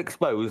fingers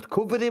exposed,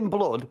 covered in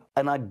blood,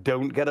 and I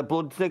don't get a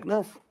blood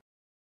sickness?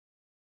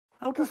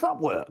 How does that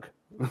work?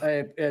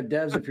 Hey,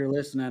 Devs, if you're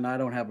listening, I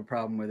don't have a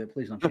problem with it.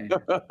 Please don't change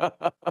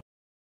it.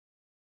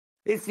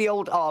 It's the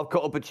old, I've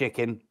cut up a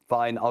chicken.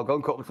 Fine, I'll go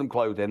and cut up some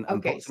clothing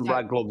and put some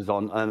rag gloves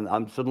on, and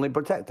I'm suddenly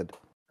protected.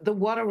 The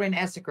water in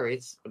Essaker,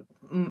 it's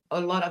a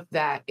lot of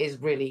that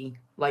is really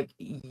like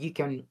you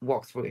can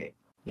walk through it.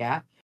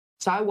 Yeah.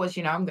 So I was,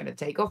 I'm going to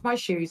take off my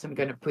shoes. I'm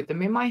going to put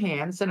them in my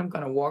hands and I'm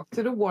going to walk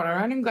to the water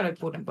and I'm going to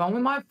put them on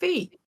with my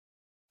feet.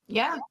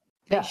 Yeah.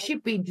 They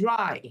should be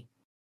dry.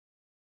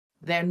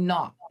 They're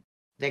not.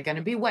 They're going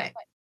to be wet.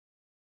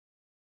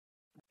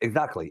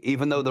 Exactly.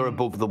 Even though they're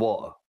above the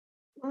water.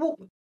 Well,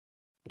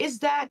 is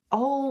that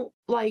whole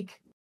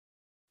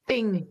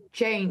thing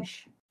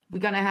change we're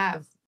going to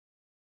have?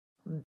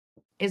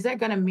 Is that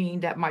going to mean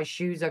that my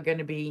shoes are going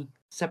to be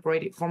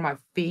separated from my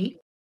feet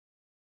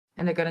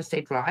and they're going to stay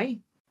dry?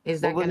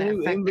 Is that going to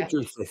affect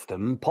inventory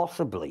system?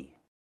 Possibly.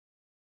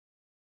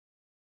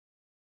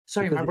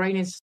 Sorry, because my brain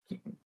is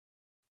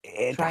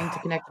trying to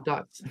connect the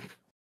dots.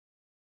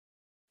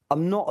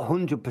 I'm not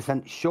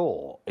 100%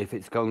 sure if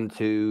it's going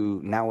to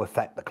now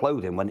affect the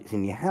clothing when it's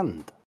in your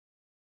hand.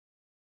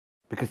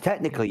 Because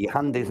technically your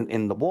hand isn't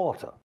in the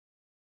water.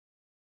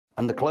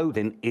 And the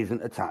clothing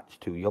isn't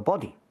attached to your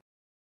body.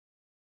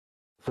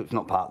 So it's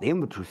not part of the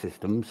inventory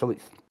system, so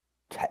it's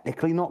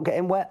technically not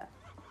getting wet.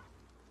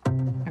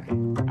 Okay.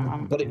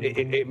 But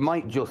it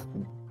might just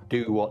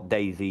do what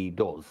DayZ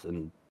does.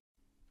 And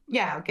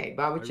yeah, okay.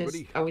 But I was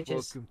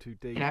just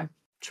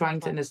trying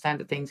to understand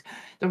the things.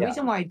 The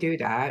reason why I do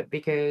that,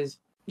 because,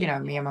 me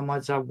and my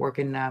mods are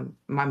working,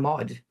 my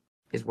mod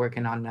is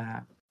working on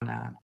a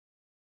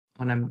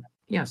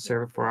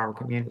server for our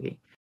community.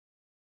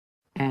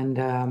 And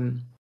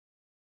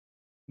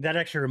that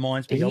actually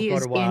reminds me,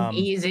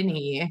 he is in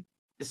here.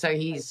 So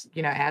he's,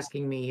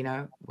 asking me,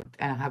 how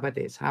about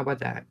this? How about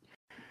that?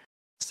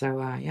 So,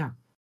 yeah.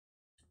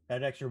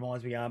 That actually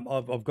reminds me,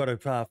 I've got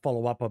to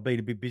follow up. I've been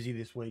a bit busy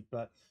this week,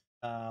 but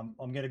I'm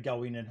going to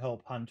go in and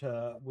help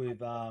Hunter with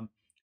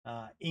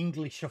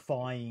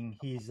Englishifying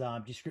his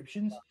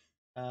descriptions.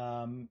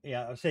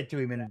 I said to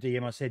him in a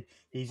DM, I said,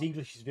 his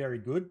English is very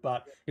good,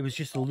 but it was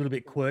just a little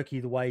bit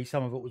quirky the way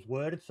some of it was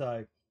worded.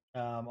 So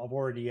I've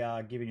already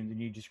given him the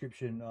new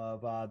description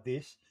of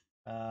this.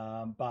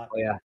 But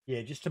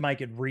just to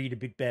make it read a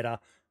bit better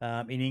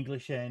in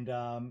English, and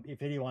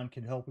if anyone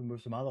can help him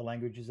with some other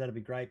languages, that'd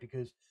be great,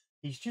 because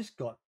he's just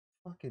got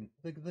fucking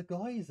the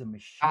guy is a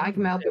machine. I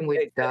can help him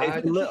with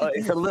that.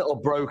 It's a little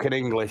broken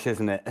English,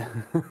 isn't it?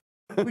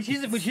 which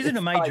isn't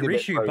a major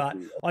issue, but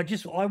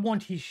I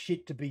want his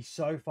shit to be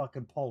so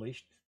fucking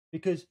polished,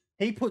 because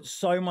he puts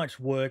so much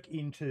work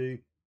into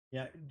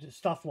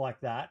stuff like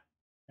that.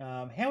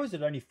 How is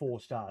it only 4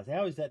 stars?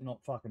 How is that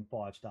not fucking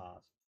 5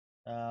 stars?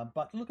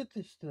 But look at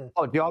this. Do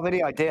you have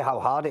any idea how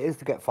hard it is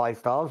to get 5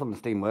 stars on the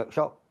Steam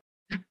Workshop?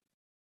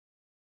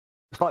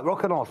 It's like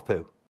rock and horse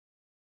poo.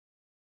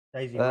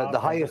 The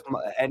highest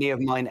any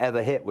of mine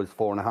ever hit was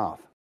 4.5.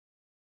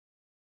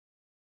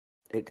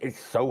 It's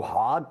so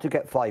hard to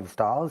get 5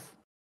 stars.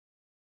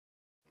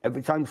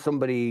 Every time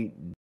somebody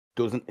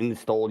doesn't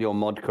install your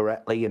mod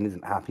correctly and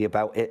isn't happy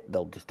about it,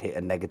 they'll just hit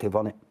a negative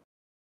on it.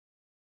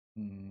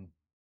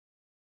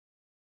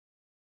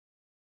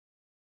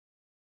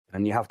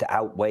 And you have to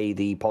outweigh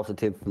the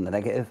positive from the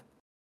negative.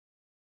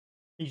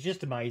 He's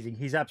just amazing.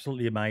 He's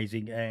absolutely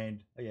amazing, and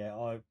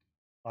I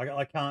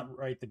can't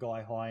rate the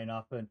guy high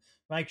enough. And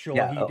make sure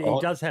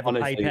he does have a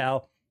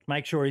PayPal.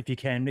 Make sure if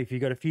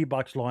you've got a few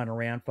bucks lying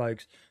around,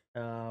 folks.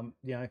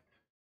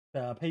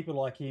 People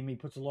like him, he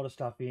puts a lot of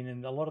stuff in,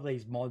 and a lot of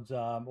these mods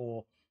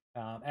or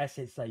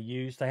assets they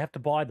use, they have to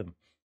buy them,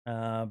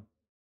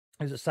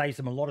 as it saves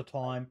them a lot of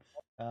time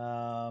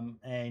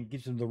and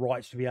gives them the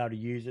rights to be able to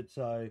use it.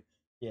 So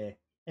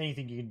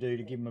anything you can do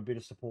to give them a bit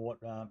of support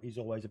is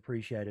always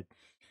appreciated.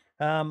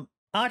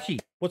 Archie,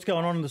 what's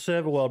going on in the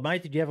server world,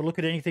 mate? Did you have a look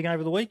at anything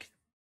over the week?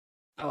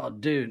 Oh,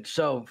 dude.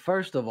 So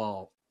first of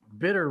all,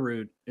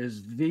 Bitterroot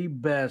is the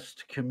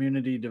best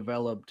community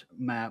developed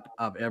map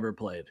I've ever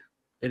played.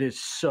 It is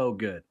so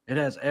good. It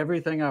has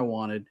everything I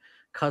wanted,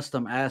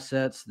 custom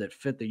assets that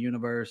fit the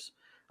universe,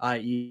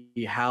 i.e.,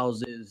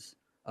 houses,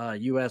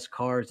 U.S.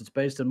 cars. It's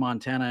based in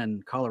Montana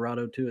and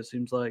Colorado too. It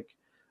seems like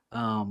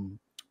um,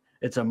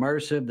 it's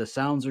immersive. The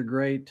sounds are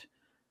great.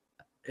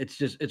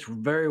 It's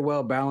very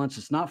well balanced.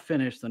 It's not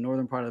finished. The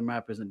northern part of the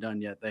map isn't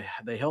done yet.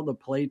 They held a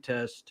play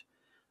test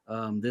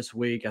this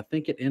week. I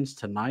think it ends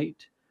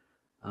tonight.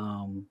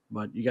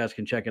 But you guys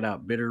can check it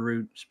out.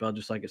 Bitterroot, spelled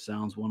just like it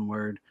sounds, one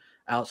word.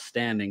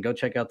 Outstanding. Go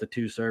check out the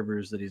 2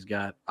 servers that he's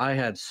got. I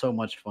had so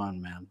much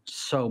fun, man.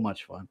 So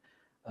much fun.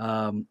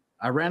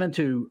 I ran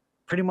into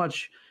pretty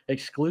much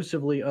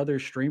exclusively other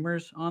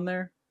streamers on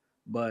there,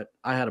 but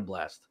I had a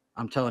blast.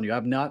 I'm telling you,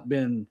 I've not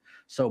been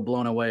so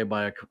blown away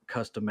by a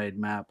custom made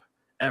map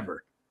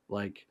ever.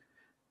 Like,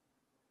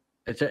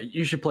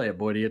 you should play it,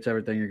 Boydie. It's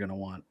everything you're going to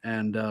want.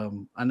 And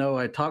I know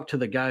I talked to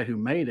the guy who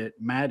made it,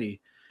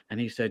 Maddie, and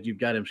he said you've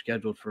got him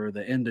scheduled for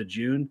the end of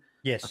June.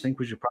 Yes. I think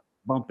we should probably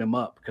bump him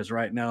up because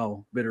right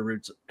now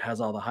Bitterroots has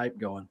all the hype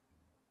going.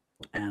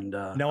 And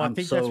no, I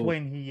think that's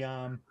when he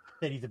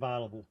said he's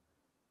available.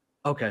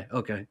 Okay.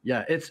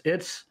 Yeah, it's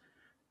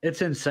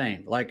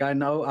insane. Like, I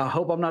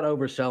hope I'm not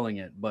overselling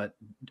it, but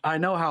I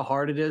know how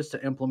hard it is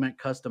to implement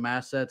custom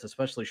assets,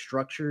 especially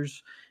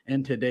structures,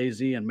 into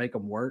DayZ and make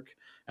them work.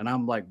 And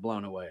I'm like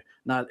blown away.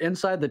 Now,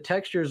 inside the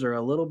textures are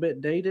a little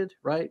bit dated,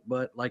 right?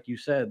 But like you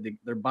said,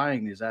 they're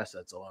buying these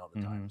assets a lot of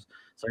the times.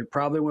 So I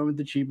probably went with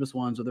the cheapest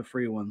ones or the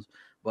free ones.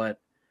 But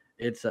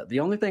it's the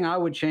only thing I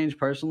would change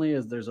personally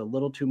is there's a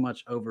little too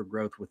much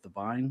overgrowth with the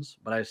vines.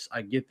 But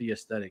I get the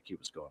aesthetic he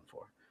was going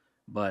for.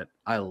 But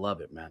I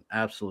love it, man.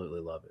 Absolutely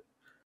love it.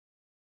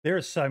 There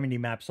are so many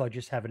maps I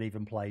just haven't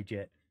even played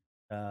yet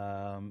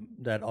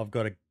that I've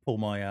got to pull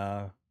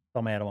my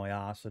thumb out of my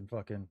ass and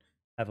fucking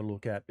have a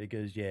look at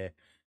because,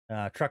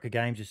 Trucker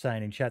Games is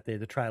saying in chat there,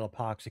 the trailer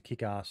parks are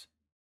kick-ass.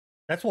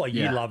 That's why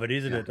you love it,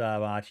 isn't it,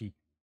 Archie?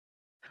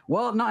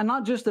 Well,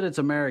 not just that it's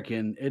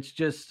American. It's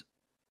just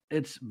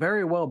it's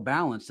very well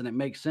balanced and it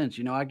makes sense.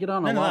 You know, I get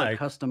on a lot of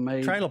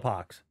custom-made trailer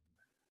parks.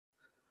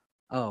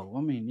 Oh,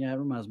 I mean, yeah, it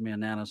reminds me of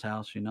Nana's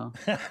house, you know.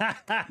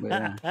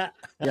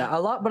 A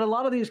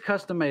lot of these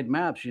custom-made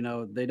maps, you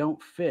know, they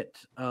don't fit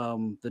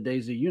the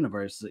DayZ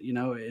universe. You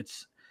know,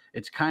 it's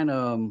kind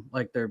of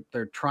like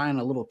they're trying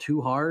a little too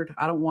hard.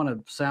 I don't want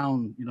to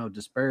sound, you know,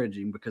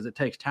 disparaging because it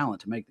takes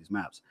talent to make these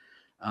maps,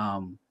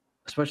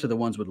 especially the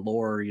ones with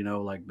lore, you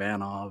know, like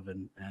Banov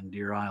and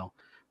Deer Isle.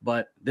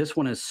 But this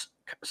one is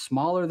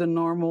smaller than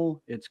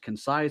normal. It's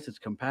concise. It's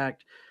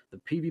compact. The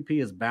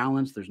PvP is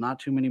balanced. There's not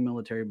too many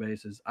military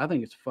bases. I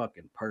think it's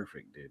fucking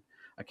perfect, dude.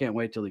 I can't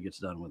wait till he gets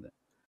done with it.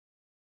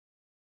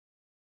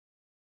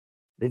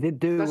 They did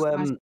do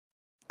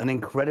an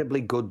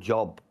incredibly good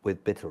job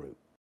with Bitterroot.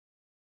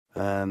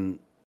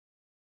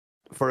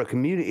 For a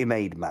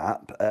community-made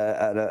map,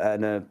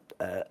 and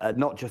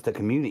not just a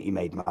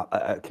community-made map,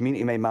 a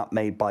community-made map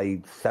made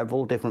by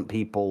several different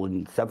people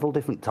in several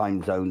different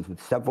time zones with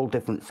several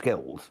different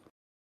skills,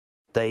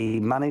 they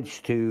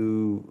managed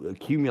to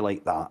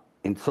accumulate that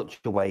in such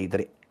a way that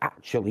it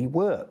actually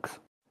works.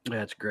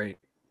 Yeah, it's great.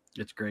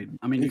 It's great.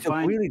 I mean, it's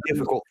a really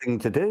difficult thing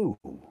to do.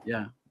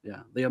 Yeah.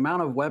 The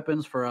amount of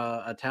weapons for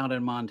a town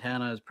in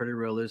Montana is pretty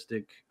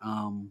realistic.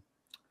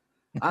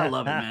 I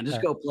love it, man.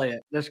 Just go play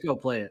it. Let's go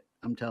play it.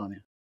 I'm telling you.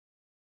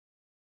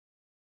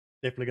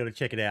 Definitely got to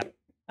check it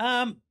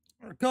out.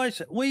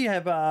 Guys, we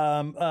have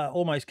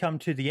almost come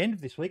to the end of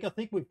this week. I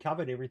think we've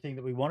covered everything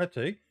that we wanted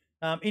to.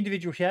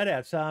 Individual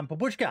shout-outs.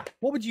 Babushka,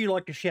 what would you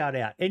like to shout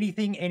out?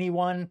 Anything,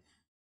 anyone,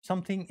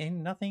 something,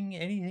 and nothing,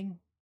 anything?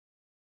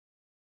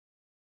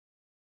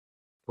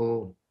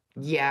 Oh,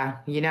 yeah,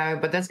 you know,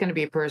 but that's going to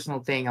be a personal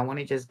thing. I want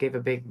to just give a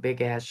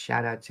big ass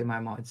shout-out to my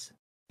mods,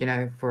 you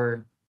know,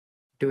 for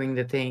doing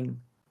the thing,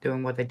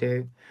 doing what they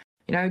do.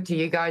 You know, to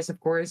you guys, of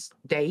course,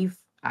 Dave.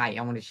 I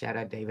want to shout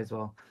out Dave as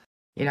well.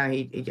 You know,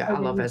 I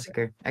love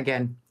Essiker.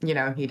 Again, you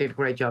know, he did a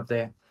great job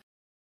there.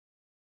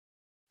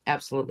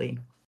 Absolutely.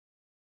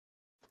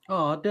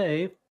 Oh,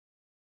 Dave.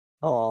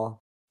 Oh,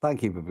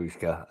 thank you,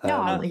 Babushka.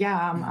 No,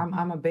 yeah,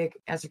 I'm a big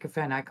Essiker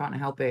fan. I can't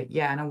help it.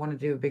 Yeah, and I want to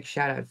do a big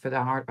shout out for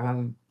the Heart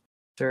Home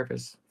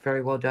service.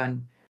 Very well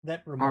done.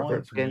 That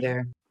reminds me.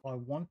 There. I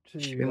want to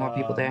should be more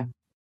people there.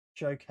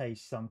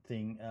 Showcase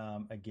something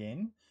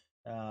again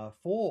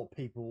for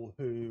people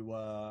who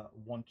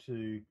want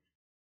to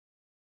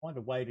find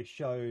a way to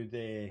show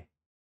their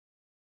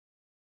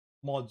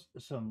mods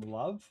some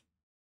love.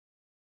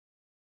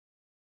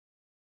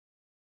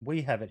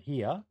 We have it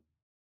here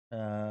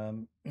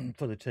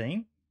for the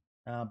team,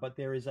 but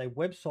there is a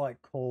website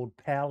called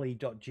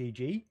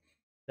powley.gg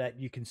that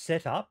you can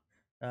set up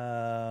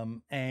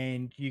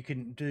and you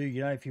can do,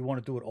 you know, if you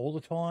want to do it all the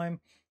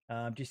time,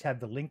 just have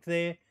the link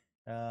there,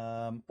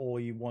 or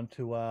you want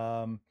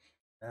to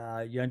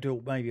you know, do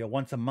it maybe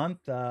once a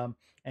month,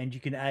 and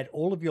you can add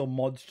all of your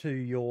mods to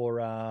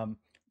your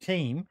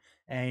team,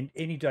 and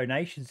any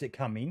donations that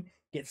come in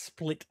get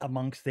split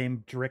amongst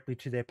them directly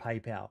to their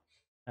PayPal.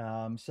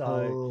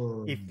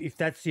 So if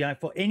that's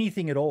for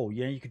anything at all,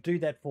 you could do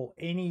that for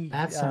any.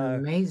 That's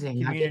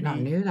amazing. I did not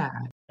know that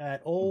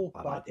at all.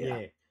 But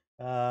yeah.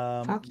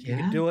 You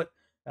can do it.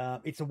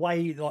 It's a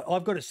way. Like,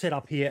 I've got it set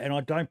up here, and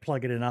I don't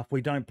plug it enough.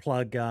 We don't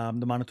plug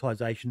the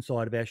monetization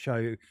side of our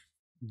show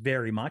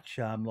very much.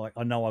 Like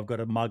I know I've got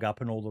a mug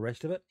up and all the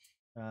rest of it,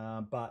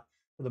 but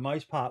for the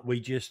most part, we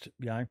just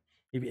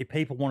if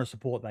people want to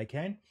support, they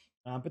can.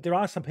 But there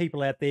are some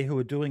people out there who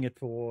are doing it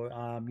for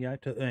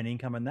to earn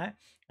income and that.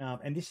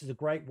 And this is a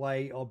great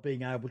way of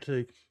being able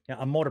to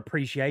a mod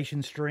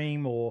appreciation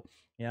stream or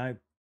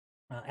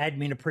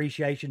admin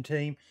appreciation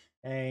team,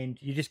 and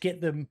you just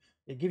get them.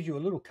 It gives you a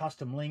little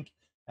custom link.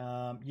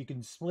 You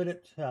can split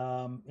it,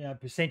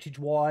 percentage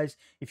wise.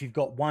 If you've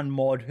got one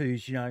mod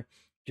who's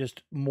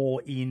just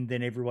more in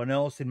than everyone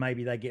else, then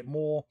maybe they get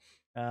more.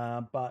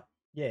 But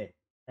yeah,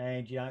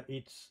 and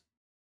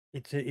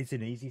it's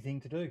an easy thing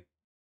to do.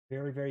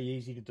 Very, very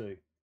easy to do.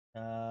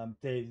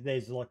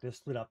 There's like the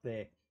split up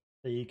there.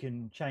 So you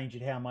can change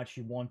it how much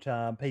you want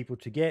people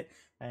to get,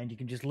 and you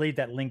can just leave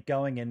that link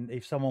going. And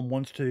if someone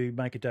wants to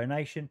make a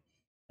donation,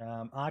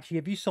 Archie,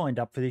 have you signed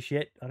up for this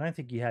yet? I don't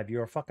think you have.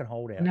 You're a fucking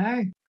holdout.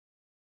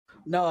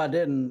 No, I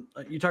didn't.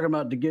 You talking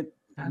about to get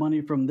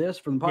money from the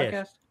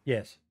podcast?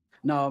 Yes.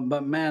 No,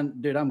 but man,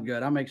 dude, I'm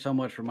good. I make so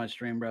much for my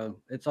stream, bro.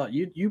 It's all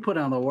you put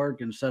on the work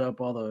and set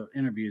up all the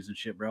interviews and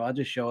shit, bro. I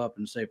just show up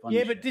and say funny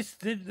shit.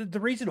 But the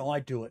reason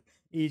I do it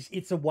is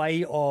it's a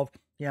way of,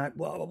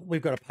 well,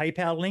 we've got a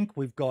PayPal link.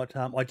 We've got,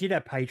 I did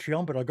have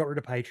Patreon, but I got rid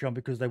of Patreon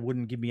because they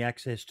wouldn't give me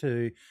access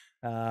to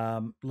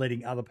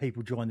letting other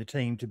people join the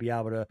team to be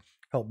able to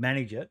help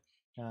manage it,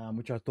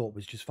 which I thought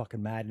was just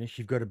fucking madness.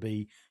 You've got to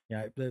be,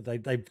 they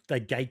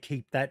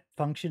gatekeep that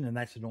function, and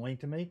that's annoying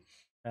to me.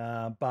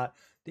 But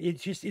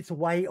it's a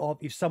way of,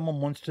 if someone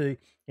wants to,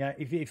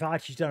 if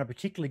Archie's done a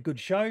particularly good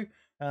show,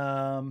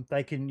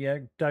 they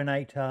can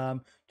donate to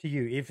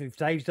you. If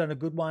Dave's done a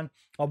good one,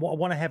 I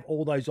want to have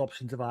all those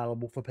options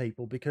available for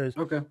people because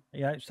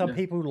some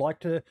people like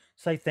to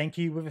say thank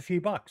you with a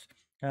few bucks.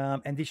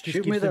 And this just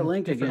shoot gives me them that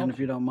link again options. if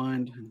you don't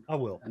mind. I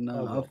will. And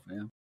I will.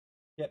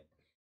 Yep.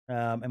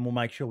 And we'll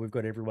make sure we've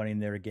got everyone in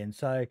there again.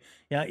 So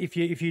if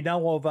you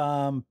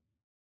know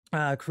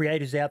of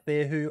creators out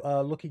there who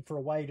are looking for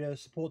a way to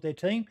support their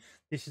team,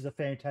 this is a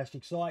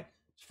fantastic site.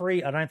 It's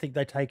free. I don't think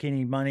they take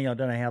any money. I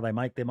don't know how they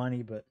make their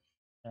money, but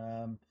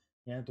the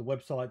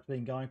website's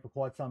been going for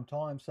quite some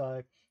time.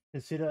 So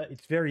consider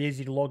it's very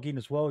easy to log in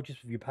as well,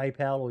 just with your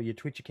PayPal or your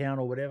Twitch account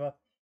or whatever,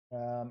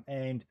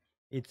 and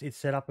it's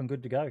set up and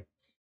good to go.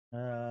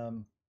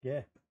 All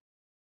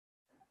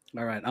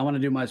right, I want to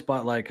do my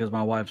spotlight because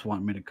my wife's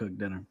wanting me to cook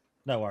dinner.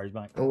 No worries,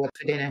 mate. What's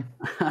for dinner?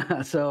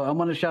 So I'm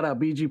going to shout out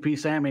BGP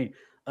Sammy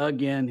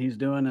again. He's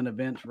doing an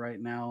event right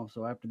now.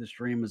 So after the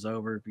stream is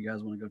over, if you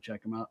guys want to go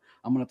check him out,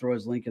 I'm going to throw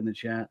his link in the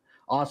chat.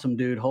 Awesome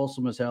dude,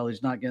 wholesome as hell.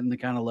 He's not getting the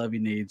kind of love he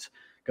needs.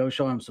 Go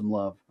show him some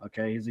love,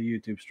 okay? He's a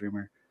YouTube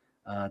streamer.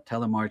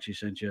 Tell him Archie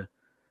sent you.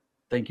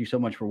 Thank you so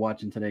much for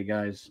watching today,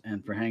 guys,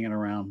 and for hanging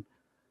around.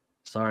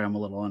 Sorry I'm a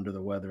little under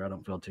the weather. I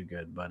don't feel too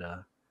good, but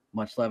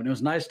much love. And it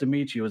was nice to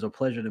meet you. It was a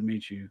pleasure to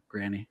meet you,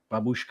 Granny.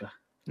 Babushka.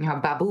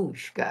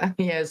 Babushka.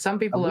 Yeah, some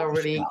people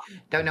already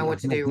don't know what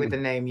to do with the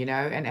name,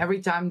 and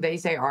every time they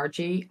say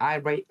Archie, I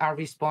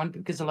respond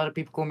because a lot of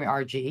people call me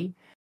RG.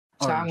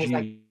 So I was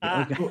like,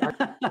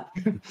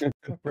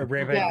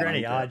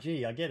 Granny,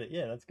 RG. I get it.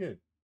 Yeah, that's good.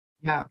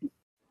 Yeah.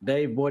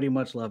 Dave, Boydie,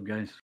 much love,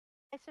 guys.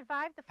 I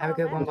survived the Have a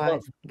good one,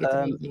 guys. Good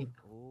to meet you.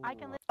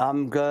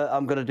 I'm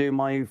gonna do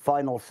my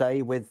final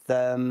say with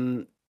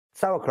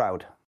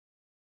Sauerkraut.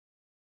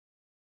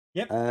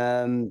 Yep.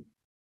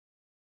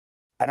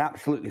 An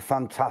absolutely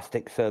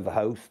fantastic server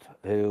host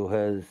who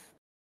has,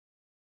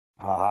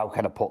 how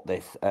can I put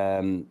this,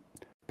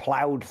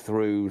 ploughed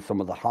through some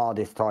of the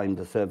hardest times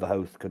a server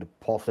host could have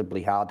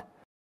possibly had.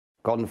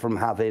 Gone from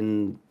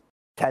having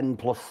 10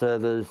 plus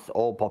servers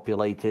all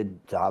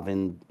populated to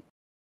having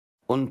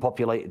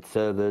unpopulated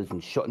servers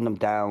and shutting them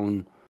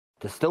down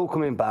to still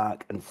coming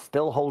back and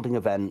still holding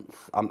events.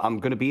 I'm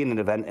going to be in an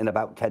event in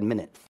about 10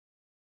 minutes,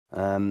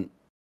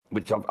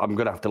 which I'm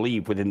going to have to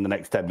leave within the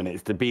next 10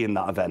 minutes to be in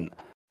that event.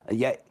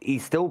 Yet he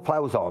still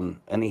plows on,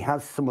 and he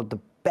has some of the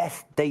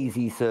best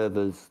DayZ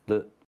servers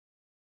that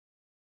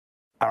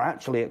are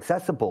actually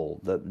accessible.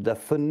 They're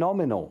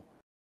phenomenal.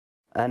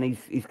 And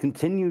he's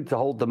continued to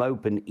hold them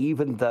open,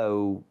 even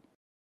though,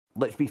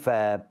 let's be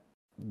fair,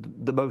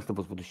 the most of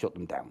us would have shut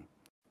them down.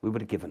 We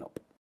would have given up.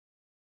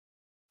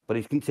 But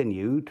he's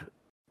continued,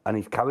 and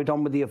he's carried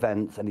on with the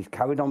events, and he's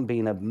carried on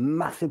being a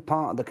massive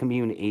part of the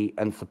community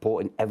and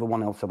supporting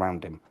everyone else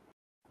around him.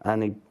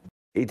 And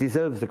he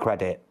deserves the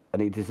credit,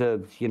 and he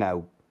deserves,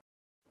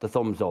 the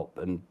thumbs up,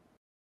 and,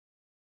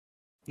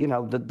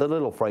 the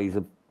little phrase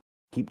of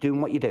keep doing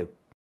what you do.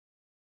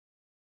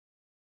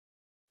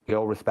 We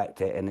all respect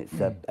it, and it's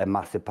a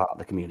massive part of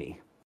the community.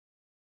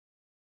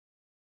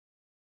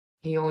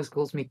 He always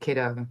calls me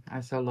kiddo. I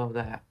so love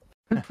that.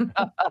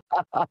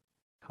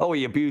 Oh,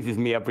 he abuses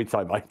me every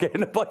time I get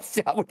in a voice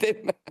chat with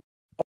him.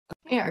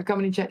 Yeah, come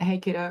in and chat. Hey,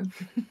 kiddo.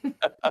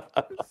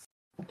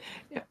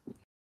 Yeah.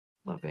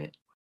 Love it.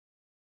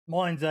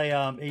 Mine's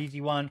a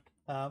easy one.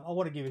 I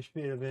want to give a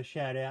bit of a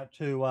shout out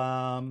to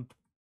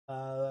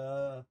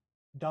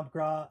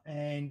Dumpgra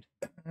and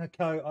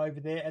co over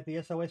there at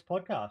the SOS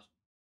Podcast.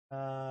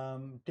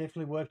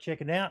 Definitely worth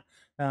checking out.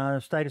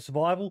 State of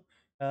Survival.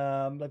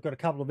 They've got a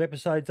couple of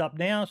episodes up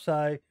now,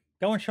 so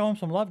go and show them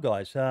some love,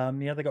 guys.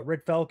 They got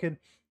Red Falcon.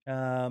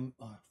 I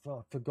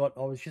forgot.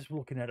 I was just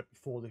looking at it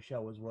before the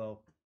show as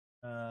well.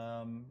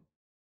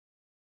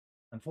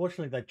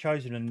 Unfortunately, they've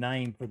chosen a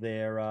name for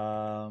their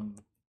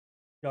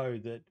show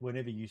that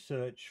whenever you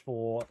search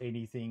for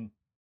anything,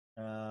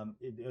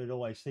 it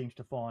always seems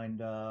to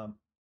find other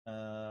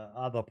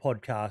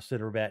podcasts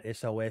that are about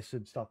SOS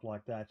and stuff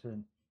like that.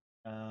 And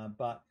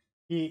but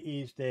here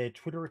is their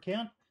Twitter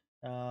account.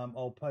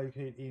 I'll poke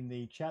it in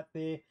the chat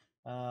there.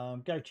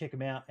 Go check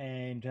them out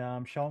and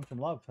show them some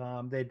love.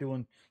 They're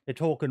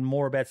talking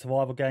more about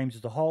survival games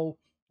as a whole.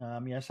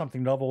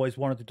 Something that I've always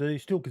wanted to do.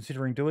 Still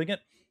considering doing it,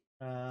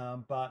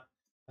 but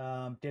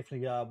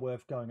definitely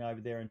worth going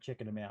over there and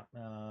checking them out.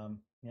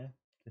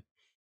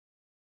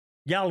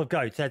 Yarl of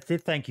Goats. That's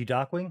it. Thank you,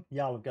 Darkwing.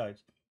 Yarl of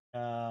Goats.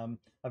 A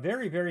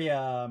very, very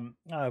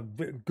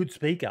good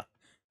speaker.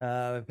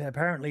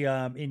 Apparently,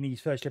 in his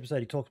first episode,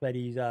 he talks about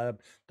he's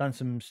done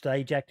some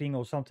stage acting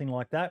or something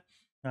like that.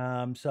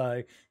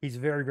 So he's a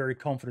very, very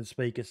confident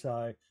speaker.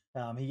 So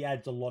he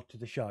adds a lot to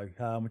the show,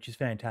 which is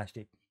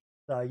fantastic.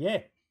 So yeah,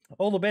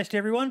 all the best,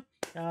 everyone.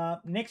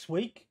 Next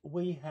week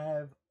we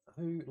have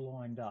who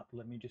lined up.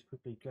 Let me just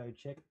quickly go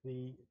check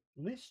the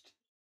list.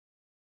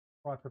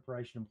 Prior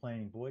preparation and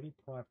planning, Boydie.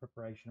 Prior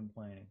preparation and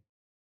planning.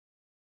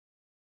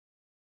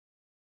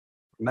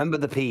 Remember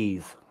the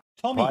P's.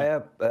 Tommy.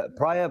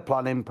 Prior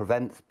planning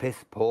prevents piss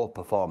poor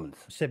performance.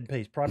 7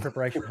 P's. Prior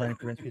preparation planning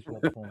prevents piss poor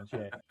performance.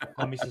 Yeah,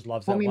 my missus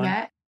loves that Tommy one.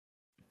 Matt.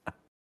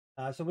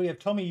 So we have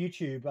Tommy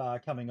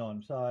YouTube coming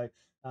on. So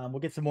we'll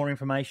get some more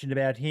information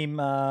about him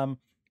out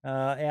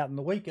in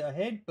the week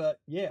ahead. But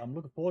yeah, I'm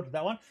looking forward to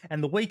that one.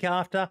 And the week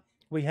after,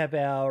 we have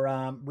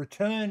our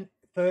return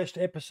first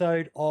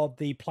episode of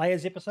the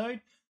Players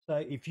episode. So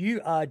if you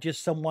are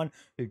just someone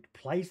who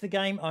plays the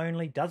game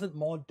only, doesn't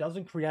mod,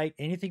 doesn't create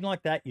anything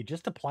like that, you're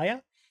just a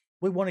player,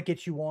 we want to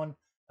get you on.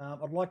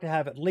 I'd like to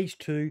have at least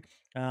 2,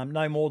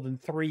 no more than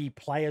 3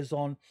 players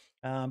on,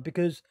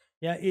 because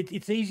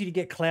it's easy to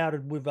get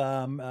clouded with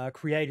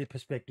creative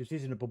perspectives,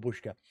 isn't it,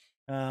 Babushka?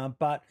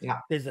 But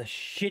there's a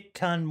shit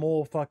ton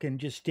more fucking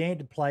just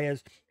standard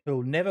players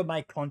who'll never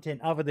make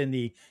content other than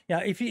the,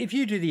 if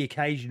you do the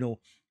occasional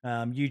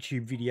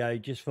YouTube video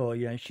just for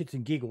shits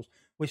and giggles,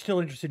 we're still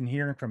interested in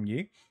hearing from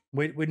you.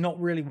 We're not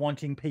really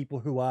wanting people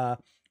who are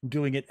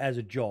doing it as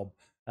a job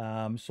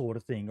sort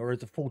of thing or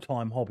as a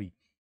full-time hobby.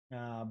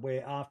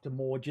 We're after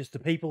more just the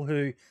people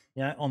who,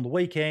 on the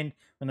weekend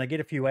when they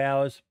get a few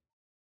hours,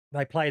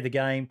 they play the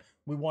game.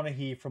 We want to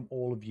hear from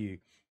all of you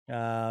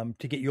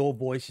to get your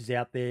voices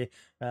out there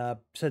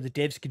so the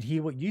devs can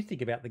hear what you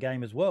think about the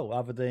game as well,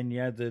 other than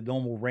the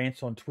normal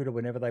rants on Twitter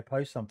whenever they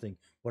post something.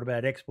 What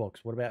about Xbox?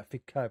 What about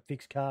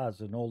fixed cars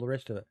and all the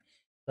rest of it?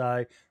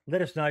 So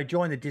let us know.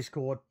 Join the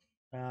Discord,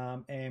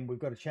 and we've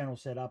got a channel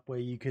set up where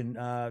you can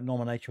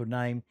nominate your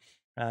name.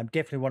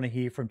 Definitely want to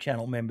hear from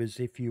channel members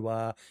if you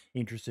are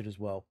interested as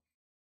well.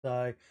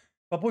 So,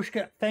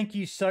 Babushka, thank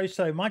you so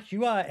much.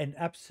 You are an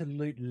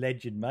absolute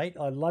legend, mate.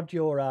 I loved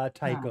your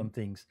take on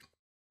things.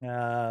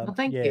 Well,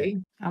 thank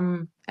you.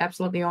 I'm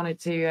absolutely honored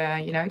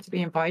to to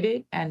be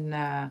invited,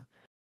 and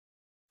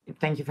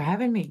thank you for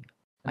having me.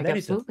 Like, that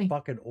absolutely. Is a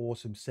fucking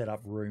awesome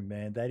setup room,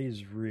 man. That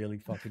is really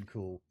fucking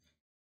cool.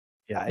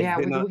 Yeah,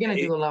 we're going to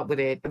do a lot with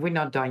it. We're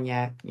not done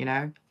yet,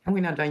 and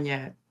we're not done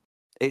yet.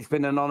 It's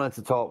been an honor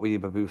to talk with you,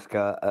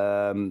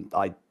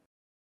 Babushka.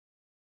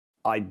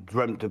 I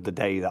dreamt of the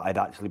day that I'd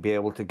actually be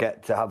able to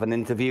get to have an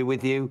interview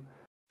with you.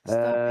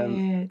 Stop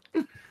it.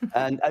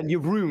 and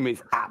your room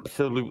is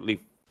absolutely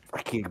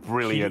freaking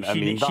brilliant. She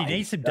needs some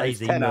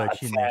DayZ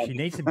merch in there. She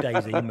needs some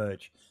DayZ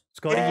merch.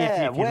 Scotty,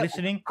 if you're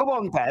listening, come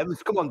on,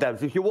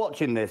 Devs. If you're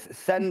watching this,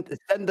 send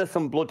us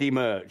some bloody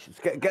merch.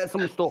 Get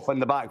some stuff in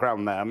the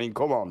background there. I mean,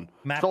 come on,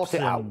 sort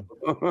it out.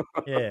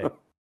 Yeah,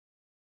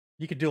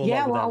 you could do a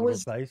lot with that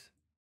space.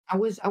 I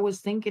was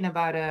thinking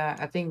about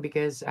a thing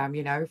because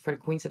for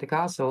Queens of the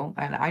Castle,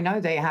 and I know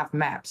they have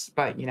maps,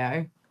 but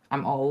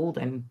I'm old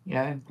and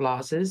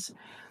glasses,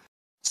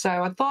 so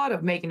I thought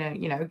of making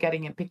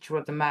getting a picture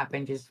of the map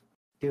and just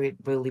do it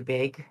really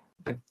big,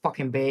 like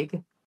fucking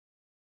big.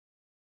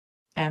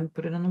 And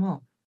put it on the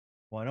wall.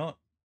 Why not?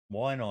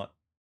 Why not?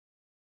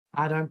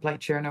 I don't play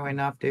Cherno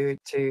enough, dude,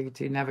 to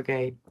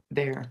navigate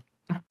there.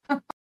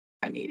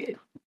 I need it.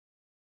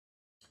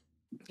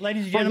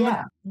 Ladies and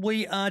gentlemen,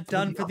 we are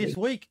done for this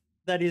week.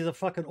 That is a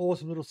fucking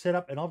awesome little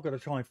setup, and I've got to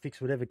try and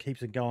fix whatever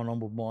keeps it going on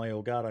with my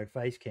Elgato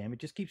face cam. It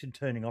just keeps it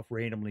turning off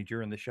randomly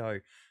during the show,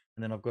 and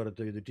then I've got to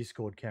do the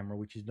Discord camera,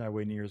 which is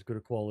nowhere near as good a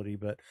quality,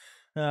 but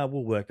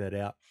we'll work that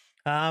out.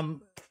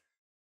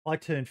 I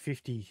turned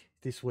 50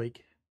 this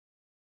week.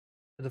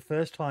 For the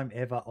first time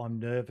ever, I'm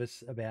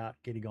nervous about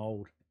getting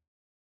old.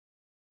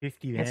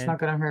 50, man. It's not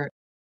going to hurt.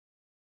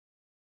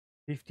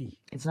 50.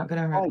 It's not going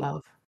to hurt,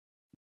 love.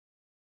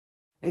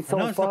 It's I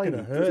know all it's not fine.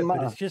 going to Doesn't hurt, but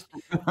matter. it's just,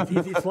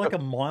 it's like a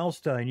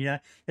milestone, you know.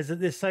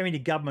 There's so many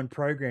government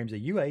programs. Are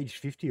you aged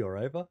 50 or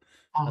over?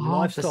 A half a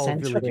Lifestyle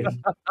century. villages.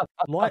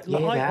 I can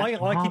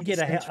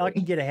Half a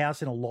get a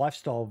house in a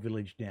lifestyle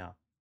village now.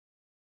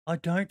 I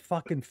don't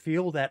fucking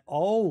feel that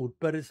old,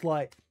 but it's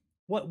like,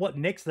 what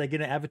next? They're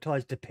going to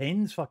advertise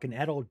Depends fucking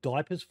adult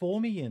diapers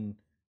for me and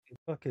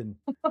fucking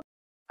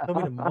tell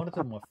me to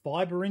monitor my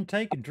fiber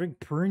intake and drink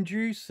prune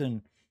juice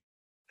and.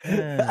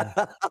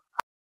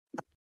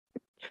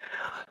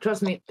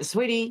 Trust me,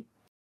 sweetie,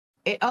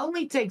 it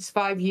only takes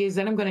 5 years,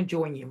 and I'm going to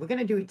join you. We're going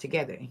to do it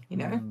together, you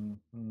know?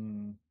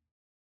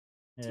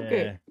 It's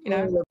okay, you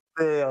know?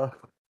 Yeah.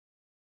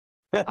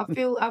 I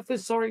feel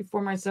sorry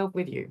for myself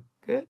with you.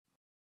 Good?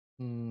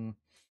 You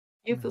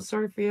feel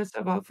sorry for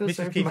yourself, I feel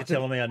sorry Mrs. for keeps myself.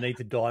 telling me I need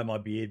to dye my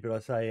beard, but I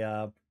say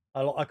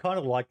I kind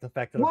of like the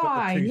fact that I've got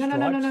Why? the two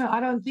stripes. No, I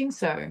don't think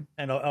so.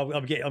 And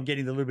I'm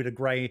getting the little bit of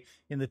grey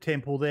in the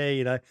temple there.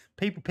 You know,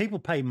 people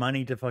pay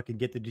money to fucking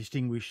get the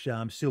distinguished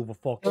silver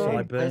fox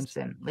sideburns.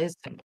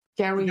 Listen.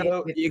 Carry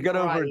you got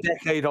over a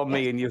decade on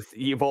me, and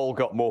you've all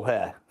got more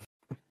hair.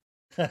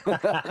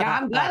 Yeah,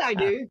 I'm glad I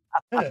do.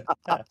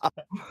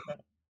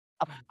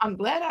 I'm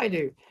glad I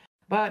do.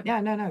 But yeah,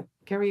 no,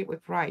 carry it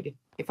with pride.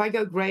 If I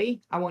go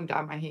grey, I won't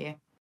dye my hair.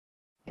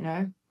 You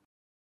know.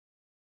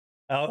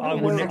 I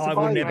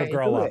will never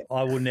grow up.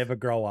 I will never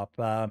grow up.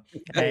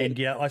 And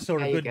yeah, I saw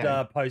a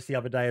good post the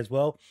other day as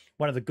well.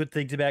 One of the good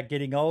things about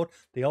getting old,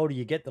 the older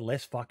you get, the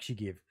less fucks you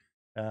give.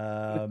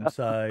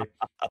 So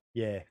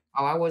yeah.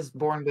 Oh, I was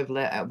born with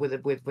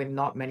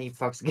not many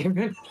fucks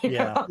given.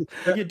 Yeah,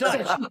 but you're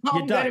Dutch.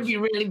 I'm gonna be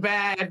really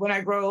bad when I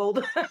grow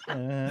old.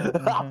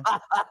 I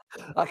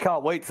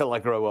can't wait till I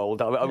grow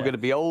old. I'm going to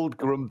be old,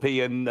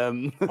 grumpy, and I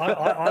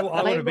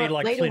want to be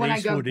like Clint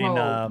Eastwood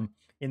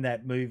in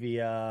that movie,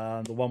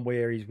 the one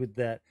where he's with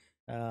that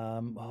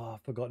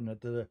I've forgotten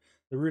it, the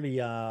really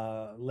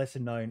lesser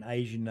known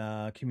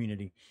Asian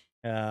community.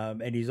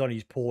 And he's on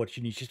his porch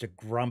and he's just a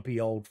grumpy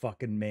old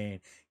fucking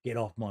man. Get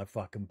off my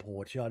fucking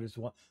porch. I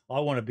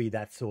want to be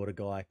that sort of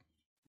guy.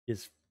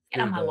 Just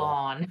get on my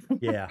lawn.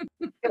 Yeah.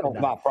 Get off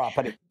my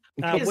property.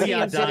 We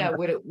are done.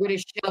 With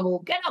a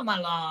shovel. Get on my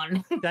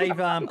lawn. Dave,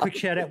 quick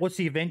shout out. What's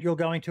the event you're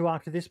going to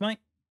after this, mate?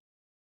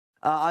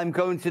 I'm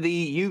going to the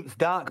Utes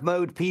Dark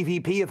Mode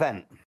PvP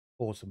event.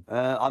 Awesome.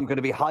 I'm going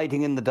to be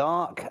hiding in the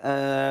dark,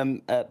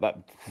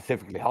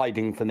 specifically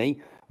hiding for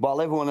me, while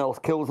everyone else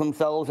kills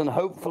themselves and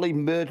hopefully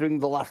murdering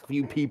the last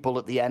few people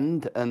at the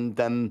end and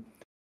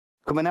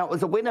coming out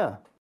as a winner.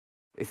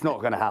 It's not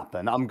going to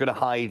happen. I'm going to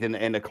hide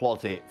in a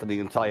closet for the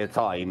entire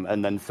time,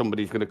 and then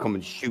somebody's going to come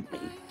and shoot me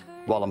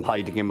while I'm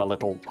hiding in my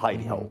little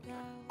hidey hole.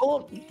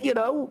 But, you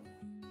know,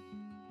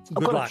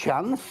 I've got a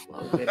chance.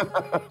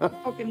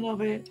 Fucking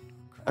love it.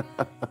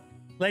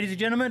 Ladies and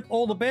gentlemen,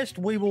 all the best.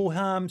 We will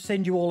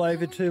send you all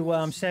over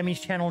to Sammy's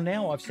channel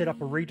now. I've set up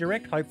a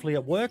redirect. Hopefully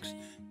it works.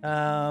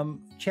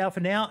 Ciao for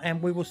now,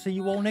 and we will see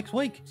you all next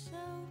week.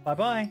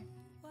 Bye-bye.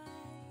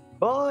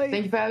 Bye.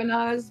 Thank you for having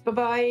us.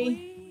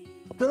 Bye-bye.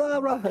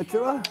 Ta-ra.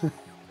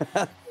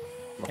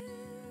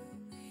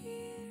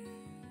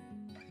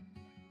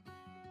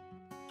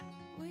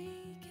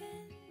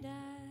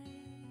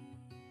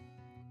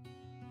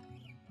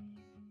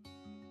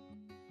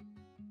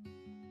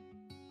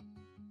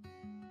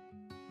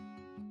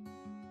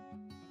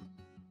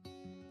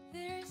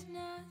 There's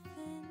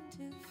nothing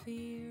to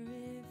fear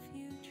if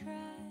you try.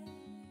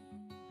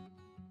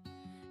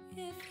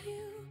 If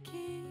you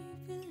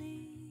keep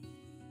believing,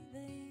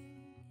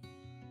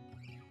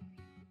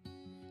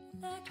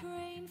 like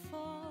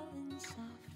rainfall inside.